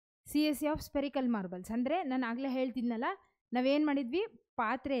CSA of spherical marbles. ಅಂದರೆ ನಾನು ಆಗಲೇ ಹೇಳ್ತಿದ್ನಲ್ಲ, ನಾವೇನು ಮಾಡಿದ್ವಿ?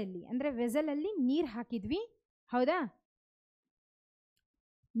 ಪಾತ್ರೆಯಲ್ಲಿ ಅಂದರೆ ವೆಸಲಲ್ಲಿ ನೀರು ಹಾಕಿದ್ವಿ. ಹೌದಾ?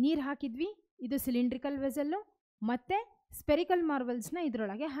 ನೀರು ಹಾಕಿದ್ವಿ. ಇದು ಸಿಲಿಂಡ್ರಿಕಲ್ ವೆಸಲ್ಲು ಮತ್ತು ಸ್ಪೆರಿಕಲ್ ಮಾರ್ಬಲ್ಸ್ನ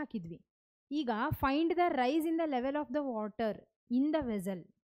ಇದರೊಳಗೆ ಹಾಕಿದ್ವಿ. ಈಗ find the rice in the level of the water in the vessel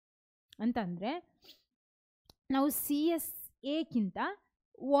ಅಂತಂದರೆ ನಾವು CSAಕ್ಕಿಂತ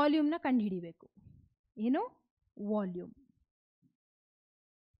ವಾಲ್ಯೂಮ್ನ ಕಂಡುಹಿಡಿಬೇಕು. ಏನು? Volume.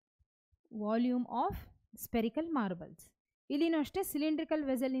 Volume of spherical marbles. ಇಲ್ಲಿನೂ ಅಷ್ಟೇ ಸಿಲಿಂಡ್ರಿಕಲ್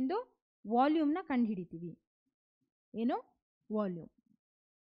ವೆಸಲಿಂದು ವಾಲ್ಯೂಮ್ನ ಕಂಡುಹಿಡಿತೀವಿ. ಏನು? ವಾಲ್ಯೂಮ್.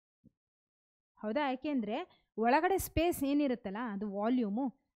 ಹೌದಾ? ಯಾಕೆಂದರೆ ಒಳಗಡೆ ಸ್ಪೇಸ್ ಏನಿರುತ್ತಲ್ಲ ಅದು ವಾಲ್ಯೂಮು,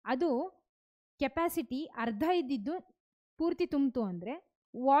 ಅದು ಕೆಪಾಸಿಟಿ ಅರ್ಧ ಇದ್ದಿದ್ದು ಪೂರ್ತಿ ತುಂಬಿತು ಅಂದರೆ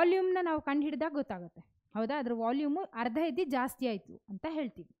ವಾಲ್ಯೂಮ್ನ ನಾವು ಕಂಡುಹಿಡಿದಾಗ ಗೊತ್ತಾಗುತ್ತೆ. ಹೌದಾ? ಅದ್ರ ವಾಲ್ಯೂಮು ಅರ್ಧ ಇದ್ದಿದ್ದು ಜಾಸ್ತಿ ಆಯಿತು ಅಂತ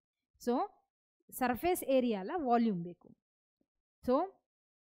ಹೇಳ್ತೀವಿ. ಸೊ ಸರ್ಫೇಸ್ ಏರಿಯಾ ಅಲ್ಲ, ವಾಲ್ಯೂಮ್ ಬೇಕು. So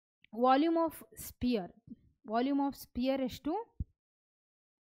volume of sphere. Volume of sphere ಎಷ್ಟು?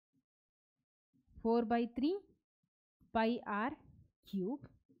 4/3 πr³.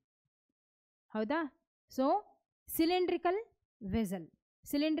 ಹೌದಾ? So cylindrical vessel.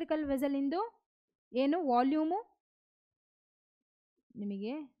 ಸಿಲಿಂಡ್ರಿಕಲ್ ವೆಸಲಿಂದು ಏನು ವಾಲ್ಯೂಮು?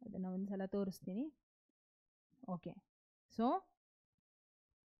 ನಿಮಗೆ ಅದನ್ನು ಒಂದು ಸಲ ತೋರಿಸ್ತೀನಿ. ಓಕೆ, ಸೊ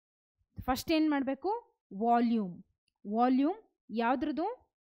ಫಸ್ಟ್ ಏನು ಮಾಡಬೇಕು? ವಾಲ್ಯೂಮ್. ವಾಲ್ಯೂಮ್ ಯಾವುದ್ರದ್ದು?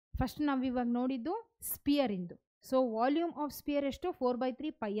 ಫಸ್ಟ್ ನಾವು ಇವಾಗ ನೋಡಿದ್ದು ಸ್ಪಿಯರಿಂದು. ಸೊ ವಾಲ್ಯೂಮ್ ಆಫ್ ಸ್ಪಿಯರ್ ಎಷ್ಟು?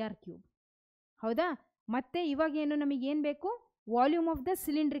 4/3 πr³. ಹೌದಾ? ಮತ್ತು ಇವಾಗೇನು ನಮಗೇನು ಬೇಕು? Volume of the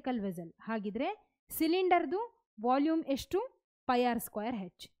cylindrical vessel. ಹಾಗಿದ್ರೆ ಸಿಲಿಂಡರ್ದು ವಾಲ್ಯೂಮ್ ಎಷ್ಟು?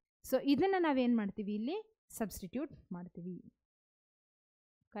 πr²h. ಸೊ ಇದನ್ನು ನಾವೇನು ಮಾಡ್ತೀವಿ? ಇಲ್ಲಿ ಸಬ್ಸ್ಟಿಟ್ಯೂಟ್ ಮಾಡ್ತೀವಿ.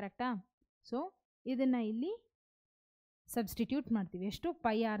 ಕರೆಕ್ಟಾ? ಸೊ ಇದನ್ನು ಇಲ್ಲಿ ಸಬ್ಸ್ಟಿಟ್ಯೂಟ್ ಮಾಡ್ತೀವಿ. ಎಷ್ಟು?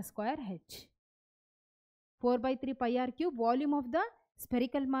 πr²h. 4/3 πr³ volume of the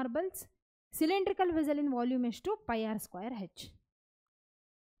spherical marbles. Cylindrical ವೆಸಲಿನ volume ಎಷ್ಟು? πr²h.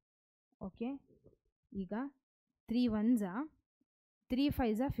 ಓಕೆ, ಈಗ 3 1s 3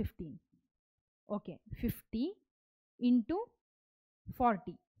 5s 15. Okay, 50 into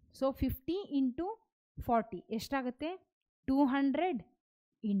 40. So 50 into 40 ಎಷ್ಟಾಗುತ್ತೆ? 200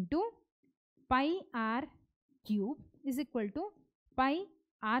 into πr³ is equal to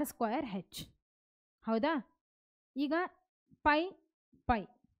πr²h. ಹೌದಾ? ಈಗ ಪೈ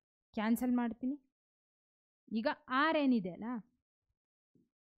ಕ್ಯಾನ್ಸಲ್ ಮಾಡ್ತೀನಿ. ಈಗ ಆರ್ ಏನಿದೆ ಅಲ್ಲ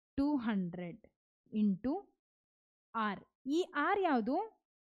 200 ಇಂಟು ಆರ್. ಈ ಆರ್ ಯಾವುದು?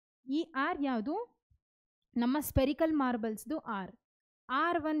 ಈ ಆರ್ ಯಾವುದು? ನಮ್ಮ spherical ಮಾರ್ಬಲ್ಸ್ದು R.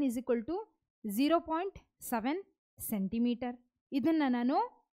 R1 is equal to 0.7 centimetre. ಇದನ್ನು ನಾನು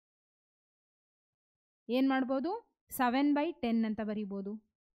ಏನು ಮಾಡ್ಬೋದು? 7/10 ಅಂತ ಬರಿಬೋದು.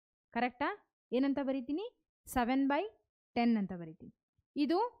 ಕರೆಕ್ಟಾ? ಏನಂತ ಬರಿತೀನಿ? 7/10 ಅಂತ ಬರಿತೀನಿ.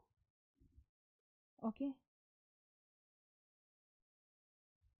 ಇದು ಓಕೆ.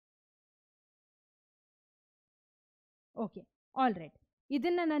 Okay, all right.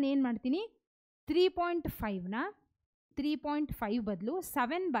 ಇದನ್ನು ನಾನು ಏನು ಮಾಡ್ತೀನಿ? 3.5ನ 3.5 ಬದಲು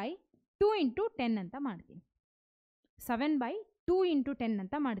 7/2 ಇಂಟು 10 ಅಂತ ಮಾಡ್ತೀನಿ. 7/2 ಇಂಟು 10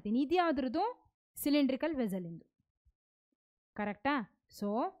 ಅಂತ ಮಾಡ್ತೀನಿ. ಇದು ಯಾವುದ್ರದ್ದು? ಸಿಲಿಂಡ್ರಿಕಲ್ ವೆಸಲಿಂದು. ಕರೆಕ್ಟಾ? ಸೊ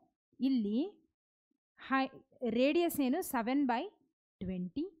ಇಲ್ಲಿ ರೇಡಿಯಸ್ ಏನು?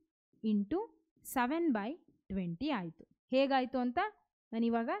 7/20 ಇಂಟು 7/20 ಆಯಿತು. ಹೇಗಾಯಿತು ಅಂತ ನಾನು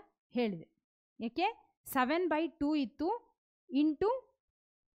ಇವಾಗ ಹೇಳಿದೆ. ಯಾಕೆ? 7/2 ಇತ್ತು ಇಂಟು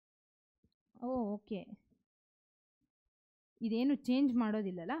ಓಕೆ, ಇದೇನು change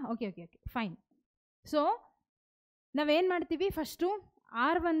ಮಾಡೋದಿಲ್ಲಲ್ಲ. Okay okay okay, fine. So ನಾವೇನು ಮಾಡ್ತೀವಿ? First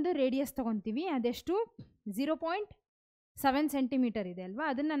R1 radius ತೊಗೊತೀವಿ. ಅದೆಷ್ಟು? 0.7 ಸೆಂಟಿಮೀಟರ್ ಇದೆ ಅಲ್ವಾ?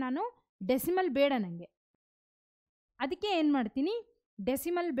 ಅದನ್ನು ನಾನು ಡೆಸಿಮಲ್ ಬೇಡ ನನಗೆ. ಅದಕ್ಕೆ ಏನು ಮಾಡ್ತೀನಿ?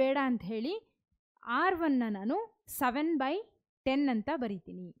 ಡೆಸಿಮಲ್ ಬೇಡ ಅಂತ ಹೇಳಿ R1ನ ನಾನು 7/10 ಅಂತ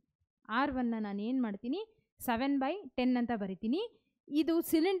ಬರಿತೀನಿ. R1ನ ನಾನು ಏನು ಮಾಡ್ತೀನಿ? 7/10 ಅಂತ ಬರಿತೀನಿ. ಇದು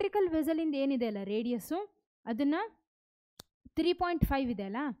ಸಿಲಿಂಡ್ರಿಕಲ್ ವೆಸಲಿಂದ ಏನಿದೆ ಅಲ್ಲ ರೇಡಿಯಸ್ಸು, ಅದನ್ನು 3.5 ಇದೆ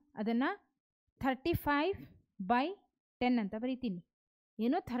ಅಲ್ಲ, ಅದನ್ನು 35/10 ಅಂತ ಬರಿತೀನಿ.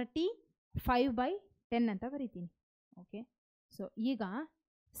 ಏನು? 35/10 ಅಂತ ಬರಿತೀನಿ. ಓಕೆ. ಸೊ ಈಗ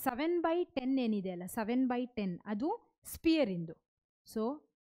 7/10 ಏನಿದೆ ಅಲ್ಲ, 7/10 ಅದು ಸ್ಪಿಯರಿಂದು. So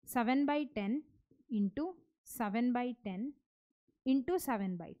 7/10 into 7/10 into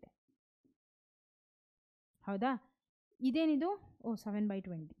 7/10. ಹೌದಾ? ಇದೇನಿದು?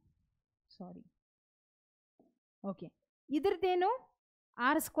 7/20. ಸಾರಿ. ಓಕೆ, ಇದ್ರದ್ದೇನು?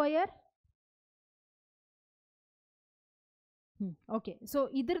 R². ಓಕೆ. ಸೊ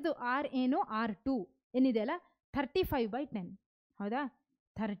ಇದ್ರದ್ದು ಆರ್ ಏನು? R2 ಏನಿದೆ ಅಲ್ಲ 35/10. ಹೌದಾ?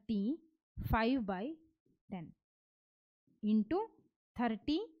 35/10 ಇಂಟು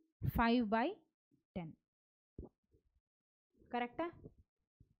 35/10. ಕರೆಕ್ಟಾ?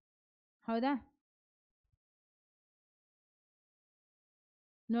 ಹೌದಾ?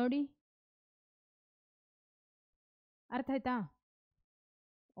 ನೋಡಿ, ಅರ್ಥ ಆಯ್ತಾ?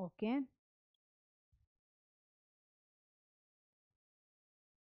 ಓಕೆ.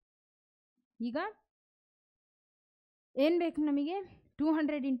 ಈಗ ಏನು ಬೇಕು ನಮಗೆ?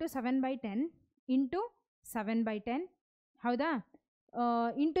 200 ಇಂಟು 7/10 ಇಂಟು 7/10. ಹೌದಾ?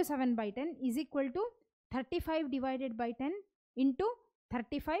 Into 7/10 is equal to 35/10 into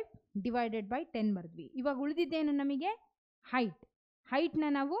 35/10 ಬರೆದ್ವಿ. ಇವಾಗ ಉಳಿದಿದ್ದೇನು ನಮಗೆ? ಹೈಟ್ನ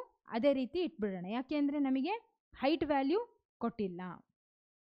ನಾವು ಅದೇ ರೀತಿ ಇಟ್ಬಿಡೋಣ. ಯಾಕೆ ಅಂದರೆ ನಮಗೆ ಹೈಟ್ ವ್ಯಾಲ್ಯೂ ಕೊಟ್ಟಿಲ್ಲ.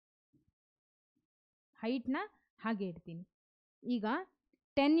 ಹೈಟ್ನ ಹಾಗೆ ಇಡ್ತೀನಿ. ಈಗ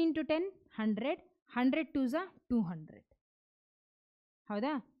 10 ಇಂಟು 10 100. 100 2s 200.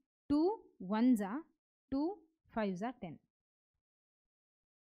 ಹೌದಾ? 2 1s 2 5s 10.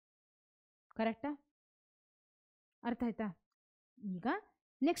 ಕರೆಕ್ಟಾ? ಅರ್ಥ ಆಯ್ತಾ? ಈಗ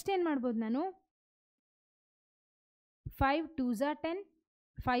ನೆಕ್ಸ್ಟ್ ಏನು ಮಾಡ್ಬೋದು ನಾನು? 5 2s 10,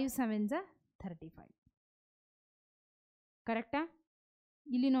 5 7s 35. ಕರೆಕ್ಟಾ?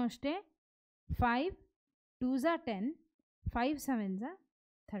 ಇಲ್ಲಿನೂ ಅಷ್ಟೇ 5 2s 10, 5 7s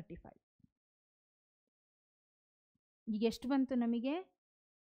 35. ಈಗ ಎಷ್ಟು ಬಂತು ನಮಗೆ?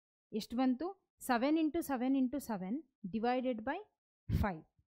 ಎಷ್ಟು ಬಂತು? 7 ಇಂಟು 7 ಇಂಟು 7 ಡಿವೈಡೆಡ್ ಬೈ 5.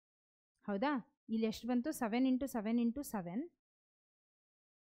 ಹೌದಾ? ಇಲ್ಲಿ ಎಷ್ಟು ಬಂತು? 7 into 7 into 7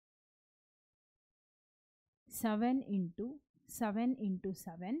 7 into 7 into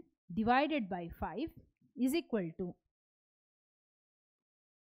 7 divided by 5 is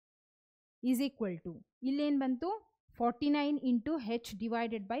equal to ಇಲ್ಲೇನು ಬಂತು? 49 into H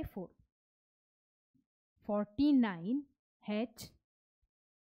divided by 4. 49 H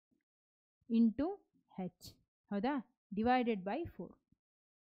into H. ಹೌದಾ? Divided by 4.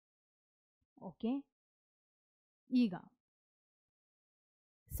 ಓಕೆ. ಈಗ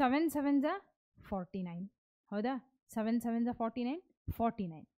 7 7s 49. ಹೌದಾ? 7 7s 49.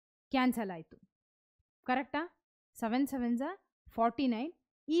 49 ಕ್ಯಾನ್ಸಲ್ ಆಯಿತು. ಕರೆಕ್ಟಾ? 7 7s 49.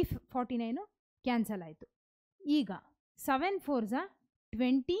 ಈ 49 ಕ್ಯಾನ್ಸಲ್ ಆಯಿತು. ಈಗ 7 4s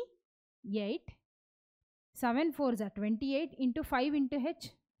 28. 7 4s 28 into 5 into H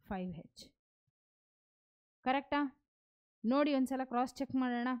 5H. ಕರೆಕ್ಟಾ? ನೋಡಿ ಒಂದ್ಸಲ ಕ್ರಾಸ್ ಚೆಕ್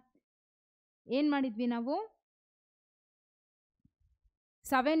ಮಾಡೋಣ. ಏನು ಮಾಡಿದ್ವಿ ನಾವು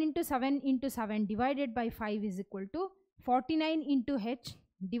 7 × 7 × 7 divided by 5 is equal to 49 into H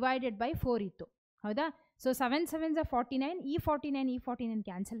divided by 4 ಇತ್ತು ಹೌದಾ. ಸೊ 7 7 49, ಈ 49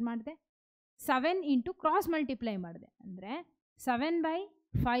 ಕ್ಯಾನ್ಸಲ್ ಮಾಡಿದೆ. 7 ಇಂಟು ಕ್ರಾಸ್ ಮಲ್ಟಿಪ್ಲೈ ಮಾಡಿದೆ ಅಂದರೆ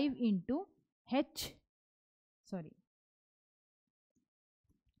 7/5 ಇಂಟು ಹೆಚ್ ಸಾರಿ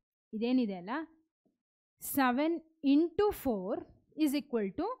ಇದೇನಿದೆ ಅಲ್ಲ 7 into 4 is equal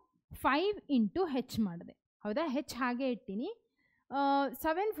to 5 into H ಮಾಡಿದೆ ಹೌದಾ. ಹೆಚ್ ಹಾಗೆ ಇಟ್ಟಿನಿ.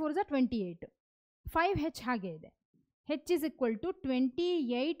 7 4 28, 5 ಹೆಚ್ ಹಾಗೆ ಇದೆ. ಹೆಚ್ is equal to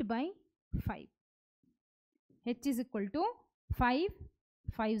 28/5. H is equal to 5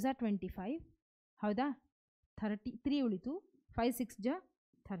 5 25 ಹೌದಾ. 3 ಉಳಿತು. 5 6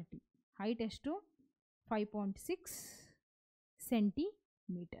 30. ಹೈಟ್ ಎಷ್ಟು 5.6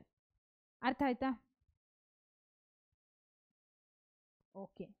 ಸೆಂಟಿಮೀಟರ್. ಅರ್ಥ ಆಯ್ತಾ?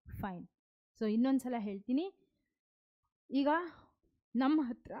 Okay fine. ಸೊ ಇನ್ನೊಂದು ಸಲ ಹೇಳ್ತೀನಿ. ಈಗ ನಮ್ಮ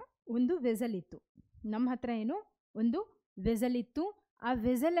ಹತ್ರ ಒಂದು ವೆಸಲ್ ಇತ್ತು. ನಮ್ಮ ಹತ್ರ ಏನು ಒಂದು ವೆಸಲ್ ಇತ್ತು. ಆ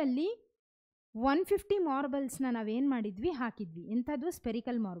ವೆಸಲಲ್ಲಿ 150 ಮಾರ್ಬಲ್ಸ್ನ ನಾವೇನು ಮಾಡಿದ್ವಿ ಹಾಕಿದ್ವಿ. ಎಂಥದ್ದು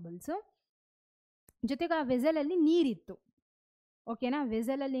ಸ್ಪೆರಿಕಲ್ ಮಾರ್ಬಲ್ಸು. ಜೊತೆಗೆ ಆ ವೆಸಲಲ್ಲಿ ನೀರಿತ್ತು. ಓಕೆನಾ.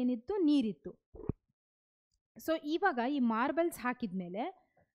 ವೆಸಲಲ್ಲಿ ಏನಿತ್ತು ನೀರಿತ್ತು. ಸೊ ಇವಾಗ ಈ ಮಾರ್ಬಲ್ಸ್ ಹಾಕಿದ ಮೇಲೆ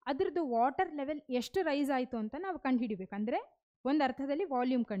ಅದ್ರದ್ದು ವಾಟರ್ ಲೆವೆಲ್ ಎಷ್ಟು ರೈಸ್ ಆಯಿತು ಅಂತ ನಾವು ಕಂಡುಹಿಡಿಬೇಕು. ಅಂದರೆ ಒಂದು ಅರ್ಥದಲ್ಲಿ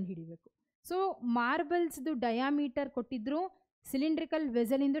ವಾಲ್ಯೂಮ್ ಕಂಡುಹಿಡಿಬೇಕು. ಸೊ ಮಾರ್ಬಲ್ಸ್ದು ಡಯಾಮೀಟರ್ ಕೊಟ್ಟಿದ್ರು, ಸಿಲಿಂಡ್ರಿಕಲ್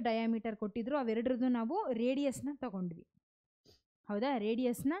ವೆಸಲಿಂದು ಡಯಾಮೀಟರ್ ಕೊಟ್ಟಿದ್ರು. ಅವೆರಡರದ್ದು ನಾವು ರೇಡಿಯಸ್ನ ತಗೊಂಡ್ವಿ ಹೌದಾ.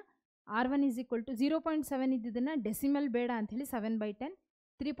 ರೇಡಿಯಸ್ನ R1 is equal to 0.7 ಇದ್ದಿದ್ದನ್ನು decimal ಬೇಡ ಅಂಥೇಳಿ 7/10,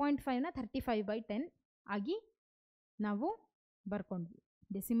 3.5ನ 35/10 ಆಗಿ ನಾವು ಬರ್ಕೊಂಡ್ವಿ.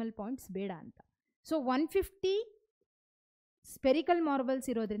 ಡೆಸಿಮಲ್ ಪಾಯಿಂಟ್ಸ್ ಬೇಡ ಅಂತ. ಸೊ 150 ಸ್ಪೆರಿಕಲ್ ಮಾರ್ಬಲ್ಸ್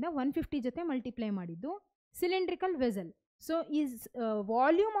ಇರೋದ್ರಿಂದ 150 ಜೊತೆ ಮಲ್ಟಿಪ್ಲೈ ಮಾಡಿದ್ದು ಸಿಲಿಂಡ್ರಿಕಲ್ ವೆಸಲ್. ಸೊ ಈ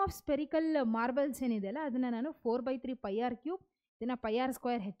ವಾಲ್ಯೂಮ್ ಆಫ್ ಸ್ಪೆರಿಕಲ್ ಮಾರ್ಬಲ್ಸ್ ಏನಿದೆಯಲ್ಲ ಅದನ್ನು ನಾನು 4/3 πr3 ಇದನ್ನು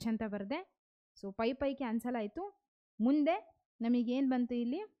πr² ಹೆಚ್ ಅಂತ ಬರೆದೆ. ಸೊ ಪೈ ಕ್ಯಾನ್ಸಲ್ ಆಯಿತು. ಮುಂದೆ ನಮಗೇನು ಬಂತು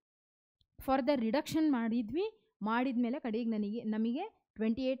ಇಲ್ಲಿ ಫರ್ದರ್ ರಿಡಕ್ಷನ್ ಮಾಡಿದ್ವಿ. ಮಾಡಿದ್ಮೇಲೆ ಕಡೆಗೆ ನಮಗೆ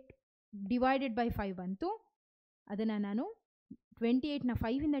 28 ಡಿವೈಡೆಡ್ ಬೈ 5 ಬಂತು. ಅದನ್ನು ನಾನು 28ನ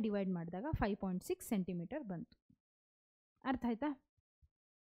 5ಇಂದ ಡಿವೈಡ್ ಮಾಡಿದಾಗ 5.6 ಸೆಂಟಿಮೀಟರ್ ಬಂತು. ಅರ್ಥ ಆಯ್ತಾ?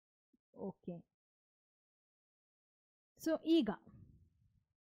 ಓಕೆ. ಸೊ ಈಗ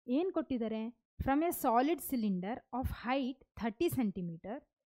ಏನು ಕೊಟ್ಟಿದ್ದಾರೆ? From A solid cylinder of height 30 centimetre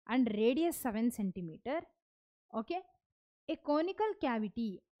and radius 7 centimetre. Okay. A conical cavity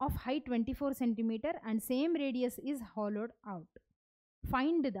of height 24 centimetre and same radius is ಹಾಲೋಡ್ out.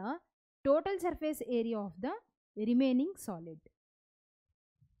 Find the total surface area of the remaining solid.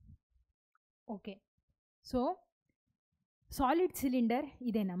 Okay. So solid cylinder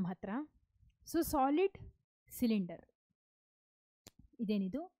ಇದೆ ನಮ್ಮ ಹತ್ರ. So solid cylinder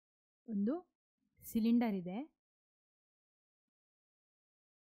ಇದೇನಿದು ಒಂದು cylinder ಇದೆ.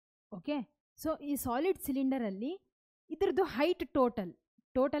 Okay. So ಈ solid ಸಿಲಿಂಡರಲ್ಲಿ ಇದ್ರದ್ದು height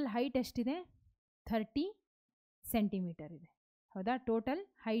total height ಎಷ್ಟಿದೆ? 30 centimetre ಇದೆ ಹೌದಾ. ಟೋಟಲ್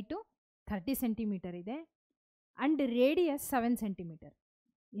ಹೈಟು 30 ಸೆಂಟಿಮೀಟರ್ ಇದೆ. And radius 7 centimetre.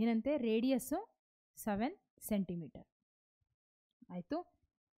 ಏನಂತೆ? ರೇಡಿಯಸ್ಸು 7 ಸೆಂಟಿಮೀಟರ್ ಆಯಿತು.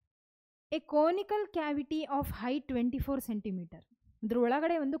 A conical cavity of height 24 centimetre. ಇದ್ರ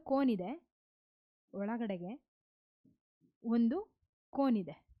ಒಳಗಡೆ ಒಂದು ಕೋನ್ ಇದೆ. ಒಳಗಡೆಗೆ ಒಂದು ಕೋನ್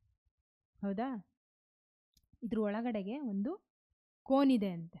ಇದೆ ಹೌದಾ. ಇದ್ರ ಒಳಗಡೆಗೆ ಒಂದು ಕೋನ್ ಇದೆ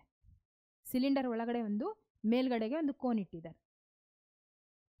ಅಂತೆ. ಸಿಲಿಂಡರ್ ಒಳಗಡೆ ಒಂದು ಮೇಲ್ಗಡೆಗೆ ಒಂದು ಕೋನ್ ಇಟ್ಟಿದ್ದಾರೆ.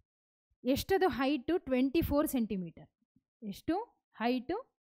 ಎಷ್ಟದು ಹೈಟು? 24 ಸೆಂಟಿಮೀಟರ್. ಎಷ್ಟು ಹೈಟು?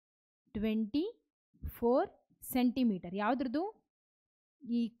 24 ಸೆಂಟಿಮೀಟರ್. ಯಾವುದ್ರದ್ದು?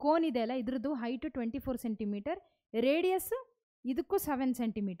 ಈ ಕೋನ್ ಇದೆ ಅಲ್ಲ ಇದ್ರದ್ದು ಹೈಟು 24 ಸೆಂಟಿಮೀಟರ್. ರೇಡಿಯಸ್ಸು ಇದಕ್ಕೂ 7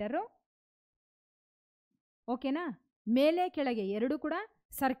 ಸೆಂಟಿಮೀಟರು. ಓಕೆನಾ. ಮೇಲೆ ಕೆಳಗೆ ಎರಡು ಕೂಡ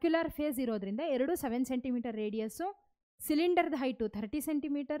ಸರ್ಕ್ಯುಲರ್ ಫೇಸ್ ಇರೋದ್ರಿಂದ ಎರಡು 7 centimetre radius. ಸಿಲಿಂಡರ್ದ height 30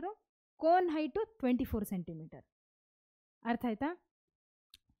 centimetre. Cone height 24 centimetre. ಅರ್ಥ ಆಯ್ತಾ?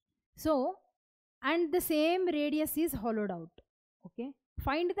 So and the same radius is ಹಾಲೋಡ್ out. Okay.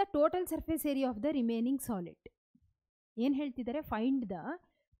 Find the total surface area of the remaining solid. ಏನು ಹೇಳ್ತಿದ್ದಾರೆ? Find the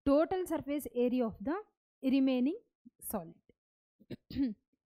total surface area of the remaining solid.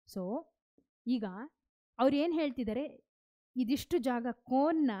 So ಈಗ ಅವ್ರು ಏನು ಹೇಳ್ತಿದ್ದಾರೆ? ಇದಿಷ್ಟು ಜಾಗ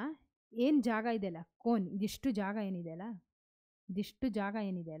ಕೋನ್ನ ಏನು ಜಾಗ ಇದೆಯಲ್ಲ ಕೋನ್ ಇದಿಷ್ಟು ಜಾಗ ಏನಿದೆಯಲ್ಲ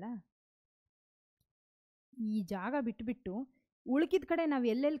ಈ ಜಾಗ ಬಿಟ್ಬಿಟ್ಟು ಉಳ್ಕಿದ ಕಡೆ ನಾವು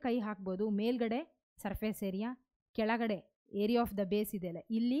ಎಲ್ಲೆಲ್ಲಿ ಕೈ ಹಾಕ್ಬೋದು? ಮೇಲ್ಗಡೆ ಸರ್ಫೇಸ್ ಏರಿಯಾ, ಕೆಳಗಡೆ ಏರಿಯಾ ಆಫ್ ದ ಬೇಸ್ ಇದೆಯಲ್ಲ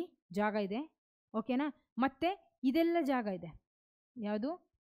ಇಲ್ಲಿ ಜಾಗ ಇದೆ. ಓಕೆನಾ. ಮತ್ತು ಇದೆಲ್ಲ ಜಾಗ ಇದೆ. ಯಾವುದು?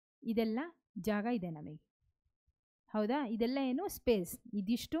 ಇದೆಲ್ಲ ಜಾಗ ಇದೆ ನಮಗೆ ಹೌದಾ. ಇದೆಲ್ಲ ಏನು? ಸ್ಪೇಸ್.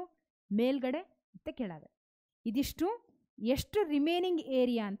 ಇದಿಷ್ಟು ಮೇಲ್ಗಡೆ ಮತ್ತು ಕೆಳಗಡೆ. ಇದಿಷ್ಟು ಎಷ್ಟು ರಿಮೇನಿಂಗ್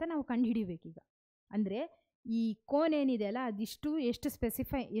ಏರಿಯಾ ಅಂತ ನಾವು ಕಂಡುಹಿಡಿಬೇಕೀಗ. ಅಂದರೆ ಈ ಕೋನ್ ಏನಿದೆ ಅಲ್ಲ ಅದಿಷ್ಟು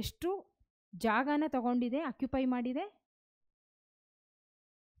ಎಷ್ಟು ಜಾಗನ ತಗೊಂಡಿದೆ, ಆಕ್ಯುಪೈ ಮಾಡಿದೆ,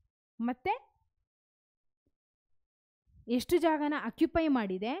 ಮತ್ತು ಎಷ್ಟು ಜಾಗನ ಆಕ್ಯುಪೈ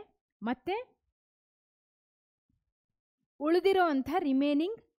ಮಾಡಿದೆ, ಮತ್ತು ಉಳಿದಿರೋ ಅಂಥ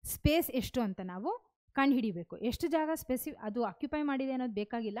ರಿಮೇನಿಂಗ್ ಸ್ಪೇಸ್ ಎಷ್ಟು ಅಂತ ನಾವು ಕಂಡುಹಿಡಿಬೇಕು. ಎಷ್ಟು ಜಾಗ ಅದು ಆಕ್ಯುಪೈ ಮಾಡಿದೆ ಅನ್ನೋದು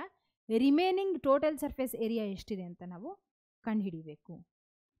ಬೇಕಾಗಿಲ್ಲ, ರಿಮೇನಿಂಗ್ ಟೋಟಲ್ ಸರ್ಫೇಸ್ ಏರಿಯಾ ಎಷ್ಟಿದೆ ಅಂತ ನಾವು ಕಂಡುಹಿಡಿಬೇಕು.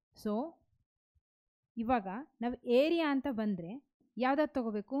 ಸೊ ಇವಾಗ ನಾವು ಏರಿಯಾ ಅಂತ ಬಂದರೆ ಯಾವುದಾದ್ರು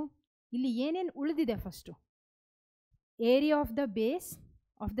ತಗೋಬೇಕು? ಇಲ್ಲಿ ಏನೇನು ಉಳಿದಿದೆ first, area of the base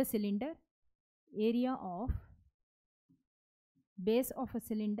of the cylinder, area of base of a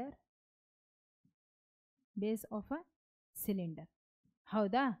cylinder, base of a cylinder.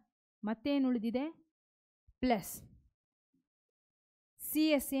 ಹೌದಾ? ಮತ್ತೇನು ಉಳಿದಿದೆ? Plus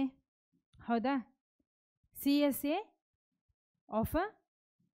CSA. ಹೌದಾ? CSA of a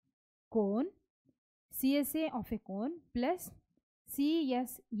cone, CSA of A cone plus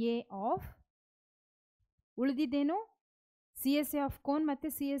CSA of ಉಳಿದಿದ್ದೇನು? CSA of cone ಮತ್ತು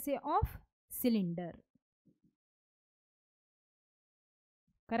CSA of cylinder.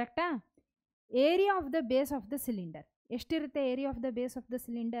 ಕರೆಕ್ಟಾ? Area of the base of the cylinder ಎಷ್ಟಿರುತ್ತೆ? Area of the base of the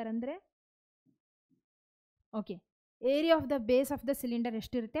cylinder ಅಂದರೆ okay, area of the base of the cylinder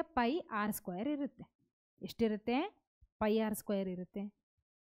ಎಷ್ಟಿರುತ್ತೆ? πr² ಇರುತ್ತೆ. ಎಷ್ಟಿರುತ್ತೆ? πr² ಇರುತ್ತೆ.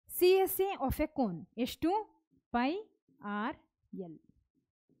 CSA of A cone ಎಷ್ಟು? πrl.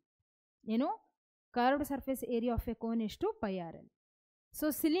 ಏನು? Curved surface area of A cone ಎಷ್ಟು? πrl. So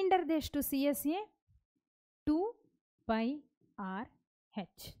ಸಿಲಿಂಡರ್ದು ಎಷ್ಟು? CSA 2πrh.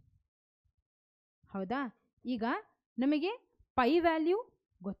 ಹೌದಾ? ಈಗ ನಮಗೆ ಪೈ ವ್ಯಾಲ್ಯೂ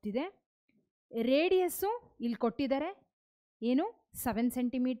ಗೊತ್ತಿದೆ, ರೇಡಿಯಸ್ಸು ಇಲ್ಲಿ ಕೊಟ್ಟಿದ್ದಾರೆ, ಏನು 7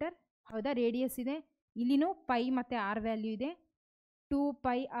 ಸೆಂಟಿಮೀಟರ್. ಹೌದಾ? ರೇಡಿಯಸ್ ಇದೆ, ಇಲ್ಲಿನೂ ಪೈ ಮತ್ತು ಆರ್ ವ್ಯಾಲ್ಯೂ ಇದೆ,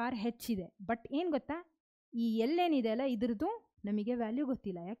 2πrh ಇದೆ. ಬಟ್ ಏನು ಗೊತ್ತಾ, ಈ ಎಲ್ಲೇನಿದೆ ಅಲ್ಲ ಇದ್ರದ್ದು ನಮಗೆ ವ್ಯಾಲ್ಯೂ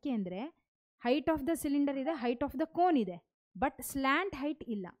ಗೊತ್ತಿಲ್ಲ. ಯಾಕೆ ಅಂದರೆ ಹೈಟ್ ಆಫ್ ದ ಸಿಲಿಂಡರ್ ಇದೆ, ಹೈಟ್ ಆಫ್ ದ ಕೋನ್ ಇದೆ, ಬಟ್ ಸ್ಲ್ಯಾಂಟ್ ಹೈಟ್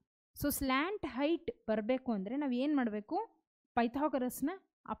ಇಲ್ಲ. ಸೊ ಸ್ಲ್ಯಾಂಟ್ ಹೈಟ್ ಬರಬೇಕು ಅಂದರೆ ನಾವು ಏನು ಮಾಡಬೇಕು? ಪೈಥಾಗರಸ್ನ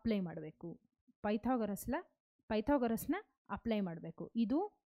ಅಪ್ಲೈ ಮಾಡಬೇಕು. ಪೈಥಾಗರಸ್ನ ಅಪ್ಲೈ ಮಾಡಬೇಕು.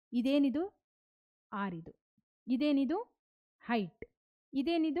 ಇದೇನಿದು? ಆರ್. ಇದೇನಿದು? ಹೈಟ್.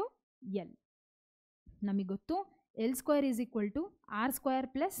 ಇದೇನಿದು? ಎಲ್. ನಮಗೆ ಗೊತ್ತು L² = R²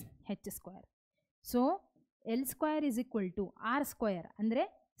 + H². So L² = R² ಅಂದರೆ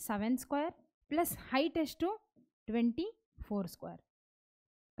 7² ಪ್ಲಸ್ ಹೈಟ್ ಎಷ್ಟು? 24².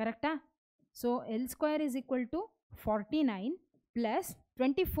 ಕರೆಕ್ಟಾ? ಸೊ L² = 49 ಪ್ಲಸ್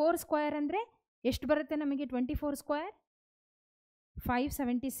 24² ಅಂದರೆ ಎಷ್ಟು ಬರುತ್ತೆ ನಮಗೆ? 24²?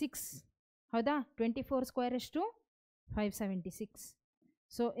 576. ಹೌದಾ? 24² ಎಷ್ಟು? 576.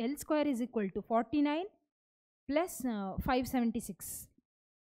 ಸೊ L² = 49 ಪ್ಲಸ್ 576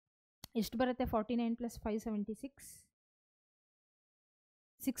 ಎಷ್ಟು ಬರುತ್ತೆ? 49 ಪ್ಲಸ್ 576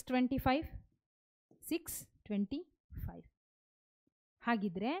 625. 625.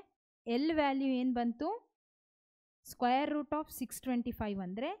 ಹಾಗಿದ್ರೆ ಎಲ್ ವ್ಯಾಲ್ಯೂ ಏನು ಬಂತು? √625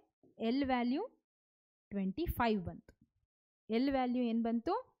 ಅಂದರೆ ಎಲ್ ವ್ಯಾಲ್ಯೂ 25 ಬಂತು. ಎಲ್ ವ್ಯಾಲ್ಯೂ ಏನು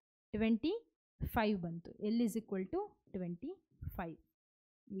ಬಂತು? 25 ಬಂತು. L = 25.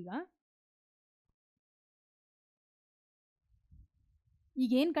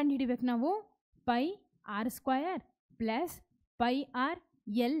 ಈಗೇನು ಕಂಡುಹಿಡಿಬೇಕು ನಾವು? πr² plus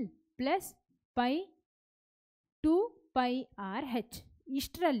πrl plus 2πrh.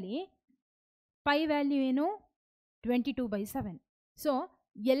 ಇಷ್ಟರಲ್ಲಿ ಪೈ ವ್ಯಾಲ್ಯೂ ಏನು? 22/7. ಸೊ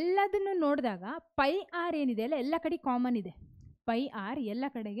ಎಲ್ಲದನ್ನು ನೋಡಿದಾಗ πr ಏನಿದೆ ಅಲ್ಲ ಎಲ್ಲ ಕಡೆ ಕಾಮನ್ ಇದೆ. πr ಎಲ್ಲ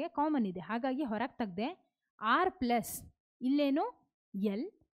ಕಡೆಗೆ ಕಾಮನ್ ಇದೆ, ಹಾಗಾಗಿ ಹೊರಗೆ ತೆಗೆದೆ. ಆರ್ ಪ್ಲಸ್ ಇಲ್ಲೇನು ಎಲ್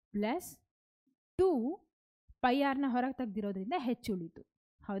ಪ್ಲಸ್ 2πrನ ಹೊರಗೆ ತೆಗೆದಿರೋದ್ರಿಂದ ಹೆಚ್ಚು ಉಳಿತು.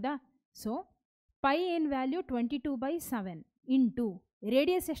 ಹೌದಾ? ಸೊ ಪೈ ಏನು ವ್ಯಾಲ್ಯೂ? 22/7 ಇಂಟು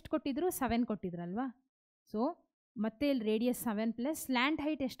ರೇಡಿಯಸ್ ಎಷ್ಟು ಕೊಟ್ಟಿದ್ರು? 7 ಕೊಟ್ಟಿದ್ರಲ್ವಾ? ಸೊ ಮತ್ತೆ ಇಲ್ಲಿ ರೇಡಿಯಸ್ 7 ಪ್ಲಸ್ ಸ್ಲ್ಯಾಂಟ್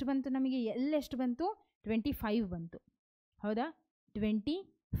ಹೈಟ್ ಎಷ್ಟು ಬಂತು ನಮಗೆ? ಎಲ್ ಎಷ್ಟು ಬಂತು? 25 ಬಂತು. ಹೌದಾ?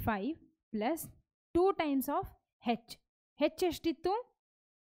 25 ಪ್ಲಸ್ 2 ಟೈಮ್ಸ್ ಆಫ್ ಹೆಚ್. ಹೆಚ್ ಎಷ್ಟಿತ್ತು?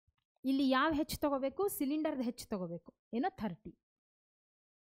 ಇಲ್ಲಿ ಯಾವ ಹೆಚ್ಚು ತಗೋಬೇಕು? ಸಿಲಿಂಡರ್ದು ಹೆಚ್ಚು ತಗೋಬೇಕು. ಏನೋ 30.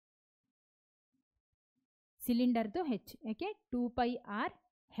 ಸಿಲಿಂಡರ್ದು ಹೆಚ್ಚು. ಯಾಕೆ? 2πrh.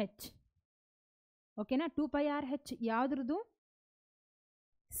 ಓಕೆನಾ? 2πrh ಯಾವುದ್ರದ್ದು?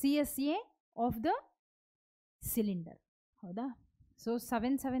 CSA of the cylinder. ಹೌದಾ? ಸೊ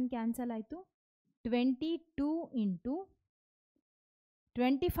 7 ಕ್ಯಾನ್ಸಲ್ ಆಯಿತು. 22 ಇಂಟು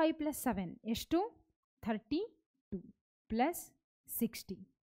 25 ಪ್ಲಸ್ 7 ಎಷ್ಟು? 32 ಪ್ಲಸ್ 60.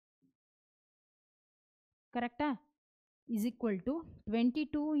 ಕರೆಕ್ಟಾ? is equal to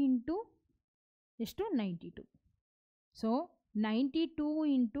 22 into ಎಷ್ಟು 92. ಸೊ 92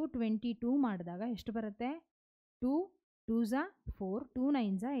 ಇಂಟು 22 ಮಾಡಿದಾಗ ಎಷ್ಟು ಬರುತ್ತೆ 2 2s 4 2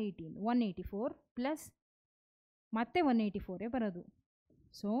 9s 18 184 ಪ್ಲಸ್ ಮತ್ತೆ 184 ಬರೋದು.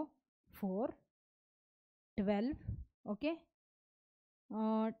 ಸೊ 4 12 ಓಕೆ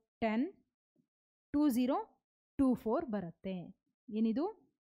 10 2024 ಬರುತ್ತೆ. ಏನಿದು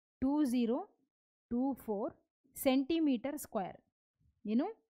 2024 ಸೆಂಟಿಮೀಟರ್ ಸ್ಕ್ವೇರ್. ಏನು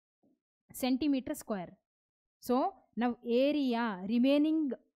ಸೆಂಟಿಮೀಟರ್ ಸ್ಕ್ವೇರ್. ಸೊ ನಾವು ಏರಿಯಾ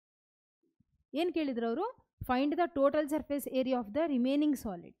ರಿಮೇನಿಂಗ್ ಏನು ಕೇಳಿದ್ರು ಅವರು, find the total surface area of the remaining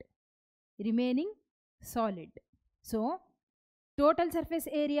solid. So total surface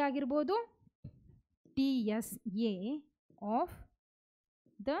area ಆಗಿರ್ಬೋದು TSA of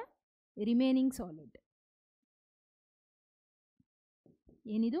the remaining solid.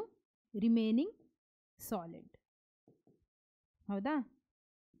 ಏನಿದು ರಿಮೇನಿಂಗ್ ಸಾಲಿಡ್. ಹೌದಾ,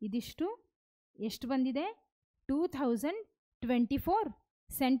 ಇದಿಷ್ಟು ಎಷ್ಟು ಬಂದಿದೆ 2024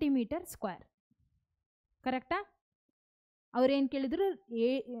 ಸೆಂಟಿಮೀಟರ್ ಸ್ಕ್ವೇರ್. ಕರೆಕ್ಟಾ? ಅವ್ರೇನು ಕೇಳಿದ್ರು,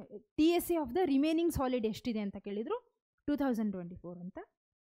 TSA of the remaining solid ಎಷ್ಟಿದೆ ಅಂತ ಕೇಳಿದರು. 2024 ಅಂತ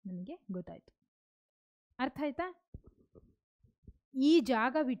ನನಗೆ ಗೊತ್ತಾಯಿತು. ಅರ್ಥ ಆಯ್ತಾ? ಈ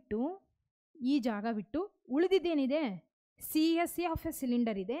ಜಾಗ ಬಿಟ್ಟು ಉಳಿದಿದ್ದೇನಿದೆ, CSA ಆಫ್ ಎ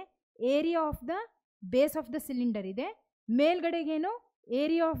ಸಿಲಿಂಡರ್ ಇದೆ, area of the base of the cylinder ಇದೆ, ಮೇಲ್ಗಡೆಗೇನು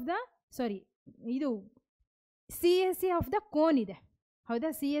ಏರಿಯಾ ಆಫ್ ದ ಇದು CSA ಆಫ್ ದ ಕೋನ್ ಇದೆ. ಹೌದಾ,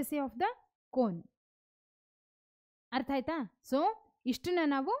 CSA ಆಫ್ ದ ಕೋನ್. ಅರ್ಥ ಆಯ್ತಾ? ಸೊ ಇಷ್ಟನ್ನ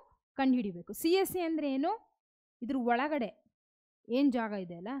ನಾವು ಕಂಡುಹಿಡಿಬೇಕು. CSA ಅಂದರೆ ಏನು, ಇದ್ರ ಒಳಗಡೆ ಏನು ಜಾಗ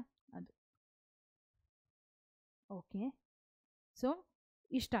ಇದೆ ಅಲ್ಲ ಅದು. ಓಕೆ, ಸೊ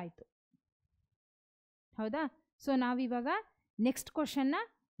ಇಷ್ಟ ಆಯಿತು. ಹೌದಾ? ಸೊ ನಾವಿವಾಗ ನೆಕ್ಸ್ಟ್ ಕ್ವಶನ್ನ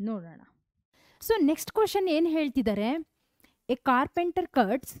ನೋಡೋಣ. ಸೊ ನೆಕ್ಸ್ಟ್ ಕ್ವಶನ್ ಏನು ಹೇಳ್ತಿದ್ದಾರೆ, A carpenter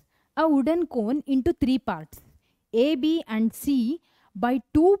cuts a wooden cone into 3 parts A, B and C by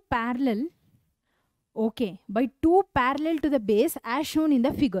 2 parallel to the base as shown in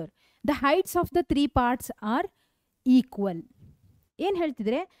the figure. The heights of the 3 parts are equal. ಏನು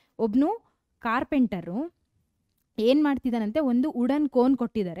ಹೇಳ್ತಿದ್ರೆ, ಒಬ್ಬನು carpenter ಏನು ಮಾಡ್ತಿದ್ದಾನಂತೆ, ಒಂದು wooden cone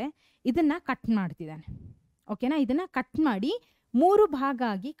ಕೊಟ್ಟಿದ್ದಾರೆ, ಇದನ್ನು cut ಮಾಡ್ತಿದ್ದಾನೆ. ಓಕೆನಾ? ಇದನ್ನು ಕಟ್ ಮಾಡಿ 3 ಭಾಗ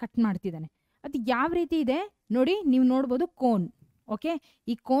ಆಗಿ ಕಟ್ ಮಾಡ್ತಿದ್ದಾನೆ. ಅದು ಯಾವ ರೀತಿ ಇದೆ ನೋಡಿ, ನೀವು ನೋಡ್ಬೋದು ಕೋನ್. ಓಕೆ,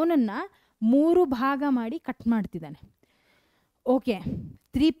 ಈ ಕೋನನ್ನು 3 ಭಾಗ ಮಾಡಿ ಕಟ್ ಮಾಡ್ತಿದ್ದಾನೆ. Okay,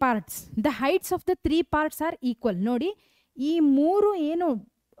 3 parts. The heights of the 3 parts R equal. ನೋಡಿ, ಈ 3 ಏನು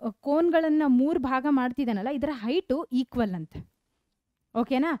ಕೋನ್ಗಳನ್ನು 3 ಭಾಗ ಮಾಡ್ತಿದ್ದಾನಲ್ಲ, ಇದರ ಹೈಟು ಈಕ್ವಲ್ ಅಂತ.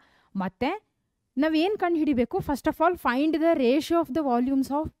 ಓಕೆನಾ? ಮತ್ತೆ ನಾವೇನು ಕಂಡು ಹಿಡಿಬೇಕು, first of all find the ratio of the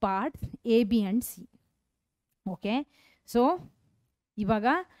volumes of parts A, B and C. Okay, so ಇವಾಗ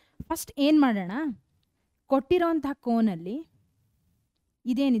ಫಸ್ಟ್ ಏನು ಮಾಡೋಣ, ಕೊಟ್ಟಿರೋಂಥ ಕೋನಲ್ಲಿ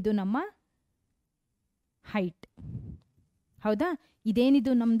ಇದೇನಿದು ನಮ್ಮ ಹೈಟ್. ಹೌದಾ,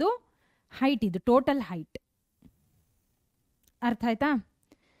 ಇದೇನಿದು ನಮ್ಮದು ಹೈಟ್, ಇದು ಟೋಟಲ್ ಹೈಟ್. ಅರ್ಥ ಆಯ್ತಾ?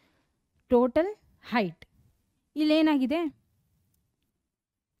 Total height. ಇಲ್ಲೇನಾಗಿದೆ,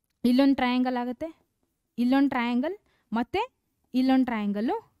 ಇಲ್ಲೊಂದು ಟ್ರಯಾಂಗಲ್ ಆಗುತ್ತೆ, ಇಲ್ಲೊಂದು ಟ್ರಯಾಂಗಲ್ ಮತ್ತು ಇಲ್ಲೊಂದು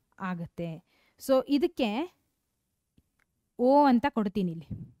ಟ್ರಯಾಂಗಲ್ಲು ಆಗುತ್ತೆ. ಸೊ ಇದಕ್ಕೆ O ಅಂತ ಕೊಡ್ತೀನಿ ಇಲ್ಲಿ.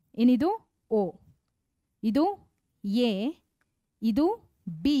 ಏನಿದು O, ಇದು A, ಇದು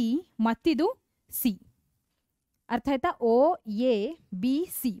B ಮತ್ತಿದು C. ಅರ್ಥ ಆಯ್ತಾ? O, A, B,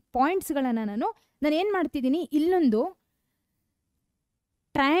 C ಪಾಯಿಂಟ್ಸ್ಗಳನ್ನು ನಾನು ಏನು ಮಾಡ್ತಿದ್ದೀನಿ, ಇಲ್ಲೊಂದು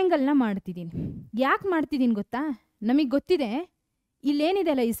ಟ್ರಯಾಂಗಲ್ನ ಮಾಡ್ತಿದ್ದೀನಿ. ಯಾಕೆ ಮಾಡ್ತಿದ್ದೀನಿ ಗೊತ್ತಾ, ನಮಗೆ ಗೊತ್ತಿದೆ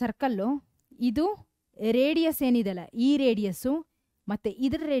ಇಲ್ಲೇನಿದೆ ಅಲ್ಲ ಈ ಸರ್ಕಲ್ಲು, ಇದು ರೇಡಿಯಸ್ ಏನಿದೆಲ್ಲ, ಈ ರೇಡಿಯಸ್ಸು ಮತ್ತು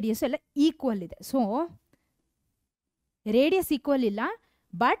ಇದರ ರೇಡಿಯಸ್ಸು ಎಲ್ಲ ಈಕ್ವಲ್ ಇದೆ. ಸೊ ರೇಡಿಯಸ್ ಈಕ್ವಲ್ ಇಲ್ಲ,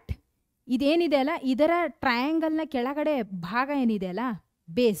 ಬಟ್ ಇದೇನಿದೆ ಅಲ್ಲ ಇದರ ಟ್ರಯಾಂಗಲ್ನ ಕೆಳಗಡೆ ಭಾಗ ಏನಿದೆ ಅಲ್ಲ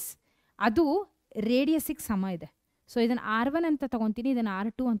ಬೇಸ್, ಅದು ರೇಡಿಯಸ್ಸಿಗೆ ಸಮ ಇದೆ. ಸೊ ಇದನ್ನು R1 ಅಂತ ತೊಗೊತೀನಿ, ಇದನ್ನು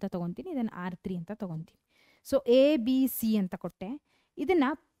R2 ಅಂತ ತೊಗೊತೀನಿ, ಇದನ್ನು R3 ಅಂತ ತೊಗೊತೀನಿ. ಸೊ A, B, C ಅಂತ ಕೊಟ್ಟೆ. ಇದನ್ನು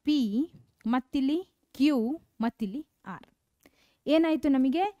P ಮತ್ತಿಲ್ಲಿ Q ಮತ್ತಿಲ್ಲಿ R. ಏನಾಯಿತು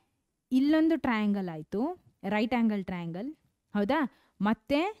ನಮಗೆ, ಇಲ್ಲೊಂದು ಟ್ರಯಾಂಗಲ್ ಆಯಿತು, ರೈಟ್ ಆ್ಯಂಗಲ್ ಟ್ರಯಾಂಗಲ್. ಹೌದಾ?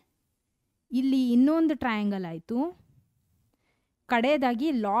 ಮತ್ತು ಇಲ್ಲಿ ಇನ್ನೊಂದು ಟ್ರಯಾಂಗಲ್ ಆಯಿತು, ಕಡೆಯದಾಗಿ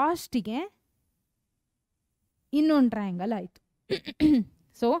ಲಾಸ್ಟಿಗೆ ಇನ್ನೊಂದು ಟ್ರಯಾಂಗಲ್ ಆಯಿತು.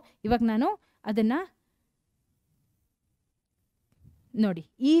 ಸೊ ಇವಾಗ ನಾನು ಅದನ್ನು ನೋಡಿ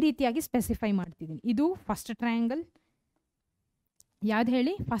ಈ ರೀತಿಯಾಗಿ ಸ್ಪೆಸಿಫೈ ಮಾಡ್ತಿದ್ದೀನಿ. ಇದು ಫಸ್ಟ್ ಟ್ರಯಾಂಗಲ್, ಯಾವ್ದು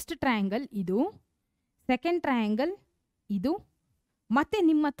ಹೇಳಿ, ಫಸ್ಟ್ ಟ್ರಯಾಂಗಲ್ ಇದು, ಸೆಕೆಂಡ್ ಟ್ರಯಾಂಗಲ್ ಇದು, ಮತ್ತು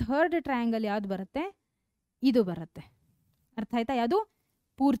ನಿಮ್ಮ ಥರ್ಡ್ ಟ್ರಯಾಂಗಲ್ ಯಾವುದು ಬರುತ್ತೆ, ಇದು ಬರುತ್ತೆ. ಅರ್ಥ ಆಯ್ತಾ? ಯಾವುದು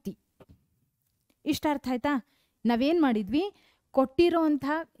ಪೂರ್ತಿ. ಇಷ್ಟ ಅರ್ಥ ಆಯ್ತಾ? ನಾವೇನು ಮಾಡಿದ್ವಿ, ಕೊಟ್ಟಿರೋಂಥ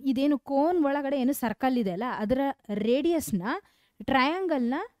ಇದೇನು ಕೋನ್ ಒಳಗಡೆ ಏನು ಸರ್ಕಲ್ ಇದೆ ಅಲ್ಲ ಅದರ ರೇಡಿಯಸ್ನ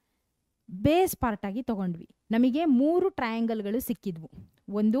ಟ್ರಯಾಂಗಲ್ನ ಬೇಸ್ ಪಾರ್ಟ್ ಆಗಿ ತಗೊಂಡ್ವಿ. ನಮಗೆ 3 ಟ್ರಯಾಂಗಲ್ಗಳು ಸಿಕ್ಕಿದ್ವು.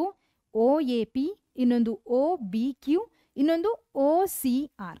 ಒಂದು OAP, ಇನ್ನೊಂದು OBQ, ಇನ್ನೊಂದು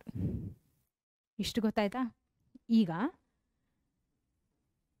OCR. ಇಷ್ಟು ಗೊತ್ತಾಯ್ತಾ? ಈಗ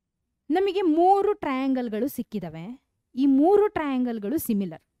ನಮಗೆ 3 ಟ್ರಯಾಂಗಲ್ಗಳು ಸಿಕ್ಕಿದವೆ. ಈ 3 ಟ್ರಯಾಂಗಲ್ಗಳು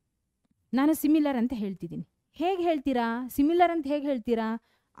ಸಿಮಿಲರ್. ನಾನು ಸಿಮಿಲರ್ ಅಂತ ಹೇಳ್ತಿದ್ದೀನಿ. ಹೇಗೆ ಹೇಳ್ತೀರಾ ಸಿಮಿಲರ್ ಅಂತ ಹೇಗೆ ಹೇಳ್ತೀರಾ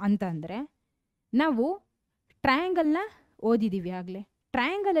ಅಂತಂದರೆ, ನಾವು ಟ್ರಯಾಂಗಲ್ನ ಓದಿದ್ದೀವಿ ಆಗಲೇ.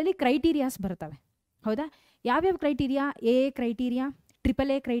 ಟ್ರಯಾಂಗಲಲ್ಲಿ ಕ್ರೈಟೀರಿಯಾಸ್ ಬರ್ತವೆ, ಹೌದಾ? ಯಾವ್ಯಾವ criteria? A criteria,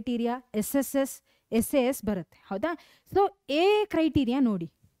 AAA criteria, SSS, SAS ಬರುತ್ತೆ, ಹೌದಾ? ಸೊ ಎ ಕ್ರೈಟೀರಿಯಾ ನೋಡಿ,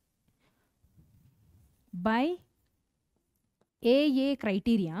 ಬೈ AA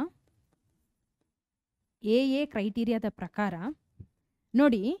ಕ್ರೈಟೀರಿಯಾದ ಪ್ರಕಾರ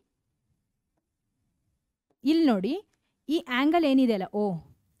ನೋಡಿ, ಇಲ್ಲಿ ನೋಡಿ, ಈ ಆ್ಯಂಗಲ್ ಏನಿದೆಯಲ್ಲ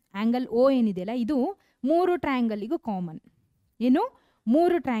ಆ್ಯಂಗಲ್ O ಏನಿದೆಯಲ್ಲ ಇದು 3 ಟ್ರಯಾಂಗಲ್ಲಿಗೂ ಕಾಮನ್. ಏನು?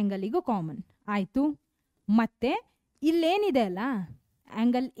 3 ಟ್ರಯಾಂಗಲ್ಲಿಗೂ ಕಾಮನ್ ಆಯಿತು. ಮತ್ತು ಇಲ್ಲೇನಿದೆ ಅಲ್ಲ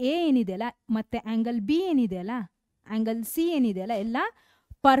ಆ್ಯಂಗಲ್ A ಏನಿದೆಯಲ್ಲ ಮತ್ತು ಆ್ಯಂಗಲ್ B ಏನಿದೆಯಲ್ಲ ಆ್ಯಂಗಲ್ C ಏನಿದೆಯಲ್ಲ ಎಲ್ಲ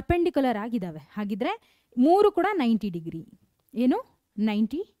ಪರ್ಪೆಂಡಿಕ್ಯುಲರ್ ಆಗಿದ್ದಾವೆ. ಹಾಗಿದ್ರೆ 3 ಕೂಡ 90 ಡಿಗ್ರಿ. ಏನು?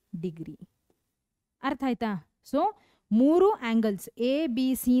 90 ಡಿಗ್ರಿ. ಅರ್ಥ ಆಯ್ತಾ? ಸೊ 3 ಆ್ಯಂಗಲ್ಸ್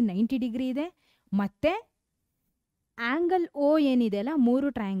ABC 90 ಡಿಗ್ರಿ ಇದೆ. ಮತ್ತು ಆ್ಯಂಗಲ್ O ಏನಿದೆಯಲ್ಲ 3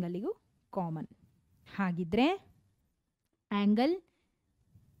 ಟ್ರಯಾಂಗಲ್ಲಿಗೂ ಕಾಮನ್. ಹಾಗಿದ್ರೆ angle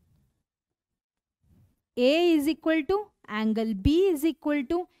A is equal to angle B is equal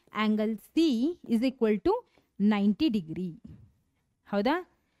to angle C is equal to 90 degree. ಹೌದಾ?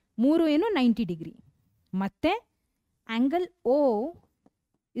 3 ಏನು 90 ಡಿಗ್ರಿ. ಮತ್ತು angle O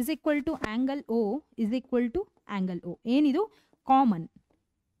is equal to angle O is equal to angle O. ಏನಿದು? Common.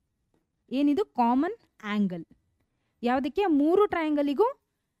 ಏನಿದು? Common angle. ಯಾವುದಕ್ಕೆ? 3 ಟ್ರಯಾಂಗಲಿಗೂ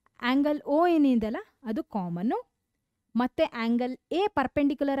angle O ಏನಿದೆಯಲ್ಲ ಅದು ಕಾಮನ್ನು. ಮತ್ತು angle A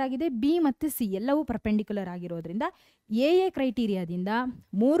perpendicular ಆಗಿದೆ, B ಮತ್ತು C ಎಲ್ಲವೂ ಪರ್ಪೆಂಡಿಕ್ಯುಲರ್ ಆಗಿರೋದ್ರಿಂದ AA ಕ್ರೈಟೀರಿಯಾದಿಂದ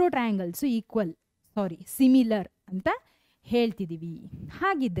 3 ಟ್ರಯಾಂಗಲ್ಸು ಸಿಮಿಲರ್ ಅಂತ ಹೇಳ್ತಿದ್ದೀವಿ.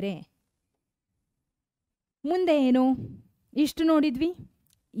 ಹಾಗಿದ್ರೆ ಮುಂದೆ ಏನು? ಇಷ್ಟು ನೋಡಿದ್ವಿ.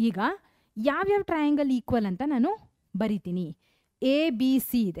 ಈಗ ಯಾವ್ಯಾವ ಟ್ರಯಾಂಗಲ್ ಈಕ್ವಲ್ ಅಂತ ನಾನು ಬರಿತೀನಿ.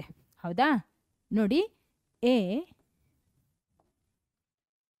 ABC ಇದೆ, ಹೌದಾ? ನೋಡಿ, ABC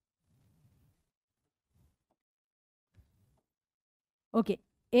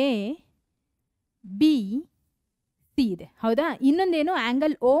ಇದೆ, ಹೌದಾ? ಇನ್ನೊಂದೇನು?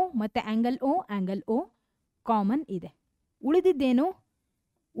 ಆ್ಯಂಗಲ್ O ಮತ್ತು ಆ್ಯಂಗಲ್ O ಕಾಮನ್ ಇದೆ. ಉಳಿದಿದ್ದೇನು?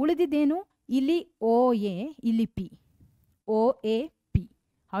 ಇಲ್ಲಿ OA, ಇಲ್ಲಿ P, OAP,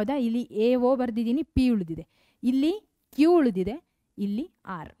 ಹೌದಾ? ಇಲ್ಲಿ AO ಬರ್ದಿದ್ದೀನಿ, P ಉಳಿದಿದೆ, ಇಲ್ಲಿ Q ಉಳಿದಿದೆ, ಇಲ್ಲಿ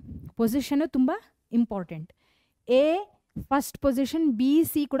R. ಪೊಸಿಷನ್ನು ತುಂಬ important. A first position,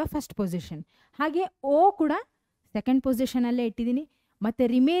 BC ಕೂಡ ಫಸ್ಟ್ ಪೊಸಿಷನ್, ಹಾಗೆ O ಕೂಡ ಸೆಕೆಂಡ್ ಪೊಸಿಷನಲ್ಲೇ ಇಟ್ಟಿದ್ದೀನಿ. ಮತ್ತು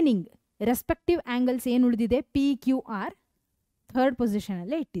ರಿಮೇನಿಂಗ್ ರೆಸ್ಪೆಕ್ಟಿವ್ ಆ್ಯಂಗಲ್ಸ್ ಏನು ಉಳಿದಿದೆ? PQR ಥರ್ಡ್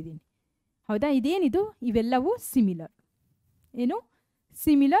ಪೊಸಿಷನಲ್ಲೇ ಇಟ್ಟಿದ್ದೀನಿ, ಹೌದಾ? ಇದೇನಿದು? ಇವೆಲ್ಲವೂ ಸಿಮಿಲರ್. ಏನು?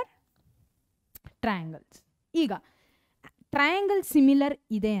 Similar triangles. ಈಗ ಟ್ರಯಾಂಗಲ್ ಸಿಮಿಲರ್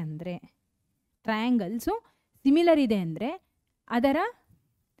ಇದೆ ಅಂದರೆ, ಟ್ರಯಾಂಗಲ್ಸು ಸಿಮಿಲರ್ ಇದೆ ಅಂದರೆ ಅದರ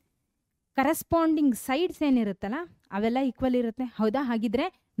ಕರೆಸ್ಪಾಂಡಿಂಗ್ ಸೈಡ್ಸ್ ಏನಿರುತ್ತಲ್ಲ ಅವೆಲ್ಲ ಈಕ್ವಲ್ ಇರುತ್ತೆ, ಹೌದಾ? ಹಾಗಿದ್ರೆ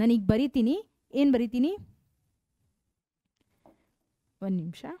ನಾನೀಗ ಬರಿತೀನಿ. ಏನು ಬರಿತೀನಿ? ಒಂದು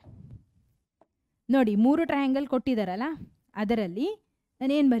ನಿಮಿಷ ನೋಡಿ, 3 ಟ್ರಯಾಂಗಲ್ ಕೊಟ್ಟಿದ್ದಾರಲ್ಲ ಅದರಲ್ಲಿ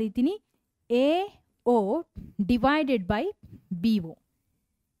ನಾನೇನು ಬರಿತೀನಿ? AO divided by BO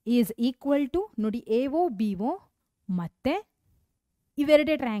is equal to, ನೋಡಿ, AO BO ಮತ್ತು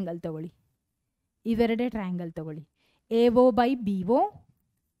ಇವೆರಡೇ ಟ್ರಯಾಂಗಲ್ ತಗೊಳ್ಳಿ, AO by BO,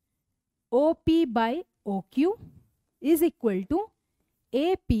 OP by OQ is equal to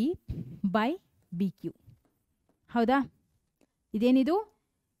AP by BQ, ಹೌದಾ? ಇದೇನಿದು?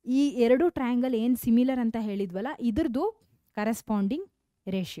 ಈ 2 ಟ್ರಯಾಂಗಲ್ ಏನು ಸಿಮಿಲರ್ ಅಂತ ಹೇಳಿದ್ವಲ್ಲ ಇದ್ರದ್ದು ಕರೆಸ್ಪಾಂಡಿಂಗ್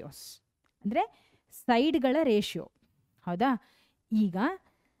ರೇಷಿಯೋಸ್, ಅಂದರೆ ಸೈಡ್ಗಳ ರೇಷಿಯೋ, ಹೌದಾ? ಈಗ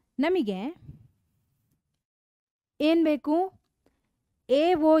ನಮಗೆ ಏನು ಬೇಕು?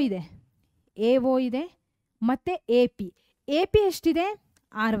 AO ಇದೆ ಮತ್ತು AP ಎಷ್ಟಿದೆ?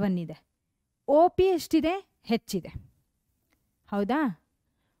 R1 ಇದೆ. OP ಎಷ್ಟಿದೆ? H ಇದೆ, ಹೌದಾ?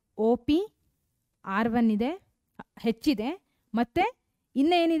 OP R1 ಇದೆ, H ಇದೆ, ಮತ್ತು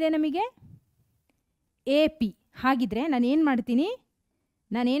ಇನ್ನೇನಿದೆ ನಮಗೆ? AP. ಹಾಗಿದ್ರೆ ನಾನೇನು ಮಾಡ್ತೀನಿ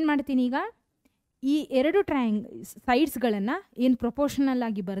ಈಗ? ಈ 2 ಸೈಡ್ಸ್ಗಳನ್ನು ಏನು ಪ್ರೊಪೋರ್ಷನಲ್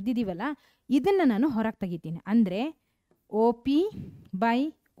ಆಗಿ ಬರೆದಿದ್ದೀವಲ್ಲ ಇದನ್ನು ನಾನು ಹೊರಗೆ ತೆಗಿತೀನಿ. ಅಂದರೆ OP by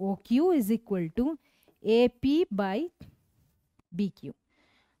OQ is equal to AP by BQ,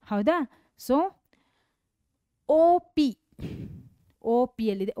 ಹೌದಾ? ಸೊ OP ಒ ಪಿ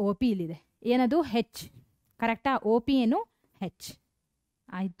ಎಲ್ಲಿದೆ, ಒ ಪಿ ಇಲ್ಲಿದೆ, ಏನದು ಹೆಚ್, ಕರೆಕ್ಟಾ? ಒ ಪಿ ಏನು ಹೆಚ್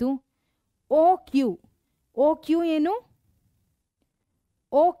ಆಯಿತು. ಓ ಕ್ಯೂ, ಓ ಕ್ಯೂ ಏನು,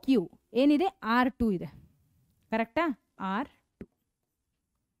 ಓ ಕ್ಯೂ ಏನಿದೆ R2 ಇದೆ, ಕರೆಕ್ಟಾ? R2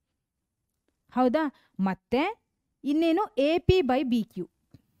 ಹೌದಾ? ಮತ್ತೆ ಇನ್ನೇನು A P by B Q,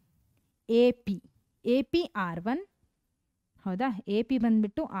 A P R1 ಹೌದಾ? ಎ ಪಿ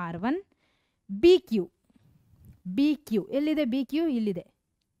ಬಂದ್ಬಿಟ್ಟು R1, ಬಿ ಕ್ಯೂ ಎಲ್ಲಿದೆ, ಬಿ ಕ್ಯೂ ಇಲ್ಲಿದೆ,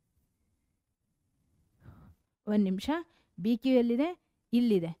 ಒಂದು ನಿಮಿಷ, ಬಿ ಕ್ಯೂ ಎಲ್ಲಿದೆ,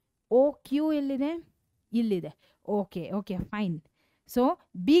 ಇಲ್ಲಿದೆ. ಓ ಕ್ಯೂ ಎಲ್ಲಿದೆ, ಇಲ್ಲಿದೆ. Okay okay fine. So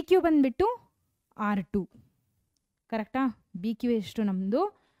B Q ಬಂದ್ಬಿಟ್ಟು R2, ಕರೆಕ್ಟಾ? ಬಿ ಕ್ಯೂ ಎಷ್ಟು ನಮ್ಮದು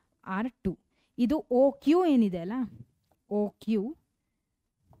R2. ಇದು ಓ ಕ್ಯೂ ಏನಿದೆ ಅಲ್ಲ, O Q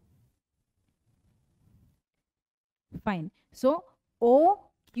fine. So O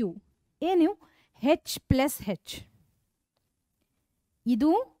Q ಏನು, ಹೆಚ್ ಪ್ಲಸ್ ಹೆಚ್,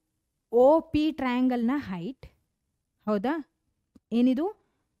 ಇದು ಓ ಪಿ ಟ್ರಯಾಂಗಲ್ನ ಹೈಟ್, ಹೌದಾ? ಏನಿದು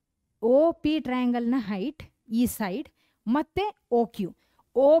ಓ ಪಿ ಟ್ರಯಾಂಗಲ್ನ ಹೈಟ್ ಈ ಸೈಡ್, ಮತ್ತೆ O Q,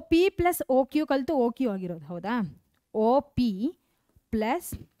 O P plus O Q ಕಲಿತು ಓ ಕ್ಯೂ ಆಗಿರೋದು, ಹೌದಾ? O P plus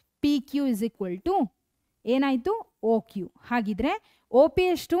P Q is equal to ಏನಾಯಿತು, ಓ ಕ್ಯೂ. ಹಾಗಿದ್ರೆ ಓ ಪಿ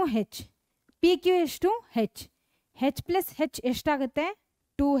ಎಷ್ಟು ಹೆಚ್, ಪಿ ಕ್ಯೂ ಎಷ್ಟು ಹೆಚ್, ಹೆಚ್ ಪ್ಲಸ್ ಹೆಚ್ ಎಷ್ಟಾಗುತ್ತೆ,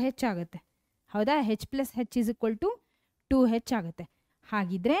 2H ಆಗುತ್ತೆ, ಹೌದಾ? H plus H is equal to 2H ಆಗುತ್ತೆ.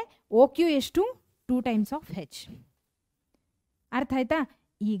 ಹಾಗಿದ್ರೆ ಓ ಕ್ಯೂ ಎಷ್ಟು, 2 ಟೈಮ್ಸ್ ಆಫ್ ಹೆಚ್. ಅರ್ಥ ಆಯ್ತಾ?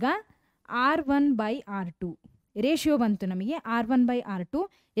 ಈಗ R1/R2 ರೇಷಿಯೋ ಬಂತು ನಮಗೆ, R1/R2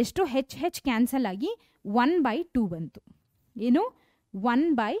 ಎಷ್ಟು, ಹೆಚ್ ಹೆಚ್ ಕ್ಯಾನ್ಸಲ್ ಆಗಿ 1/2 ಬಂತು, ಏನು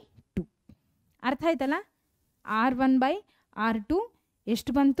 1/2. ಅರ್ಥ ಆಯ್ತಲ್ಲ? R1/R2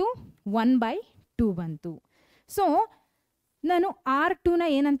 ಎಷ್ಟು ಬಂತು, 1/2 ಬಂತು. ಸೊ ನಾನು R2ನ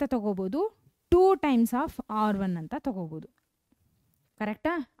ಏನಂತ ತಗೋಬೋದು, 2 ಟೈಮ್ಸ್ ಆಫ್ R1 ಅಂತ ತಗೋಬೋದು,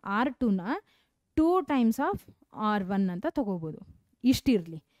 ಕರೆಕ್ಟಾ? R2ನ 2 ಟೈಮ್ಸ್ ಆಫ್ R1 ಅಂತ ತಗೋಬೋದು.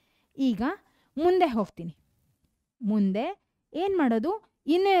 ಇಷ್ಟಿರಲಿ. ಈಗ ಮುಂದೆ ಹೋಗ್ತೀನಿ. ಮುಂದೆ ಏನು ಮಾಡೋದು,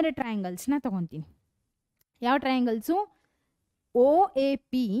 ಇನ್ನೂ 2 ಟ್ರಯಾಂಗಲ್ಸ್ನ ತಗೊತೀನಿ. ಯಾವ ಟ್ರಯಾಂಗಲ್ಸು, ಒ ಎ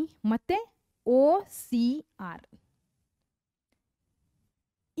ಪಿ ಮತ್ತು ಒ ಸಿ ಆರ್,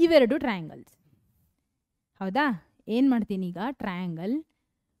 ಇವೆರಡು ಟ್ರಯಾಂಗಲ್ಸ್, ಹೌದಾ? ಏನು ಮಾಡ್ತೀನಿ ಈಗ, triangle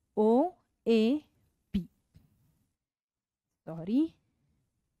O A P, sorry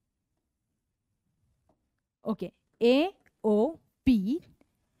okay, A O P,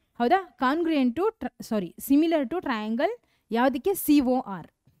 ಹೌದಾ? ಕಾನ್ಗ್ರುಯೆಂಟ್ ಟು ಸಿಮಿಲರ್ ಟು ಟ್ರಯಾಂಗಲ್ ಯಾವುದಕ್ಕೆ, ಸಿ ಒ ಆರ್,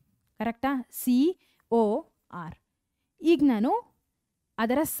 ಕರೆಕ್ಟಾ? C O R. ಈಗ ನಾನು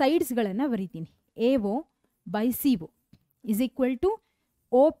ಅದರ ಸೈಡ್ಸ್ಗಳನ್ನು ಬರಿತೀನಿ. A O by C O is equal to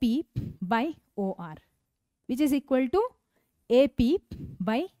O P by O R, which is equal to A P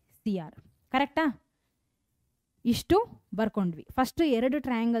by C R, ಕರೆಕ್ಟಾ? ಇಷ್ಟು ಬರ್ಕೊಂಡ್ವಿ. First 2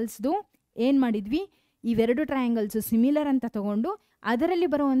 ಟ್ರಯಾಂಗಲ್ಸ್ದು ಏನು ಮಾಡಿದ್ವಿ, ಇವೆರಡು ಟ್ರಯಾಂಗಲ್ಸು ಸಿಮಿಲರ್ ಅಂತ ತಗೊಂಡು ಅದರಲ್ಲಿ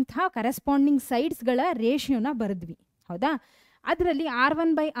ಬರುವಂಥ ಕರೆಸ್ಪಾಂಡಿಂಗ್ ಸೈಡ್ಸ್ಗಳ ರೇಷಿಯೋನ ಬರೆದ್ವಿ, ಹೌದಾ? ಅದರಲ್ಲಿ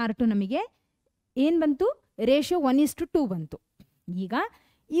R1/R2 ನಮಗೆ ಏನು ಬಂತು, ರೇಷಿಯೋ 1:2 ಬಂತು. ಈಗ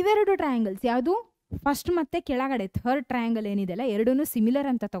ಇವೆರಡು ಟ್ರಯಾಂಗಲ್ಸ್ ಯಾವುದು, ಫಸ್ಟ್ ಮತ್ತು ಕೆಳಗಡೆ ಥರ್ಡ್ ಟ್ರಯಾಂಗಲ್ ಏನಿದೆಯಲ್ಲ, ಎರಡೂ ಸಿಮಿಲರ್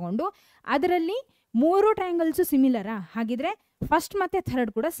ಅಂತ ತಗೊಂಡು ಅದರಲ್ಲಿ 3 ಟ್ರಯಾಂಗಲ್ಸು ಸಿಮಿಲರಾ, ಹಾಗಿದ್ರೆ ಫಸ್ಟ್ ಮತ್ತು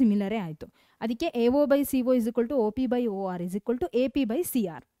ಥರ್ಡ್ ಕೂಡ ಸಿಮಿಲರೇ ಆಯಿತು. ಅದಕ್ಕೆ A O by C O is equal to O P by O R is equal to A P by C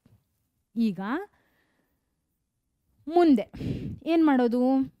R. ಈಗ ಮುಂದೆ ಏನು ಮಾಡೋದು,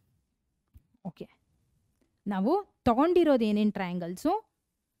 ಓಕೆ, ನಾವು ತಗೊಂಡಿರೋದು ಏನೇನು ಟ್ರಯಾಂಗಲ್ಸು,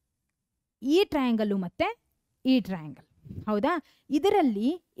 ಈ ಟ್ರಯಾಂಗಲ್ಲು ಮತ್ತು ಈ ಟ್ರಯಾಂಗಲ್, ಹೌದಾ? ಇದರಲ್ಲಿ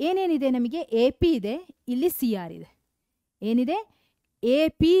ಏನೇನಿದೆ ನಮಗೆ, ಎ ಪಿ ಇದೆ, ಇಲ್ಲಿ ಸಿ ಆರ್ ಇದೆ, ಏನಿದೆ, ಎ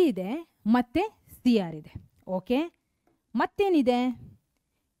ಪಿ ಇದೆ ಮತ್ತು ಸಿ ಆರ್ ಇದೆ, okay? ಮತ್ತೇನಿದೆ,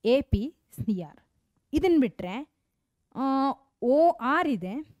 A P C R. ಇದನ್ನು ಬಿಟ್ಟರೆ ಒ ಆರ್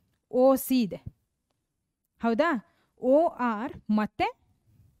ಇದೆ, ಒ ಸಿ ಇದೆ, ಹೌದಾ? ಒ ಆರ್ ಮತ್ತು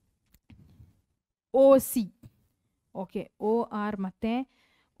O C, okay, O R ಮತ್ತು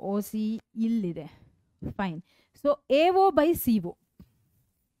ಒ ಸಿ ಇಲ್ಲಿದೆ, fine. So A O by C O,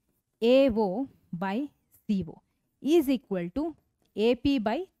 A O by C O is equal to A P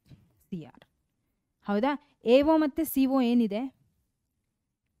by C R, ಹೌದಾ? A O ಮತ್ತು C O ಏನಿದೆ,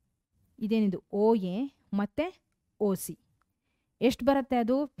 ಇದೇನಿದು O A ಮತ್ತು O C, ಎಷ್ಟು ಬರುತ್ತೆ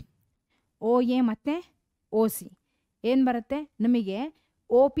ಅದು, ಒ ಎ ಮತ್ತು ಒ ಸಿ ಏನು ಬರುತ್ತೆ ನಮಗೆ,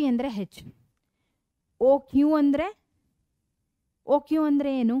 ಒ ಪಿ ಅಂದರೆ ಹೆಚ್, ಒ ಕ್ಯೂ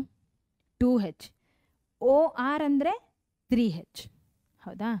ಅಂದರೆ ಏನು, 2H, ಒ ಆರ್ ಅಂದರೆ 3H,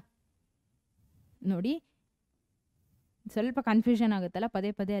 ಹೌದಾ? ನೋಡಿ ಸ್ವಲ್ಪ ಕನ್ಫ್ಯೂಷನ್ ಆಗುತ್ತಲ್ಲ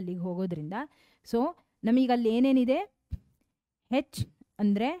ಪದೇ ಪದೇ ಅಲ್ಲಿಗೆ ಹೋಗೋದ್ರಿಂದ. ಸೊ ನಮಗಲ್ಲಿ ಏನೇನಿದೆ, ಹೆಚ್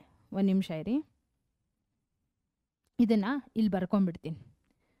ಅಂದರೆ, ಒಂದು ನಿಮಿಷ ಇರಿ, ಇದನ್ನು ಇಲ್ಲಿ ಬರ್ಕೊಂಡ್ಬಿಡ್ತೀನಿ.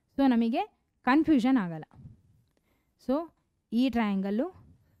 ಸೊ ನಮಗೆ ಕನ್ಫ್ಯೂಷನ್ ಆಗಲ್ಲ. ಸೊ ಈ ಟ್ರಯಾಂಗಲ್ಲು,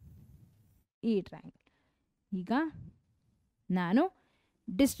 ಈ ಟ್ರಯಾಂಗಲ್ ಈಗ ನಾನು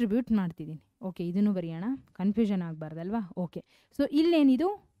ಡಿಸ್ಟ್ರಿಬ್ಯೂಟ್ ಮಾಡ್ತಿದ್ದೀನಿ. ಓಕೆ, ಇದನ್ನು ಬರೆಯೋಣ, ಕನ್ಫ್ಯೂಷನ್ ಆಗಬಾರ್ದಲ್ವಾ. ಓಕೆ, ಸೊ ಇಲ್ಲೇನಿದು,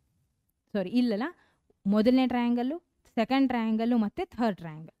 ಸಾರಿ ಇಲ್ಲಲ್ಲ, ಮೊದಲನೇ ಟ್ರಯಾಂಗಲ್ಲು, ಸೆಕೆಂಡ್ ಟ್ರಯಾಂಗಲ್ಲು ಮತ್ತು ಥರ್ಡ್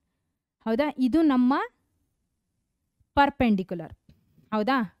ಟ್ರಯಾಂಗಲ್. ಹೌದಾ, ಇದು ನಮ್ಮ ಪರ್ಪೆಂಡಿಕ್ಯುಲರ್.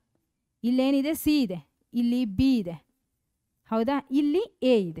 ಹೌದಾ, ಇಲ್ಲೇನಿದೆ ಸಿ ಇದೆ, ಇಲ್ಲಿ ಬಿ ಇದೆ. ಹೌದಾ, ಇಲ್ಲಿ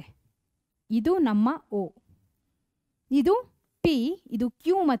ಎ ಇದೆ. ಇದು ನಮ್ಮ ಓ, ಇದು ಪಿ, ಇದು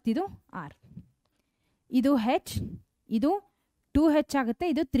ಕ್ಯೂ ಮತ್ತಿದು ಆರ್. ಇದು ಹೆಚ್, ಇದು 2H ಆಗುತ್ತೆ,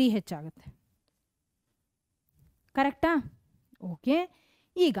 ಇದು 3H ಆಗುತ್ತೆ. ಕರೆಕ್ಟಾ? ಓಕೆ,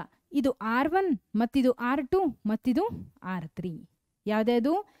 ಈಗ ಇದು R1 ಮತ್ತಿದು R2 ಮತ್ತಿದು R3.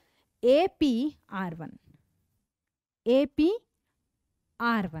 ಯಾವುದ್ಯಾವುದು? AP R1, AP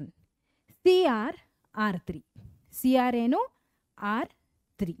R1, CR R3, CR ಏನು?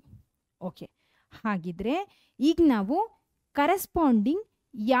 R3. ಓಕೆ, ಹಾಗಿದ್ರೆ ಈಗ ನಾವು ಕರೆಸ್ಪಾಂಡಿಂಗ್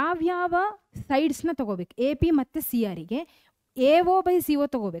ಯಾವ್ಯಾವ ಸೈಡ್ಸ್ನ ತಗೋಬೇಕು? ಎ ಪಿ ಮತ್ತು C ಆರಿಗೆ A O by C O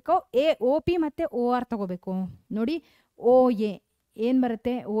ತಗೋಬೇಕು, ಒ ಪಿ ಮತ್ತು ಒ ಆರ್ ತಗೋಬೇಕು. ನೋಡಿ, ಒ ಎ ಏನು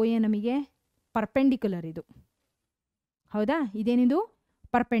ಬರುತ್ತೆ? ಒ ಎ ನಮಗೆ ಪರ್ಪೆಂಡಿಕ್ಯುಲರ್ ಇದು. ಹೌದಾ, ಇದೇನಿದು?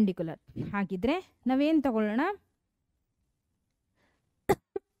 ಪರ್ಪೆಂಡಿಕ್ಯುಲರ್. ಹಾಗಿದ್ರೆ ನಾವೇನು ತಗೊಳ್ಳೋಣ?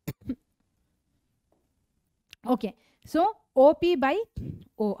 Okay, so O P by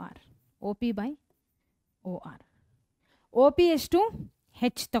O R, O P by O R. O P ಎಷ್ಟು?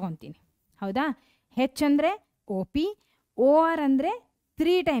 ಹೆಚ್ ತಗೊತೀನಿ. ಹೌದಾ, ಹೆಚ್ ಅಂದರೆ ಒ ಪಿ, ಒ ಆರ್ ಅಂದರೆ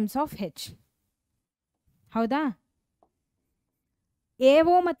 3 ಟೈಮ್ಸ್ ಆಫ್ ಹೆಚ್. ಹೌದಾ, ಎ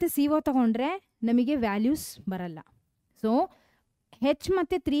ಒ ಮತ್ತು ಸಿ ಒ ತಗೊಂಡ್ರೆ ನಮಗೆ ವ್ಯಾಲ್ಯೂಸ್ ಬರಲ್ಲ. ಸೊ ಹೆಚ್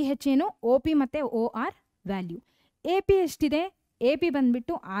ಮತ್ತು 3H ಏನು? ಒ ಪಿ ಮತ್ತು O R value. A P ಎಷ್ಟಿದೆ? ಎ ಪಿ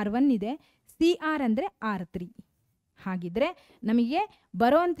ಬಂದುಬಿಟ್ಟು R1 ಇದೆ, ಸಿ ಆರ್ ಅಂದರೆ R3. ಹಾಗಿದ್ರೆ ನಮಗೆ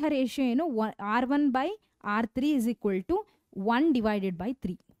ಬರೋವಂಥ ರೇಷಿಯೋ ಏನು? R1 by R3 is equal to 1 divided by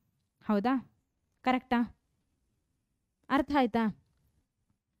 3. ಹೌದಾ, ಕರೆಕ್ಟಾ? ಅರ್ಥ ಆಯ್ತಾ?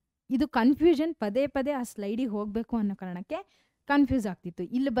 ಇದು ಕನ್ಫ್ಯೂಷನ್, ಪದೇ ಪದೇ ಆ ಸ್ಲೈಡಿಗೆ ಹೋಗಬೇಕು ಅನ್ನೋ ಕಾರಣಕ್ಕೆ ಕನ್ಫ್ಯೂಸ್ ಆಗ್ತಿತ್ತು.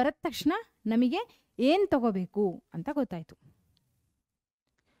 ಇಲ್ಲಿ ಬರದ ತಕ್ಷಣ ನಮಗೆ ಏನು ತಗೋಬೇಕು ಅಂತ ಗೊತ್ತಾಯಿತು.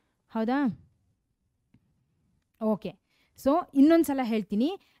 ಹೌದಾ? ಓಕೆ, ಸೊ ಇನ್ನೊಂದು ಸಲ ಹೇಳ್ತೀನಿ.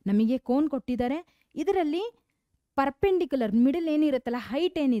 ನಮಗೆ ಕೋನ್ ಕೊಟ್ಟಿದ್ದಾರೆ, ಇದರಲ್ಲಿ ಪರ್ಪೆಂಡಿಕ್ಯುಲರ್ ಮಿಡಲ್ ಏನಿರುತ್ತಲ್ಲ,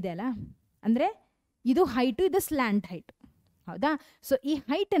 ಹೈಟ್ ಏನಿದೆ ಅಲ್ಲ, ಅಂದರೆ ಇದು ಹೈಟು, ಇದು ಸ್ಲ್ಯಾಂಟ್ ಹೈಟ್. ಹೌದಾ, ಸೊ ಈ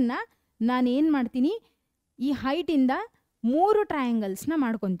ಹೈಟನ್ನು ನಾನು ಏನು ಮಾಡ್ತೀನಿ? ಈ ಹೈಟಿಂದ 3 ಟ್ರಯಾಂಗಲ್ಸ್ನ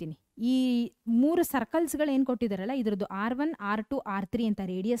ಮಾಡ್ಕೊತೀನಿ. ಈ 3 ಸರ್ಕಲ್ಸ್ಗಳು ಏನು ಕೊಟ್ಟಿದ್ದಾರಲ್ಲ, ಇದ್ರದ್ದು R1, R2, R3 ಅಂತ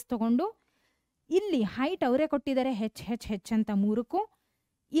ರೇಡಿಯಸ್ ತೊಗೊಂಡು, ಇಲ್ಲಿ ಹೈಟ್ ಅವರೇ ಕೊಟ್ಟಿದ್ದಾರೆ ಹೆಚ್ ಹೆಚ್ ಹೆಚ್ ಅಂತ 3ಕ್ಕೂ.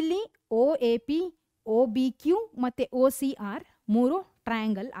 ಇಲ್ಲಿ O A P, O B Q ಮತ್ತು ಒ ಸಿ ಆರ್ 3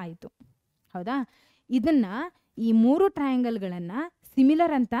 ಟ್ರಯಾಂಗಲ್ ಆಯಿತು. ಹೌದಾ, ಇದನ್ನು, ಈ 3 ಟ್ರಯಾಂಗಲ್ಗಳನ್ನು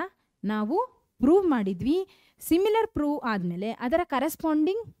ಸಿಮಿಲರ್ ಅಂತ ನಾವು ಪ್ರೂವ್ ಮಾಡಿದ್ವಿ. ಸಿಮಿಲರ್ ಪ್ರೂವ್ ಆದಮೇಲೆ ಅದರ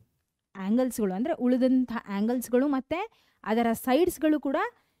ಕರೆಸ್ಪಾಂಡಿಂಗ್ ಆ್ಯಂಗಲ್ಸ್ಗಳು, ಅಂದರೆ ಉಳಿದಂಥ ಆ್ಯಂಗಲ್ಸ್ಗಳು ಮತ್ತು ಅದರ ಸೈಡ್ಸ್ಗಳು ಕೂಡ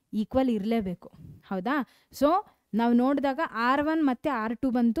ಈಕ್ವಲ್ ಇರಲೇಬೇಕು. ಹೌದಾ, ಸೊ ನಾವು ನೋಡಿದಾಗ R1 ಮತ್ತು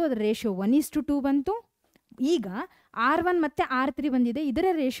R2 ಬಂತು, ಅದರ ರೇಷಿಯೋ 1:2 ಬಂತು. ಈಗ R1 ಮತ್ತು R3 ಬಂದಿದೆ, ಇದರ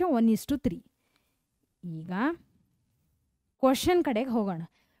ರೇಷಿಯೋ 1:3. ಈಗ ಕ್ವಶನ್ ಕಡೆಗೆ ಹೋಗೋಣ.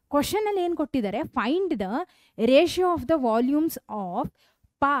 ಕ್ವಶನಲ್ಲಿ ಏನು ಕೊಟ್ಟಿದ್ದಾರೆ? Find the ratio of the volumes of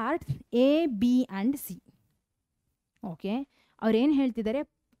parts A B and C. Okay, ಅವ್ರೇನು ಹೇಳ್ತಿದ್ದಾರೆ?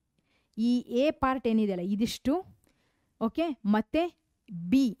 ಈ ಎ ಪಾರ್ಟ್ ಏನಿದೆಯಲ್ಲ ಇದಿಷ್ಟು, ಓಕೆ, ಮತ್ತು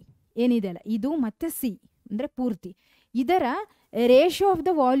ಬಿ ಏನಿದೆಯಲ್ಲ ಇದು, ಮತ್ತು ಸಿ ಅಂದರೆ ಪೂರ್ತಿ, ಇದರ ratio of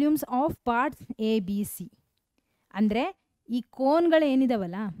the volumes of parts A B C. ಅಂದರೆ ಈ ಕೋನ್ಗಳು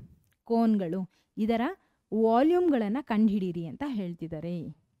ಏನಿದಾವಲ್ಲ, ಕೋನ್ಗಳು, ಇದರ ವಾಲ್ಯೂಮ್ಗಳನ್ನು ಕಂಡುಹಿಡೀರಿ ಅಂತ ಹೇಳ್ತಿದ್ದಾರೆ.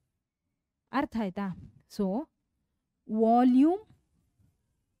 ಅರ್ಥ ಆಯ್ತಾ? So volume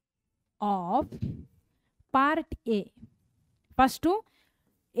of part A, first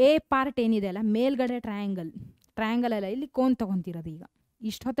A part ಏನಿದೆ ಅಲ್ಲ, ಮೇಲ್ಗಡೆ ಟ್ರಯಾಂಗಲ್ ಅಲ್ಲ, ಇಲ್ಲಿ ಕೋನ್ ತೊಗೊತಿರೋದು. ಈಗ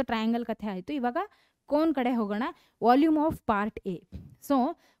ಇಷ್ಟೊತ್ತು ಟ್ರಯಾಂಗಲ್ ಕಥೆ ಆಯಿತು, ಇವಾಗ ಕೋನ್ ಕಡೆ ಹೋಗೋಣ. Volume of part A. So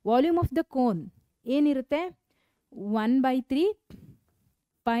volume of the cone ಏನಿರುತ್ತೆ? 1/3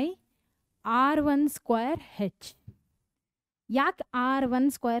 ಪೈ R1² H. ಯಾಕೆ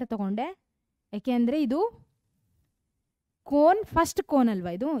R1² ತಗೊಂಡೆ? ಯಾಕೆಂದರೆ ಇದು ಕೋನ್, ಫಸ್ಟ್ ಕೋನ್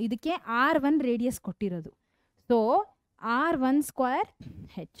ಅಲ್ವಾ ಇದು, ಇದಕ್ಕೆ R1 ರೇಡಿಯಸ್ ಕೊಟ್ಟಿರೋದು. So R1²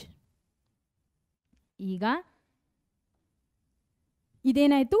 H. ಈಗ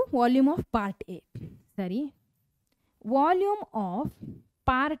ಇದೇನಾಯಿತು? Volume of part A. ಸರಿ, ವಾಲ್ಯೂಮ್ ಆಫ್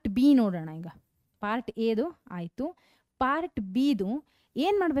ಪಾರ್ಟ್ ಬಿ ನೋಡೋಣ. ಈಗ ಪಾರ್ಟ್ ಎದು ಆಯಿತು, ಪಾರ್ಟ್ ಬಿದು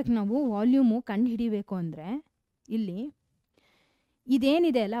ಏನು ಮಾಡ್ಬೇಕು ನಾವು? ವಾಲ್ಯೂಮು ಕಂಡು ಹಿಡಿಬೇಕು ಅಂದರೆ ಇಲ್ಲಿ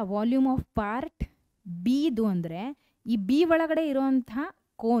ಇದೇನಿದೆ ಅಲ್ಲ, ವಾಲ್ಯೂಮ್ ಆಫ್ ಪಾರ್ಟ್ ಬಿದು ಅಂದರೆ ಈ ಬಿ ಒಳಗಡೆ ಇರೋಂಥ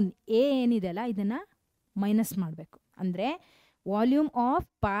ಕೋನ್ ಎ ಏನಿದೆಯಲ್ಲ ಇದನ್ನು ಮೈನಸ್ ಮಾಡಬೇಕು. ಅಂದರೆ ವಾಲ್ಯೂಮ್ ಆಫ್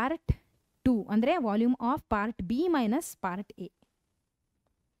ಪಾರ್ಟ್ 2 ಅಂದರೆ volume of part B minus part A,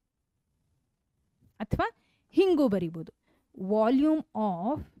 ಅಥವಾ ಹಿಂಗೂ ಬರಿಬೋದು, volume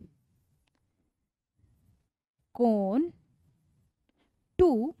of cone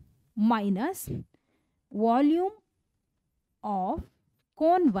 2 minus volume of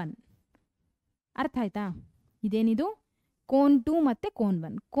cone 1. ಅರ್ಥ ಆಯ್ತಾ? ಇದೇನಿದು ಕೋನ್ 2 ಮತ್ತು ಕೋನ್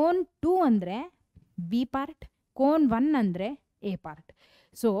 1. ಕೋನ್ 2 ಅಂದರೆ ಬಿ ಪಾರ್ಟ್, ಕೋನ್ 1 ಅಂದರೆ ಎ ಪಾರ್ಟ್.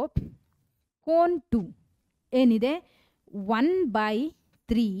 ಸೊ ಕೋನ್ 2 ಏನಿದೆ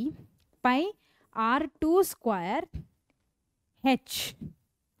 1/3 ಪೈ r² h.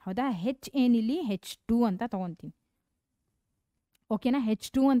 ಹೌದಾ? ಹೆಚ್ ಏನಿಲ್ಲಿ H2 ಅಂತ ತಗೊತೀನಿ. ಓಕೆನಾ?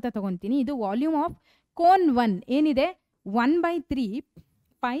 H2 ಅಂತ ತಗೊತೀನಿ. ಇದು ವಾಲ್ಯೂಮ್ ಆಫ್ ಕೋನ್ 1 ಏನಿದೆ 1/3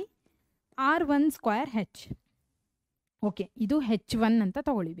 ಪೈ r² h. ಓಕೆ, ಇದು H1 ಅಂತ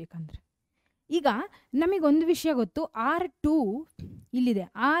ತಗೊಳ್ಬೇಕಂದ್ರೆ. ಈಗ ನಮಗೊಂದು ವಿಷಯ ಗೊತ್ತು, R2 ಇಲ್ಲಿದೆ.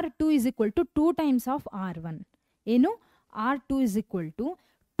 R2 = 2 times of R1. ಏನು? R2 =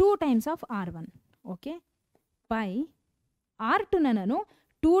 2 times of R1. Okay, pi R2ನ ನಾನು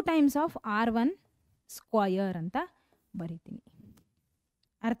 2 ಟೈಮ್ಸ್ ಆಫ್ R1² ಅಂತ ಬರಿತೀನಿ.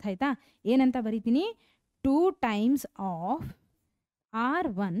 ಅರ್ಥ ಆಯ್ತಾ? ಏನಂತ ಬರಿತೀನಿ? 2 ಟೈಮ್ಸ್ ಆಫ್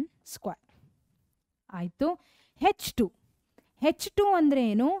R1². ಆಯಿತು. H2 ಅಂದರೆ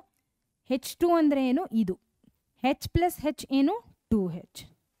ಏನು? H2 ಅಂದರೆ ಏನು? ಇದು H ಪ್ಲಸ್ H ಏನು? 2H.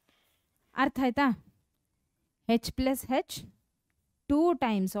 ಅರ್ಥ ಆಯ್ತಾ? H plus H 2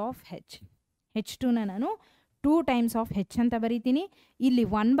 times of H. H2ನ ನಾನು 2 ಟೈಮ್ಸ್ ಆಫ್ H ಅಂತ ಬರಿತೀನಿ. ಇಲ್ಲಿ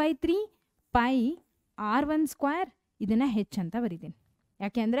 1/3 ಪೈ R1², ಇದನ್ನು H ಅಂತ ಬರಿತೀನಿ.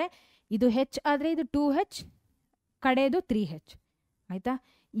 ಯಾಕೆ ಅಂದರೆ ಇದು H ಆದರೆ ಇದು 2H, ಕಡೆಯದು 3H. ಆಯಿತಾ?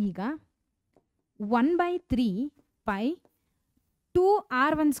 ಈಗ 1/3 ಪೈ 2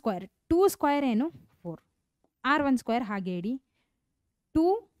 R1². 2² ಏನು? 4. R1² ಹಾಗೆ ಇಡಿ. 2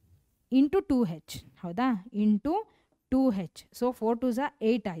 ಇಂಟು 2H. ಹೌದಾ? Into 2H. ಸೊ 4 2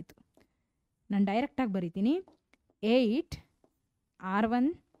 8 ಆಯಿತು. ನಾನು ಡೈರೆಕ್ಟಾಗಿ ಬರಿತೀನಿ. 8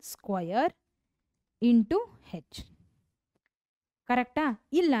 R1² ಇಂಟು H. ಕರೆಕ್ಟಾ?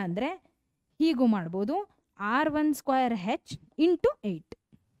 ಇಲ್ಲ ಅಂದರೆ ಹೀಗೂ ಮಾಡ್ಬೋದು, R1² H ಇಂಟು 8.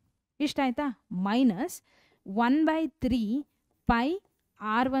 ಇಷ್ಟ ಆಯ್ತಾ? Minus 1/3 pi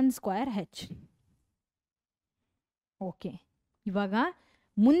R1² H. Okay, ಇವಾಗ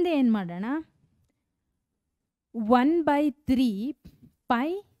ಮುಂದೆ ಏನು ಮಾಡೋಣ? 1/3 ಪೈ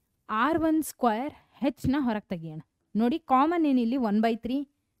R1² Hನ ಹೊರಗೆ ತೆಗಿಯೋಣ. ನೋಡಿ, ಕಾಮನ್ ಏನಿಲ್ಲಿ 1/3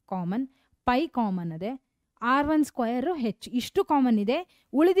 ಕಾಮನ್, ಪೈ ಕಾಮನ್ ಅದೇ, R1² H ಇಷ್ಟು ಕಾಮನ್ ಇದೆ.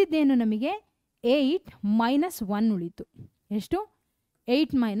 ಉಳಿದಿದ್ದೇನು ನಮಗೆ? 8 ಮೈನಸ್ 1 ಉಳಿತು. ಎಷ್ಟು?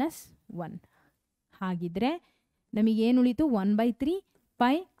 8 ಮೈನಸ್ 1. ಹಾಗಿದ್ರೆ ನಮಗೇನು ಉಳಿತು? 1/3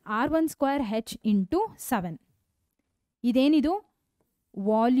 ಪೈ R1² H ಇಂಟು 7. ಇದೇನಿದು?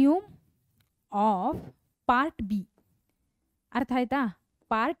 Volume of part B. ಅರ್ಥ ಆಯ್ತಾ?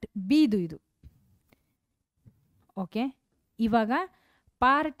 ಪಾರ್ಟ್ ಬಿದು ಇದು. ಓಕೆ, ಇವಾಗ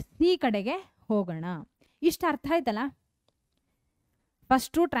ಪಾರ್ಟ್ ಸಿ ಕಡೆಗೆ ಹೋಗೋಣ. ಇಷ್ಟು ಅರ್ಥ ಆಯ್ತಲ್ಲ?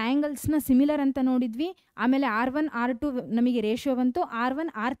 ಫಸ್ಟು ಟ್ರಯಾಂಗಲ್ಸ್ನ ಸಿಮಿಲರ್ ಅಂತ ನೋಡಿದ್ವಿ. ಆಮೇಲೆ R1 R2 ನಮಗೆ ರೇಷಿಯೋ ಬಂತು, R1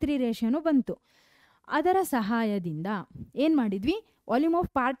 R3 ರೇಷಿಯೋನು ಬಂತು. ಅದರ ಸಹಾಯದಿಂದ ಏನು ಮಾಡಿದ್ವಿ? ವಾಲ್ಯೂಮ್ ಆಫ್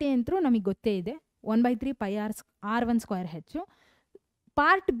ಪಾರ್ಟ್ ಎ ಅಂತೂ ನಮಗೆ ಗೊತ್ತೇ ಇದೆ, 1/3 pi R1² H.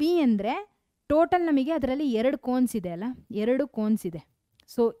 Part B ಅಂದರೆ ಟೋಟಲ್ ನಮಗೆ ಅದರಲ್ಲಿ 2 ಕೋನ್ಸ್ ಇದೆ ಅಲ್ಲ, 2 ಕೋನ್ಸ್ ಇದೆ.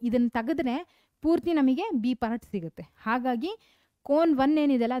 ಸೊ ಇದನ್ನು ತೆಗೆದ್ರೆ ಪೂರ್ತಿ ನಮಗೆ ಬಿ ಪಾರ್ಟ್ ಸಿಗುತ್ತೆ. ಹಾಗಾಗಿ ಕೋನ್ 1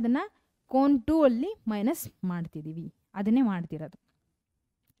 ಏನಿದೆಯಲ್ಲ ಅದನ್ನು ಕೋನ್ 2 ಅಲ್ಲಿ ಮೈನಸ್ ಮಾಡ್ತಿದ್ದೀವಿ. ಅದನ್ನೇ ಮಾಡ್ತಿರೋದು.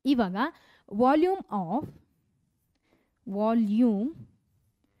 ಇವಾಗ ವಾಲ್ಯೂಮ್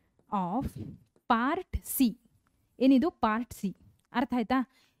ಆಫ್ ಪಾರ್ಟ್ ಸಿ ಏನಿದು? Part C. ಅರ್ಥ ಆಯ್ತಾ?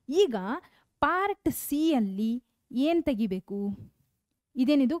 ಈಗ ಪಾರ್ಟ್ ಸಿ ಅಲ್ಲಿ ಏನು ತೆಗಿಬೇಕು?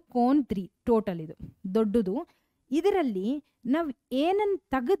 ಇದೇನಿದು? ಕೋನ್ 3 ಟೋಟಲ್, ಇದು ದೊಡ್ಡದು. ಇದರಲ್ಲಿ ನಾವು ಏನನ್ನು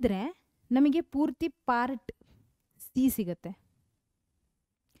ತೆಗೆದ್ರೆ ನಮಗೆ ಪೂರ್ತಿ ಪಾರ್ಟ್ ಸಿ ಸಿಗುತ್ತೆ?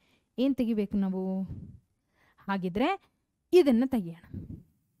 ಏನು ತೆಗಿಬೇಕು ನಾವು? ಹಾಗಿದ್ರೆ ಇದನ್ನು ತೆಗಿಯೋಣ.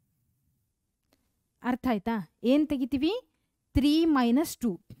 ಅರ್ಥ ಆಯ್ತಾ? ಏನು ತೆಗಿತೀವಿ? 3 ಮೈನಸ್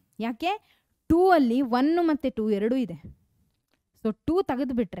 2. ಯಾಕೆ? 2 ಅಲ್ಲಿ 1 ಮತ್ತು 2 ಎರಡೂ ಇದೆ. ಸೊ 2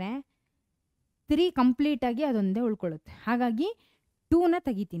 ತೆಗೆದುಬಿಟ್ರೆ 3 ಕಂಪ್ಲೀಟಾಗಿ ಅದೊಂದೇ ಉಳ್ಕೊಳ್ಳುತ್ತೆ. ಹಾಗಾಗಿ 2ನ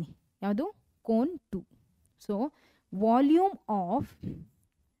ತೆಗಿತೀನಿ. ಯಾವುದು? Cone 2. So volume of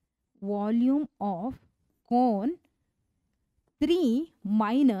cone 3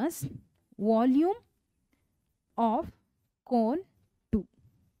 minus volume of cone 2.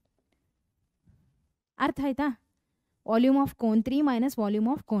 ಅರ್ಥ ಆಯ್ತಾ? Volume of cone 3 minus volume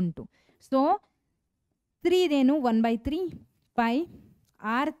of cone 2. So 3 ಇದೇನು 1/3 pi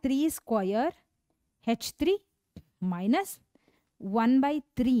R3 square H3 minus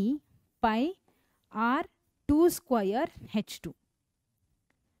 1/3 pi R2 square H2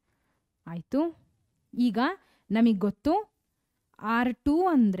 ಆಯಿತು. ಈಗ ನಮಗೆ ಗೊತ್ತು R2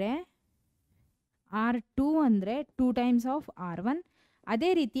 ಅಂದರೆ 2 ಟೈಮ್ಸ್ ಆಫ್ R1. ಅದೇ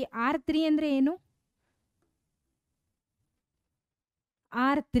ರೀತಿ R3 ಅಂದರೆ ಏನು,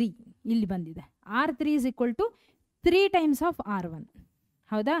 R3 ಇಲ್ಲಿ ಬಂದಿದೆ. R3 is equal to 3 times of R1.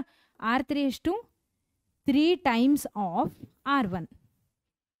 ಹೌದಾ, R3 ಎಷ್ಟು 3 ಟೈಮ್ಸ್ ಆಫ್ R1.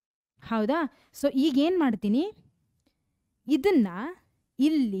 ಹೌದಾ, ಸೊ ಈಗ ಏನು ಮಾಡ್ತೀನಿ, ಇದನ್ನು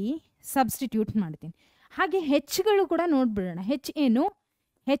ಇಲ್ಲಿ ಸಬ್ಸ್ಟಿಟ್ಯೂಟ್ ಮಾಡ್ತೀನಿ. ಹಾಗೆ ಹೆಚ್ಗಳು ಕೂಡ ನೋಡ್ಬಿಡೋಣ. ಹೆಚ್ ಏನು,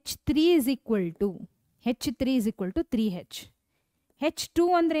 H3 is equal to 3H. H2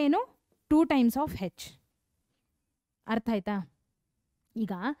 ಅಂದರೆ ಏನು 2 ಟೈಮ್ಸ್ ಆಫ್ H. ಅರ್ಥ ಆಯ್ತಾ?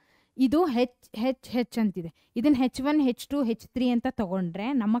 ಈಗ ಇದು ಹೆಚ್ ಅಂತಿದೆ, ಇದನ್ನು H1 H2 H3 ಅಂತ ತಗೊಂಡ್ರೆ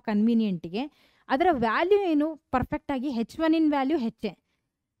ನಮ್ಮ ಕನ್ವೀನಿಯೆಂಟಿಗೆ ಅದರ ವ್ಯಾಲ್ಯೂ ಏನು ಪರ್ಫೆಕ್ಟಾಗಿ H1 in value Hechche,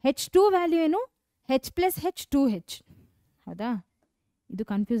 H2 value ಏನು H ಪ್ಲಸ್ H 2H. ಹೌದಾ, ಇದು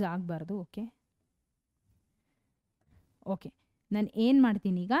ಕನ್ಫ್ಯೂಸ್ ಆಗಬಾರ್ದು. ಓಕೆ ನಾನು ಏನು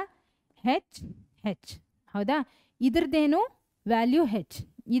ಮಾಡ್ತೀನಿ ಈಗ, ಹೆಚ್ ಹೌದಾ, ಇದ್ರದ್ದೇನು ವ್ಯಾಲ್ಯೂ H,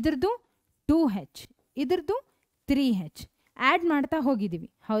 ಇದ್ರದ್ದು 2H, ಇದ್ರದ್ದು 3H ಆ್ಯಡ್ ಮಾಡ್ತಾ ಹೋಗಿದ್ದೀವಿ.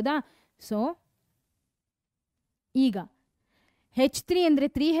 ಹೌದಾ, ಸೊ ಈಗ H3 ಅಂದರೆ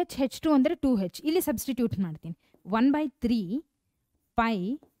 3H, H2 ಅಂದರೆ 2H. ಇಲ್ಲಿ ಸಬ್ಸ್ಟಿಟ್ಯೂಟ್ ಮಾಡ್ತೀನಿ. 1/3 ಪೈ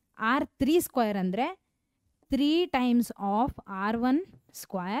R3 ಸ್ಕ್ವಯರ್ ಅಂದರೆ 3 times of R1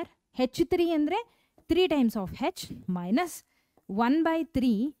 square, H3 ಅಂದರೆ 3 times of H minus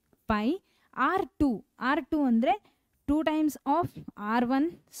 1/3 pi R2 ಅಂದರೆ 2 ಟೈಮ್ಸ್ ಆಫ್ R1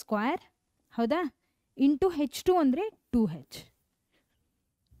 ಸ್ಕ್ವಯರ್. ಹೌದಾ, ಇಂಟು H2 ಅಂದರೆ 2H.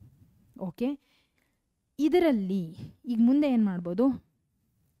 ಓಕೆ, ಇದರಲ್ಲಿ ಈಗ ಮುಂದೆ ಏನು ಮಾಡ್ಬೋದು,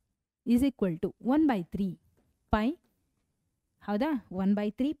 ಈಸ್ ಈಕ್ವಲ್ ಟು 1/3 ಪೈ. ಹೌದಾ,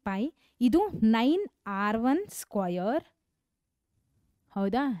 1/3 ಪೈ ಇದು 9 R1 ಸ್ಕ್ವಯರ್.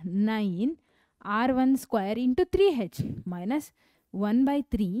 ಹೌದಾ, 9 R1 square into 3H minus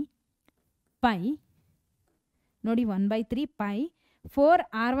 1/3 pi. ನೋಡಿ 1/3 pi 4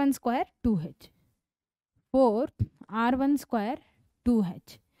 R1 square 2H, 4 R1 square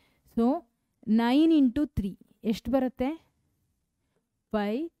 2H. So 9 into 3 ಎಷ್ಟು ಬರುತ್ತೆ,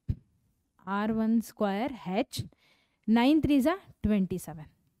 5 R1 ಸ್ಕ್ವಯರ್ H, 9 3 27.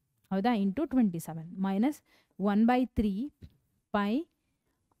 ಹೌದಾ, into 27 minus 1/3 pi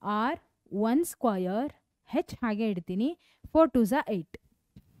R1 square H ಹಾಗೆ ಇಡ್ತೀನಿ, 4 2 8.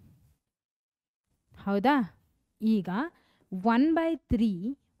 ಹೌದಾ, ಈಗ 1/3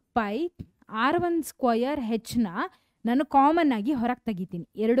 ಪೈ R1 ಸ್ಕ್ವಯರ್ Hನ ನಾನು ಕಾಮನ್ ಆಗಿ ಹೊರಗೆ ತೆಗಿತೀನಿ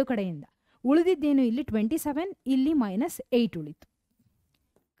ಎರಡು ಕಡೆಯಿಂದ. ಉಳಿದಿದ್ದೇನು ಇಲ್ಲಿ 27, ಇಲ್ಲಿ ಮೈನಸ್ 8 ಉಳಿತು.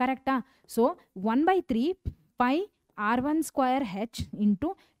 ಕರೆಕ್ಟಾ? So 1/3 pi R1 square H into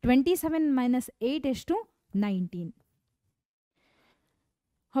 27 minus 8 ಎಷ್ಟು 19.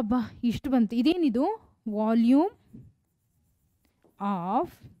 ಹಬ್ಬ, ಇಷ್ಟು ಬಂತು. ಇದೇನಿದು, ವಾಲ್ಯೂಮ್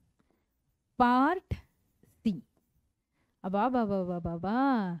ಆಫ್ ಪಾರ್ಟ್ ಸಿ. ಅಬಾ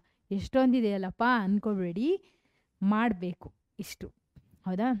ಎಷ್ಟೊಂದಿದೆಯಲ್ಲಪ್ಪ ಅಂದ್ಕೊಬೇಡಿ, ಮಾಡಬೇಕು ಇಷ್ಟು.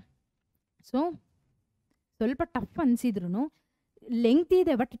 ಹೌದಾ, ಸೊ ಸ್ವಲ್ಪ ಟಫ್ ಅನಿಸಿದ್ರು ಲೆಂಗ್ತ್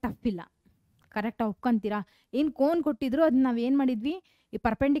ಇದೆ, ಬಟ್ ಟಫ್ ಇಲ್ಲ. ಕರೆಕ್ಟಾಗಿ ಒಪ್ಕೊಂತೀರಾ? ಏನು ಕೋನ್ ಕೊಟ್ಟಿದ್ರು ಅದನ್ನ ನಾವೇನು ಮಾಡಿದ್ವಿ, ಈ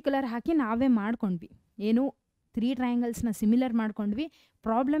ಪರ್ಪೆಂಡಿಕ್ಯುಲರ್ ಹಾಕಿ ನಾವೇ ಮಾಡ್ಕೊಂಡ್ವಿ. ಏನು 3 ಟ್ರಯಾಂಗಲ್ಸ್ನ ಸಿಮಿಲರ್ ಮಾಡ್ಕೊಂಡ್ವಿ.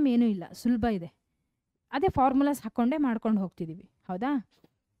 ಪ್ರಾಬ್ಲಮ್ ಏನೂ ಇಲ್ಲ, ಸುಲಭ ಇದೆ. ಅದೇ ಫಾರ್ಮುಲಾಸ್ ಹಾಕ್ಕೊಂಡೇ ಮಾಡ್ಕೊಂಡು ಹೋಗ್ತಿದ್ದೀವಿ. ಹೌದಾ,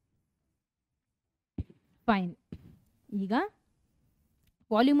 ಫೈನ್. ಈಗ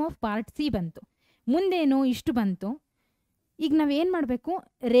ವಾಲ್ಯೂಮ್ ಆಫ್ ಪಾರ್ಟ್ ಸಿ ಬಂತು. ಮುಂದೇನು ಇಷ್ಟು ಬಂತು. ಈಗ ನಾವೇನು ಮಾಡಬೇಕು,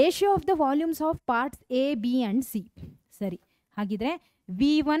 ratio of the volumes of parts A B and C. ಸರಿ, ಹಾಗಿದ್ರೆ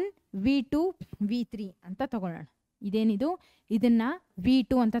V1 V2 V3 ಅಂತ ತಗೊಳ್ಳೋಣ. ಇದೇನಿದು, ಇದನ್ನು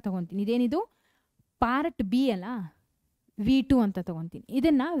V2 ಅಂತ ತಗೊತೀನಿ. ಇದೇನಿದು ಪಾರ್ಟ್ ಬಿ ಅಲ್ಲ, V2 ಅಂತ ತಗೊತೀನಿ.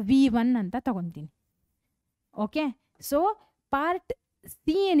 ಇದನ್ನು V1 ಅಂತ ತಗೊತೀನಿ. ಓಕೆ, ಸೊ ಪಾರ್ಟ್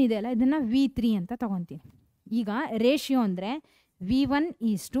ಸಿ ಏನಿದೆ ಅಲ್ಲ, ಇದನ್ನು V3 ಅಂತ ತಗೊತೀನಿ. ಈಗ ರೇಷಿಯೋ ಅಂದರೆ V1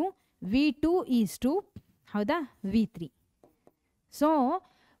 ಈಸ್ಟು V2 ಈಸ್ಟು, ಹೌದಾ, V3. ಸೊ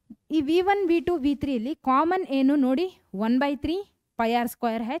ಈ V1 V2 V3 ಕಾಮನ್ ಏನು ನೋಡಿ, 1/3 ಪೈ R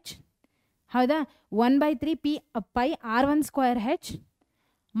ಸ್ಕ್ವಯರ್ H. ಹೌದಾ, 1/3 ಪೈ R1 ಸ್ಕ್ವಯರ್ H.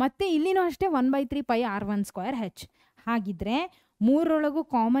 ಮತ್ತು ಇಲ್ಲಿನೂ ಅಷ್ಟೇ 1/3 ಪೈ R1 ಸ್ಕ್ವಯರ್ H. ಹಾಗಿದ್ರೆ ಮೂರರೊಳಗೂ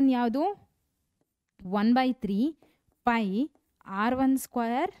ಕಾಮನ್ ಯಾವುದು, 1/3 ಪೈ R1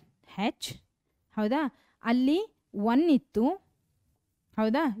 ಸ್ಕ್ವಯರ್ H. ಹೌದಾ, ಅಲ್ಲಿ 1 ಇತ್ತು.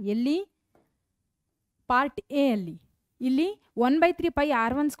 ಹೌದಾ, ಎಲ್ಲಿ, ಪಾರ್ಟ್ ಎ ಅಲ್ಲಿ. ಇಲ್ಲಿ 1/3 ಪೈ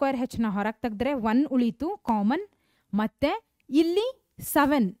r1² ಹೊರಗೆ ತೆಗೆದ್ರೆ 1 ಉಳಿತು ಕಾಮನ್, ಮತ್ತು ಇಲ್ಲಿ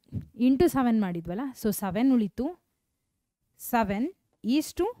 7 ಇಂಟು 7 ಮಾಡಿದ್ವಲ್ಲ, ಸೊ 7 ಉಳಿತು. 7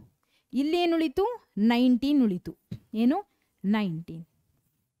 ಈಸ್ಟು ಇಲ್ಲಿ ಏನು ಉಳಿತು 19 ಉಳಿತು. ಏನು 19.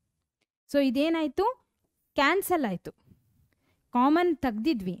 ಸೊ ಇದೇನಾಯಿತು ಕ್ಯಾನ್ಸಲ್ ಆಯಿತು. ಕಾಮನ್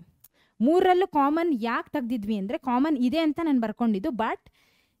ತೆಗ್ದಿದ್ವಿ, ಮೂರರಲ್ಲೂ ಕಾಮನ್ ಯಾಕೆ ತೆಗ್ದಿದ್ವಿ ಅಂದರೆ ಕಾಮನ್ ಇದೆ ಅಂತ ನಾನು ಬರ್ಕೊಂಡಿದ್ದು. ಬಟ್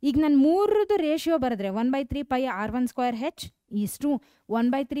ಈಗ ನಾನು ಮೂರದ್ದು ರೇಷಿಯೋ ಬರೆದ್ರೆ 1/3 pi r1² is to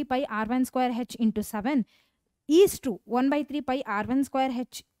 1/3 pi r1² into 7 is to 1/3 pi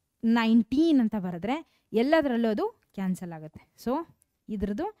r1² 19 ಅಂತ ಬರೆದ್ರೆ ಎಲ್ಲದರಲ್ಲೂ ಅದು ಕ್ಯಾನ್ಸಲ್ ಆಗುತ್ತೆ. ಸೊ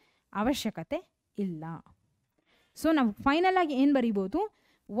ಇದ್ರದ್ದು ಅವಶ್ಯಕತೆ ಇಲ್ಲ. ಸೊ ನಾವು ಫೈನಲ್ ಆಗಿ ಏನು ಬರಿಬೋದು,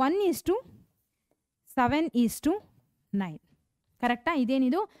 1:7:9. ಕರೆಕ್ಟಾ?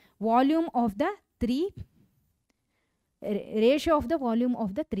 ಇದೇನಿದು volume of the 3 ratio of the volume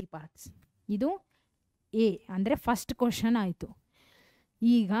of the 3 parts. ಇದು ಎ ಅಂದರೆ ಫಸ್ಟ್ ಕ್ವಶನ್ ಆಯಿತು.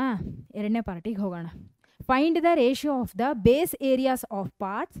 ಈಗ ಎರಡನೇ ಪಾರ್ಟಿಗೆ ಹೋಗೋಣ. Find the ratio of the base areas of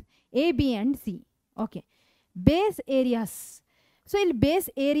parts A B and C. Okay, base areas. So ಇಲ್ಲಿ ಬೇಸ್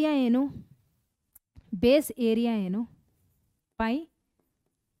ಏರಿಯಾ ಏನು, base area ಏನು, ಪೈ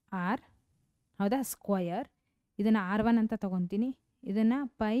ಆರ್, ಹೌದಾ, ಸ್ಕ್ವಯರ್. ಇದನ್ನು r1 ಅಂತ ತೊಗೊತೀನಿ, ಇದನ್ನು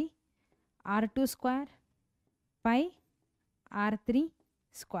ಪೈ r2², ಪೈ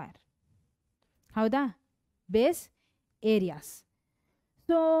r3². ಹೌದಾ, ಬೇಸ್ ಏರಿಯಾಸ್.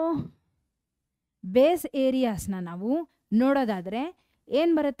 ಸೊ ಬೇಸ್ ಏರಿಯಾಸ್ನ ನಾವು ನೋಡೋದಾದರೆ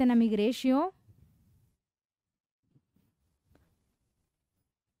ಏನು ಬರುತ್ತೆ ನಮಗೆ ರೇಷಿಯೋ,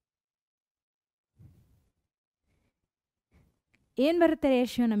 ಏನು ಬರುತ್ತೆ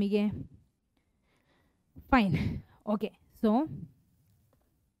ರೇಷಿಯೋ ನಮಗೆ? ಫೈನ್. ಓಕೆ, ಸೊ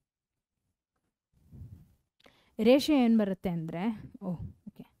ರೇಷಿಯೋ ಏನು ಬರುತ್ತೆ ಅಂದರೆ,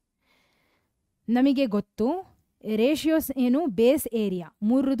 ಓಕೆ, ನಮಗೆ ಗೊತ್ತು ರೇಷಿಯೋಸ್ ಏನು, base area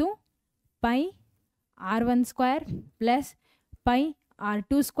ಮೂರದು pi r1² plus pi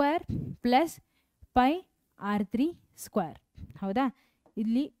r2² plus pi r3². ಹೌದಾ,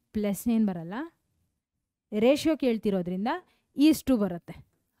 ಇಲ್ಲಿ ಪ್ಲಸ್ ಏನು ಬರಲ್ಲ, ರೇಷಿಯೋ ಕೇಳ್ತಿರೋದ್ರಿಂದ ಈಸ್ಟು ಬರುತ್ತೆ.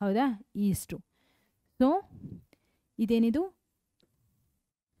 ಹೌದಾ, ಈಸ್ಟು. ಸೊ ಇದೇನಿದು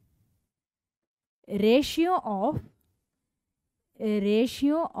ratio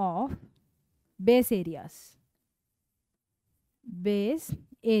of base areas, base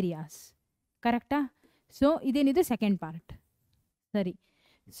areas. ಕರೆಕ್ಟಾ? ಸೊ ಇದೇನಿದು ಸೆಕೆಂಡ್ ಪಾರ್ಟ್. ಸರಿ.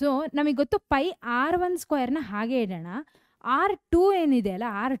 ಸೊ ನಮಗೆ ಗೊತ್ತು ಪೈ r1² ಹಾಗೆ ಇಡೋಣ. r2 ಏನಿದೆ ಅಲ್ಲ,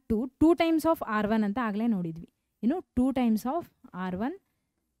 r2 2 ಟೈಮ್ಸ್ ಆಫ್ r1 ಅಂತ ಆಗಲೇ ನೋಡಿದ್ವಿ. ಇನ್ನು 2 ಟೈಮ್ಸ್ ಆಫ್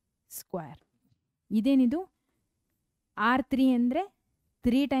r1². ಇದೇನಿದು r3 ಅಂದರೆ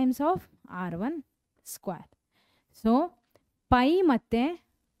 3 times of r1². So pi ಮತ್ತು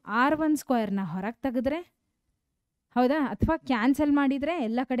r1² ಹೊರಗೆ ತೆಗೆದ್ರೆ, ಹೌದಾ, ಅಥವಾ ಕ್ಯಾನ್ಸಲ್ ಮಾಡಿದರೆ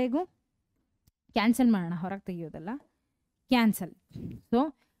ಎಲ್ಲ ಕಡೆಗೂ ಕ್ಯಾನ್ಸಲ್ ಮಾಡೋಣ, ಹೊರಗೆ ತೆಗಿಯೋದಲ್ಲ, cancel. So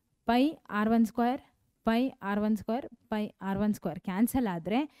pi r1², pi r1², pi r1² cancel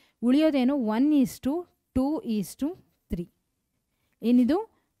ಆದರೆ ಉಳಿಯೋದೇನು 1:2:3. ಏನಿದು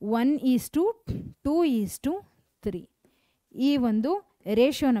 1:2:3. ಈ ಒಂದು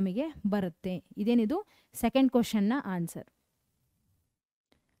ರೇಷಿಯೋ ನಮಗೆ ಬರುತ್ತೆ. ಇದೇನಿದು ಸೆಕೆಂಡ್ ಕ್ವಶನ್ನ ಆನ್ಸರ್.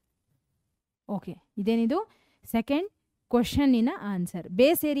 ಓಕೆ, ಇದೇನಿದು ಸೆಕೆಂಡ್ ಕ್ವಶನ್ನಿನ ಆನ್ಸರ್.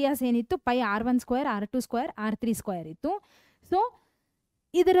 ಬೇಸ್ ಏರಿಯಾಸ್ ಏನಿತ್ತು, ಪೈ r1², r2², r3² ಇತ್ತು. ಸೊ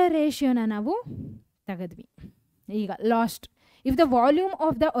ಇದರ ರೇಷಿಯೋನ ನಾವು ತೆಗೆದ್ವಿ. ಈಗ last, if the volume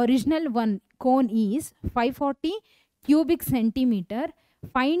of the original one cone is 540 cubic centimetre,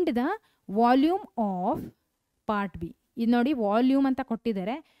 find the volume of part B. ಇದು ನೋಡಿ ವಾಲ್ಯೂಮ್ ಅಂತ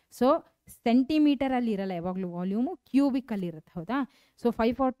ಕೊಟ್ಟಿದ್ದಾರೆ. ಸೊ ಸೆಂಟಿಮೀಟರಲ್ಲಿ ಇರಲ್ಲ ಯಾವಾಗಲೂ, ವಾಲ್ಯೂಮು ಕ್ಯೂಬಿಕಲ್ಲಿ ಇರುತ್ತೆ. ಹೌದಾ, so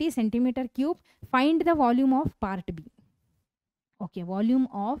 540 centimetre cube. Find the volume of part B. Okay, volume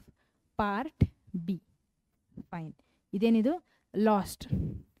of part B. Fine. ಇದೇನಿದು last,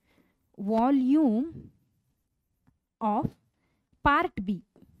 volume of part B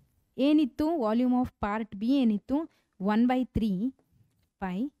ಏನಿತ್ತು, ವಾಲ್ಯೂಮ್ ಆಫ್ ಪಾರ್ಟ್ ಬಿ ಏನಿತ್ತು 1/3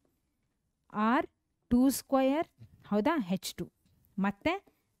 ಪೈ r2². ಹೌದಾ, h2. ಮತ್ತೆ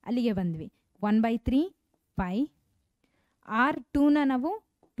ಅಲ್ಲಿಗೆ ಬಂದ್ವಿ 1/3 ಪೈ r2ನ ನಾವು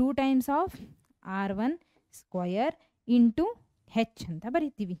 2 times of r1² into h ಅಂತ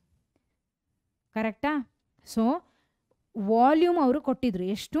ಬರಿತೀವಿ. ಕರೆಕ್ಟಾ? ಸೊ ವಾಲ್ಯೂಮ್ ಅವರು ಕೊಟ್ಟಿದ್ರು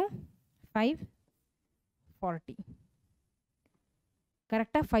ಎಷ್ಟು, 540.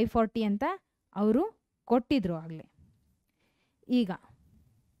 ಕರೆಕ್ಟಾ? 540 ಅಂತ ಅವರು ಕೊಟ್ಟಿದ್ರು ಆಗಲೇ. ಈಗ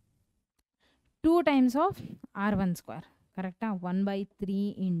 2 ಟೈಮ್ಸ್ ಆಫ್ r1². ಕರೆಕ್ಟಾ? 1/3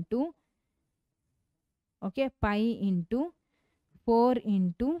 into, okay, pi into 4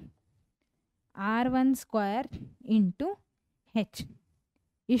 into R1 square into H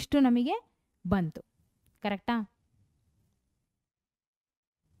ಇಷ್ಟು ನಮಗೆ ಬಂತು. ಕರೆಕ್ಟಾ?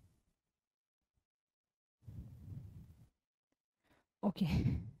 ಓಕೆ.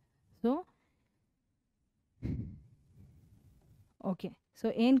 ಸೊ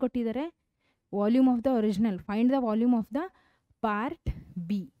ಏನು ಕೊಟ್ಟಿದ್ದಾರೆ? Volume of the original. Find the volume of the part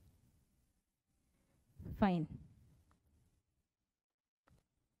B. Fine.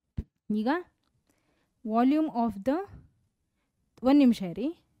 ಈಗ ವಾಲ್ಯೂಮ್ ಆಫ್ ದ, ಒಂದು ನಿಮಿಷ ರೀ,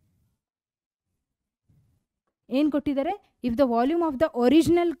 ಏನು ಕೊಟ್ಟಿದ್ದಾರೆ? If the volume of the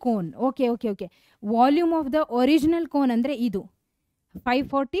original cone, okay, volume of the original cone ಅಂದರೆ ಇದು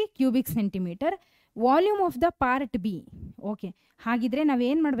 540 cubic centimetre. Volume of the part B. Okay, ಹಾಗಿದ್ರೆ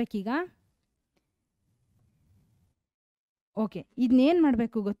ನಾವೇನು ಮಾಡಬೇಕೀಗ? ಓಕೆ, ಇದನ್ನೇನು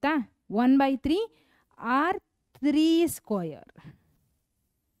ಮಾಡಬೇಕು ಗೊತ್ತಾ? 1/3 R3 square.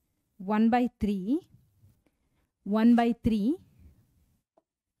 1/3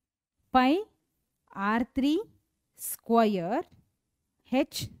 pi R3 square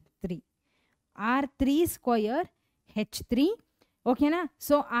H3. R3 square H3. ಓಕೆನಾ?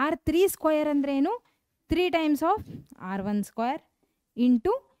 So R3 square ಅಂದರೆ ಏನು? 3 times of R1 square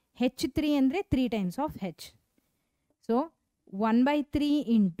into H3 ಅಂದರೆ 3 times of H. So 1/3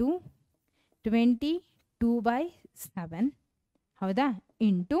 into 22/7, ಹೌದಾ?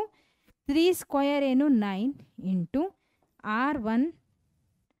 ಇಂಟು 3 ಸ್ಕ್ವಯರ್ ಏನು? 9 into R1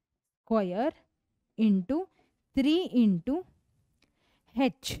 square into 3 into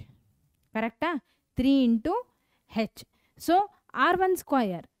H. ಕರೆಕ್ಟಾ? 3 into H. So R1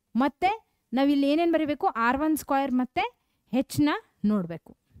 square ಮತ್ತು ನಾವಿಲ್ಲಿ ಏನೇನು ಬರೀಬೇಕು? R1 ಸ್ಕ್ವಯರ್ ಮತ್ತು Hನ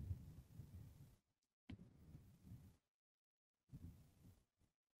ನೋಡಬೇಕು.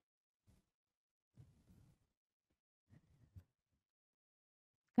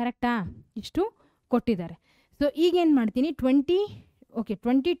 ಕರೆಕ್ಟಾ? ಇಷ್ಟು ಕೊಟ್ಟಿದ್ದಾರೆ. ಸೊ ಈಗೇನು ಮಾಡ್ತೀನಿ?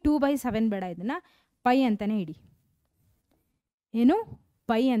 22/7 ಬೇಡ, ಇದನ್ನು ಪೈ ಅಂತಲೇ ಇಡಿ. ಏನು?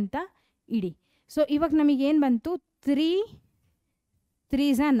 ಪೈ ಅಂತ ಇಡಿ. ಸೊ ಇವಾಗ ನಮಗೇನು ಬಂತು? 3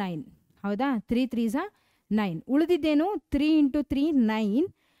 3s 9, ಹೌದಾ? 3 3s 9. ಉಳಿದಿದ್ದೇನು? 3 into 3 9,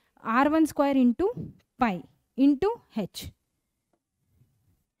 R1 square into pi into H.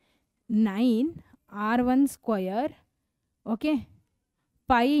 9 R1 square, okay,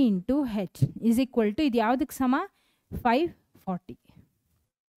 pi into H is equal to, ಇದು ಯಾವುದಕ್ಕೆ ಸಮ? 540.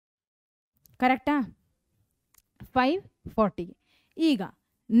 ಕರೆಕ್ಟಾ? 540. ಈಗ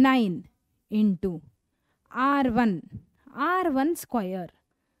 9 ಇಂಟು R1 ಸ್ಕ್ವಯರ್.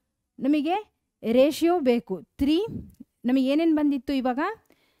 ನಮಗೆ ರೇಷಿಯೋ ಬೇಕು 3. ನಮಗೇನೇನು ಬಂದಿತ್ತು ಇವಾಗ?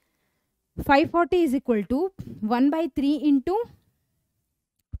 540 is equal to 1/3 into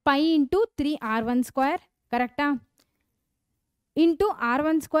pi into 3 R1 square. ಕರೆಕ್ಟಾ? Into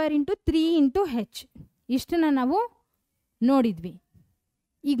R1 square into 3 into H. ಇಷ್ಟನ್ನ ನಾವು ನೋಡಿದ್ವಿ.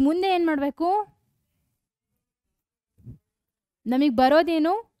 ಈಗ ಮುಂದೆ ಏನು ಮಾಡಬೇಕು? ನಮಗೆ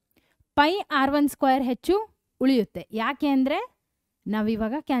ಬರೋದೇನು? ಪೈ R1 ಸ್ಕ್ವಯರ್ ಹೆಚ್ಚು ಉಳಿಯುತ್ತೆ. ಯಾಕೆ ಅಂದರೆ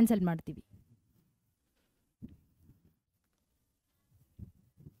ನಾವಿವಾಗ ಕ್ಯಾನ್ಸಲ್ ಮಾಡ್ತೀವಿ.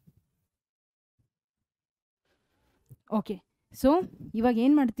 ಓಕೆ, ಸೊ ಇವಾಗ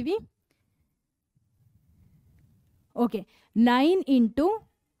ಏನು ಮಾಡ್ತೀವಿ? Okay, 9 into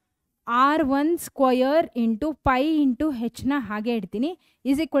R1 square into pi into Hನ ಹಾಗೆ ಇಡ್ತೀನಿ,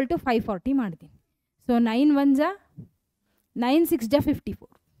 ಈಸ್ ಈಕ್ವಲ್ ಟು 540 ಮಾಡ್ತೀನಿ. ಸೊ 9 1s 9 6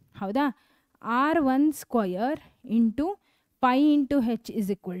 54, ಹೌದಾ? R1 square into pi into H is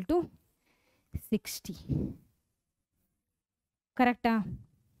equal to 60. ಕರೆಕ್ಟಾ?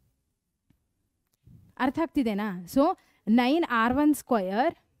 ಅರ್ಥ ಆಗ್ತಿದೆನಾ? So 9 R1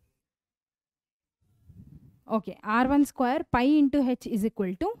 square, okay, R1 square pi into H is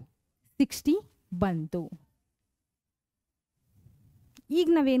equal to 60 ಬಂತು. ಈಗ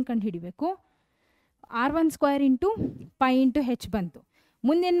ನಾವೇನು ಕಂಡು ಹಿಡಿಬೇಕು? R1 square into pi into H ಬಂತು.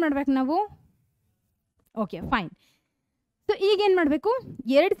 ಮುಂದೇನು ಮಾಡ್ಬೇಕು ನಾವು? Okay, fine. ಸೊ ಈಗೇನು ಮಾಡಬೇಕು?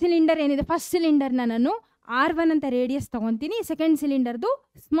 2 ಸಿಲಿಂಡರ್ ಏನಿದೆ, ಫಸ್ಟ್ ಸಿಲಿಂಡರ್ನ ನಾನು R1 ಅಂತ ರೇಡಿಯಸ್ ತೊಗೊತೀನಿ, ಸೆಕೆಂಡ್ ಸಿಲಿಂಡರ್ದು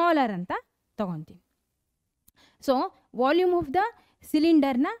ಸ್ಮಾಲರ್ ಅಂತ ತೊಗೊತೀನಿ. ಸೊ ವಾಲ್ಯೂಮ್ ಆಫ್ ದ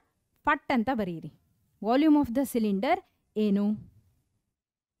ಸಿಲಿಂಡರ್ನ ಪಟ್ ಅಂತ ಬರೀರಿ. ವಾಲ್ಯೂಮ್ ಆಫ್ ದ ಸಿಲಿಂಡರ್ ಏನು?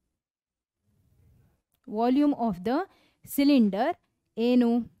 ವಾಲ್ಯೂಮ್ ಆಫ್ ದ ಸಿಲಿಂಡರ್ ಏನು?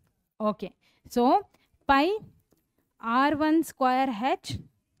 Okay, so pi R1 square H,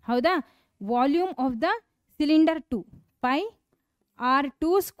 ಹೌದಾ? Volume of the cylinder 2 pi R2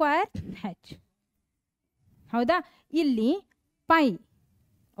 square H, ಹೌದಾ? ಇಲ್ಲಿ ಪೈ,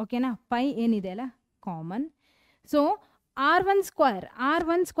 ಓಕೆನಾ? ಪೈ ಏನಿದೆ ಅಲ್ಲ ಕಾಮನ್. ಸೊ R1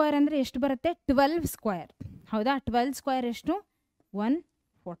 ಸ್ಕ್ವಯರ್ ಅಂದರೆ ಎಷ್ಟು ಬರುತ್ತೆ? 12 ಸ್ಕ್ವಯರ್, ಹೌದಾ? 12 ಸ್ಕ್ವಯರ್ ಎಷ್ಟು?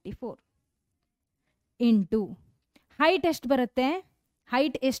 144. ಇಂಟು ಹೈಟ್ ಎಷ್ಟು ಬರುತ್ತೆ,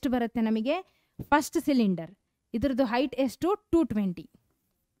 ಹೈಟ್ ಎಷ್ಟು ಬರುತ್ತೆ ನಮಗೆ, ಫಸ್ಟ್ ಸಿಲಿಂಡರ್ ಇದ್ರದ್ದು ಹೈಟ್ ಎಷ್ಟು 220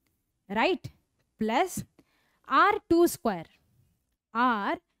 right, plus R2 square,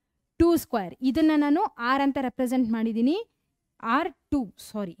 R2 square ಇದನ್ನು ನಾನು ಆರ್ ಅಂತ ರೆಪ್ರೆಸೆಂಟ್ ಮಾಡಿದ್ದೀನಿ, R2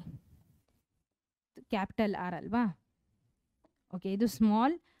 ಸಾರಿ ಕ್ಯಾಪಿಟಲ್ ಆರ್ ಅಲ್ವಾ, ಓಕೆ ಇದು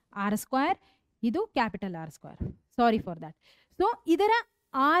ಸ್ಮಾಲ್ ಆರ್ ಸ್ಕ್ವೇರ್, ಇದು capital R square, sorry for that. So ಇದರ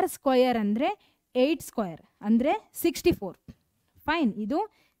ಆರ್ ಸ್ಕ್ವಯರ್ ಅಂದರೆ 8 ಸ್ಕ್ವೇರ್ ಅಂದರೆ 64, ಫೈನ್, ಇದು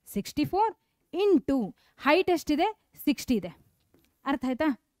 64 ಇಂಟು ಹೈಟ್ ಎಷ್ಟಿದೆ 60 ಇದೆ, ಅರ್ಥ ಆಯ್ತಾ.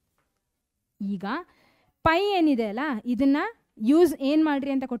 ಈಗ ಪೈ ಏನಿದೆ ಅಲ್ಲ ಇದನ್ನು ಯೂಸ್ ಏನು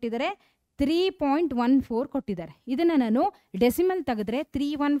ಮಾಡಿರಿ ಅಂತ ಕೊಟ್ಟಿದ್ದಾರೆ, 3.14 ಕೊಟ್ಟಿದ್ದಾರೆ. ಇದನ್ನು ನಾನು ಡೆಸಿಮಲ್ ತೆಗೆದ್ರೆ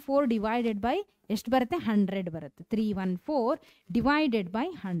 314 ಡಿವೈಡೆಡ್ ಬೈ ಎಷ್ಟು ಬರುತ್ತೆ, 100 ಬರುತ್ತೆ, 314 ಡಿವೈಡೆಡ್ ಬೈ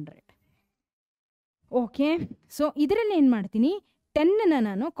 100. ಓಕೆ, ಸೊ ಇದರಲ್ಲಿ ಏನು ಮಾಡ್ತೀನಿ, 10ನ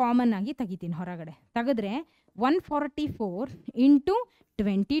ನಾನು ಕಾಮನ್ ಆಗಿ ತೆಗಿತೀನಿ ಹೊರಗಡೆ, ತೆಗೆದ್ರೆ 144 ಇಂಟು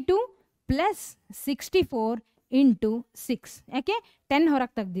 22 ಪ್ಲಸ್ 64 ಇಂಟು 6, ಯಾಕೆ 10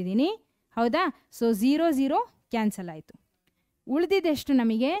 ಹೊರಗೆ ತೆಗ್ದಿದ್ದೀನಿ ಹೌದಾ. ಸೊ 0 0 ಕ್ಯಾನ್ಸಲ್ ಆಯಿತು. ಉಳಿದಿದ್ದೆಷ್ಟು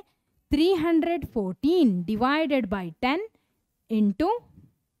ನಮಗೆ 314 ಡಿವೈಡೆಡ್ ಬೈ 10 ಇಂಟು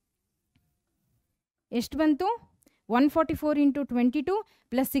ಎಷ್ಟು ಬಂತು, 144 into 22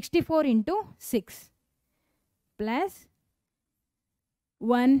 plus 64 into 6 plus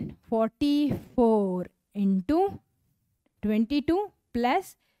 144 into 22 plus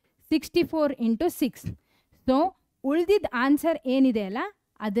 64 into 6. So ಉಳಿದಿದ್ದ ಆನ್ಸರ್ ಏನಿದೆ ಅಲ್ಲ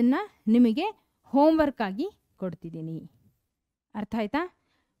ಅದನ್ನು ನಿಮಗೆ ಹೋಮ್ವರ್ಕ್ ಆಗಿ ಕೊಡ್ತಿದ್ದೀನಿ, ಅರ್ಥ ಆಯ್ತಾ.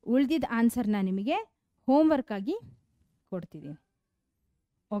 ಉಳಿದಿದ್ದ ಆನ್ಸರ್ನ ನಿಮಗೆ ಹೋಮ್ವರ್ಕ್ ಆಗಿ ಕೊಡ್ತಿದ್ದೀನಿ.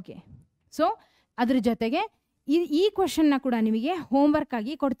 ಓಕೆ, ಸೊ ಅದ್ರ ಜೊತೆಗೆ ಈ ಕ್ವಶನ್ನ ಕೂಡ ನಿಮಗೆ ಹೋಮ್ವರ್ಕ್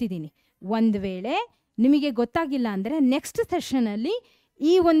ಆಗಿ ಕೊಡ್ತಿದ್ದೀನಿ. ಒಂದು ವೇಳೆ ನಿಮಗೆ ಗೊತ್ತಾಗಿಲ್ಲ ಅಂದರೆ ನೆಕ್ಸ್ಟ್ ಸೆಷನಲ್ಲಿ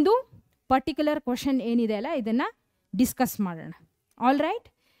ಈ ಒಂದು ಪರ್ಟಿಕ್ಯುಲರ್ ಕ್ವಶನ್ ಏನಿದೆ ಅಲ್ಲ ಇದನ್ನು ಡಿಸ್ಕಸ್ ಮಾಡೋಣ. ಆಲ್ ರೈಟ್,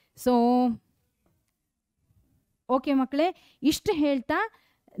 ಸೊ ಓಕೆ ಮಕ್ಕಳೇ, ಇಷ್ಟು ಹೇಳ್ತಾ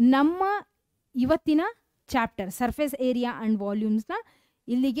ನಮ್ಮ ಇವತ್ತಿನ ಚಾಪ್ಟರ್ ಸರ್ಫೇಸ್ ಏರಿಯಾ ಆ್ಯಂಡ್ ವಾಲ್ಯೂಮ್ಸ್ನ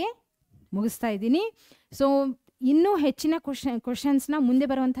ಇಲ್ಲಿಗೆ ಮುಗಿಸ್ತಾ ಇದ್ದೀನಿ. ಸೊ ಇನ್ನೂ ಹೆಚ್ಚಿನ ಕ್ವಶನ್ಸ್ನ ಮುಂದೆ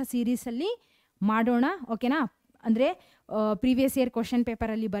ಬರುವಂಥ ಸೀರೀಸಲ್ಲಿ ಮಾಡೋಣ, ಓಕೆನಾ. ಅಂದರೆ ಪ್ರೀವಿಯಸ್ ಇಯರ್ ಕ್ವಶನ್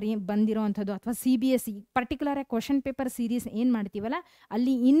ಪೇಪರಲ್ಲಿ ಬಂದಿರೋ ಅಂಥದ್ದು ಅಥವಾ CBSE ಪರ್ಟಿಕ್ಯುಲರಾಗಿ ಕ್ವಶನ್ ಪೇಪರ್ ಸೀರೀಸ್ ಏನು ಮಾಡ್ತೀವಲ್ಲ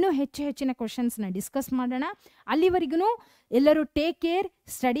ಅಲ್ಲಿ ಇನ್ನೂ ಹೆಚ್ಚಿನ ಕ್ವಶನ್ಸ್ನ ಡಿಸ್ಕಸ್ ಮಾಡೋಣ. ಅಲ್ಲಿವರೆಗೂ ಎಲ್ಲರೂ take care,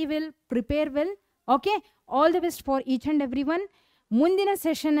 study well, prepare well, okay. All the best for each and every one. ಮುಂದಿನ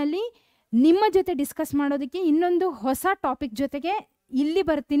ಸೆಷನಲ್ಲಿ ನಿಮ್ಮ ಜೊತೆ ಡಿಸ್ಕಸ್ ಮಾಡೋದಕ್ಕೆ ಇನ್ನೊಂದು ಹೊಸ ಟಾಪಿಕ್ ಜೊತೆಗೆ ಇಲ್ಲಿ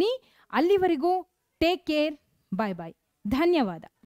ಬರ್ತೀನಿ. ಅಲ್ಲಿವರೆಗೂ ಟೇಕ್ ಕೇರ್, ಬಾಯ್ ಬಾಯ್, ಧನ್ಯವಾದ.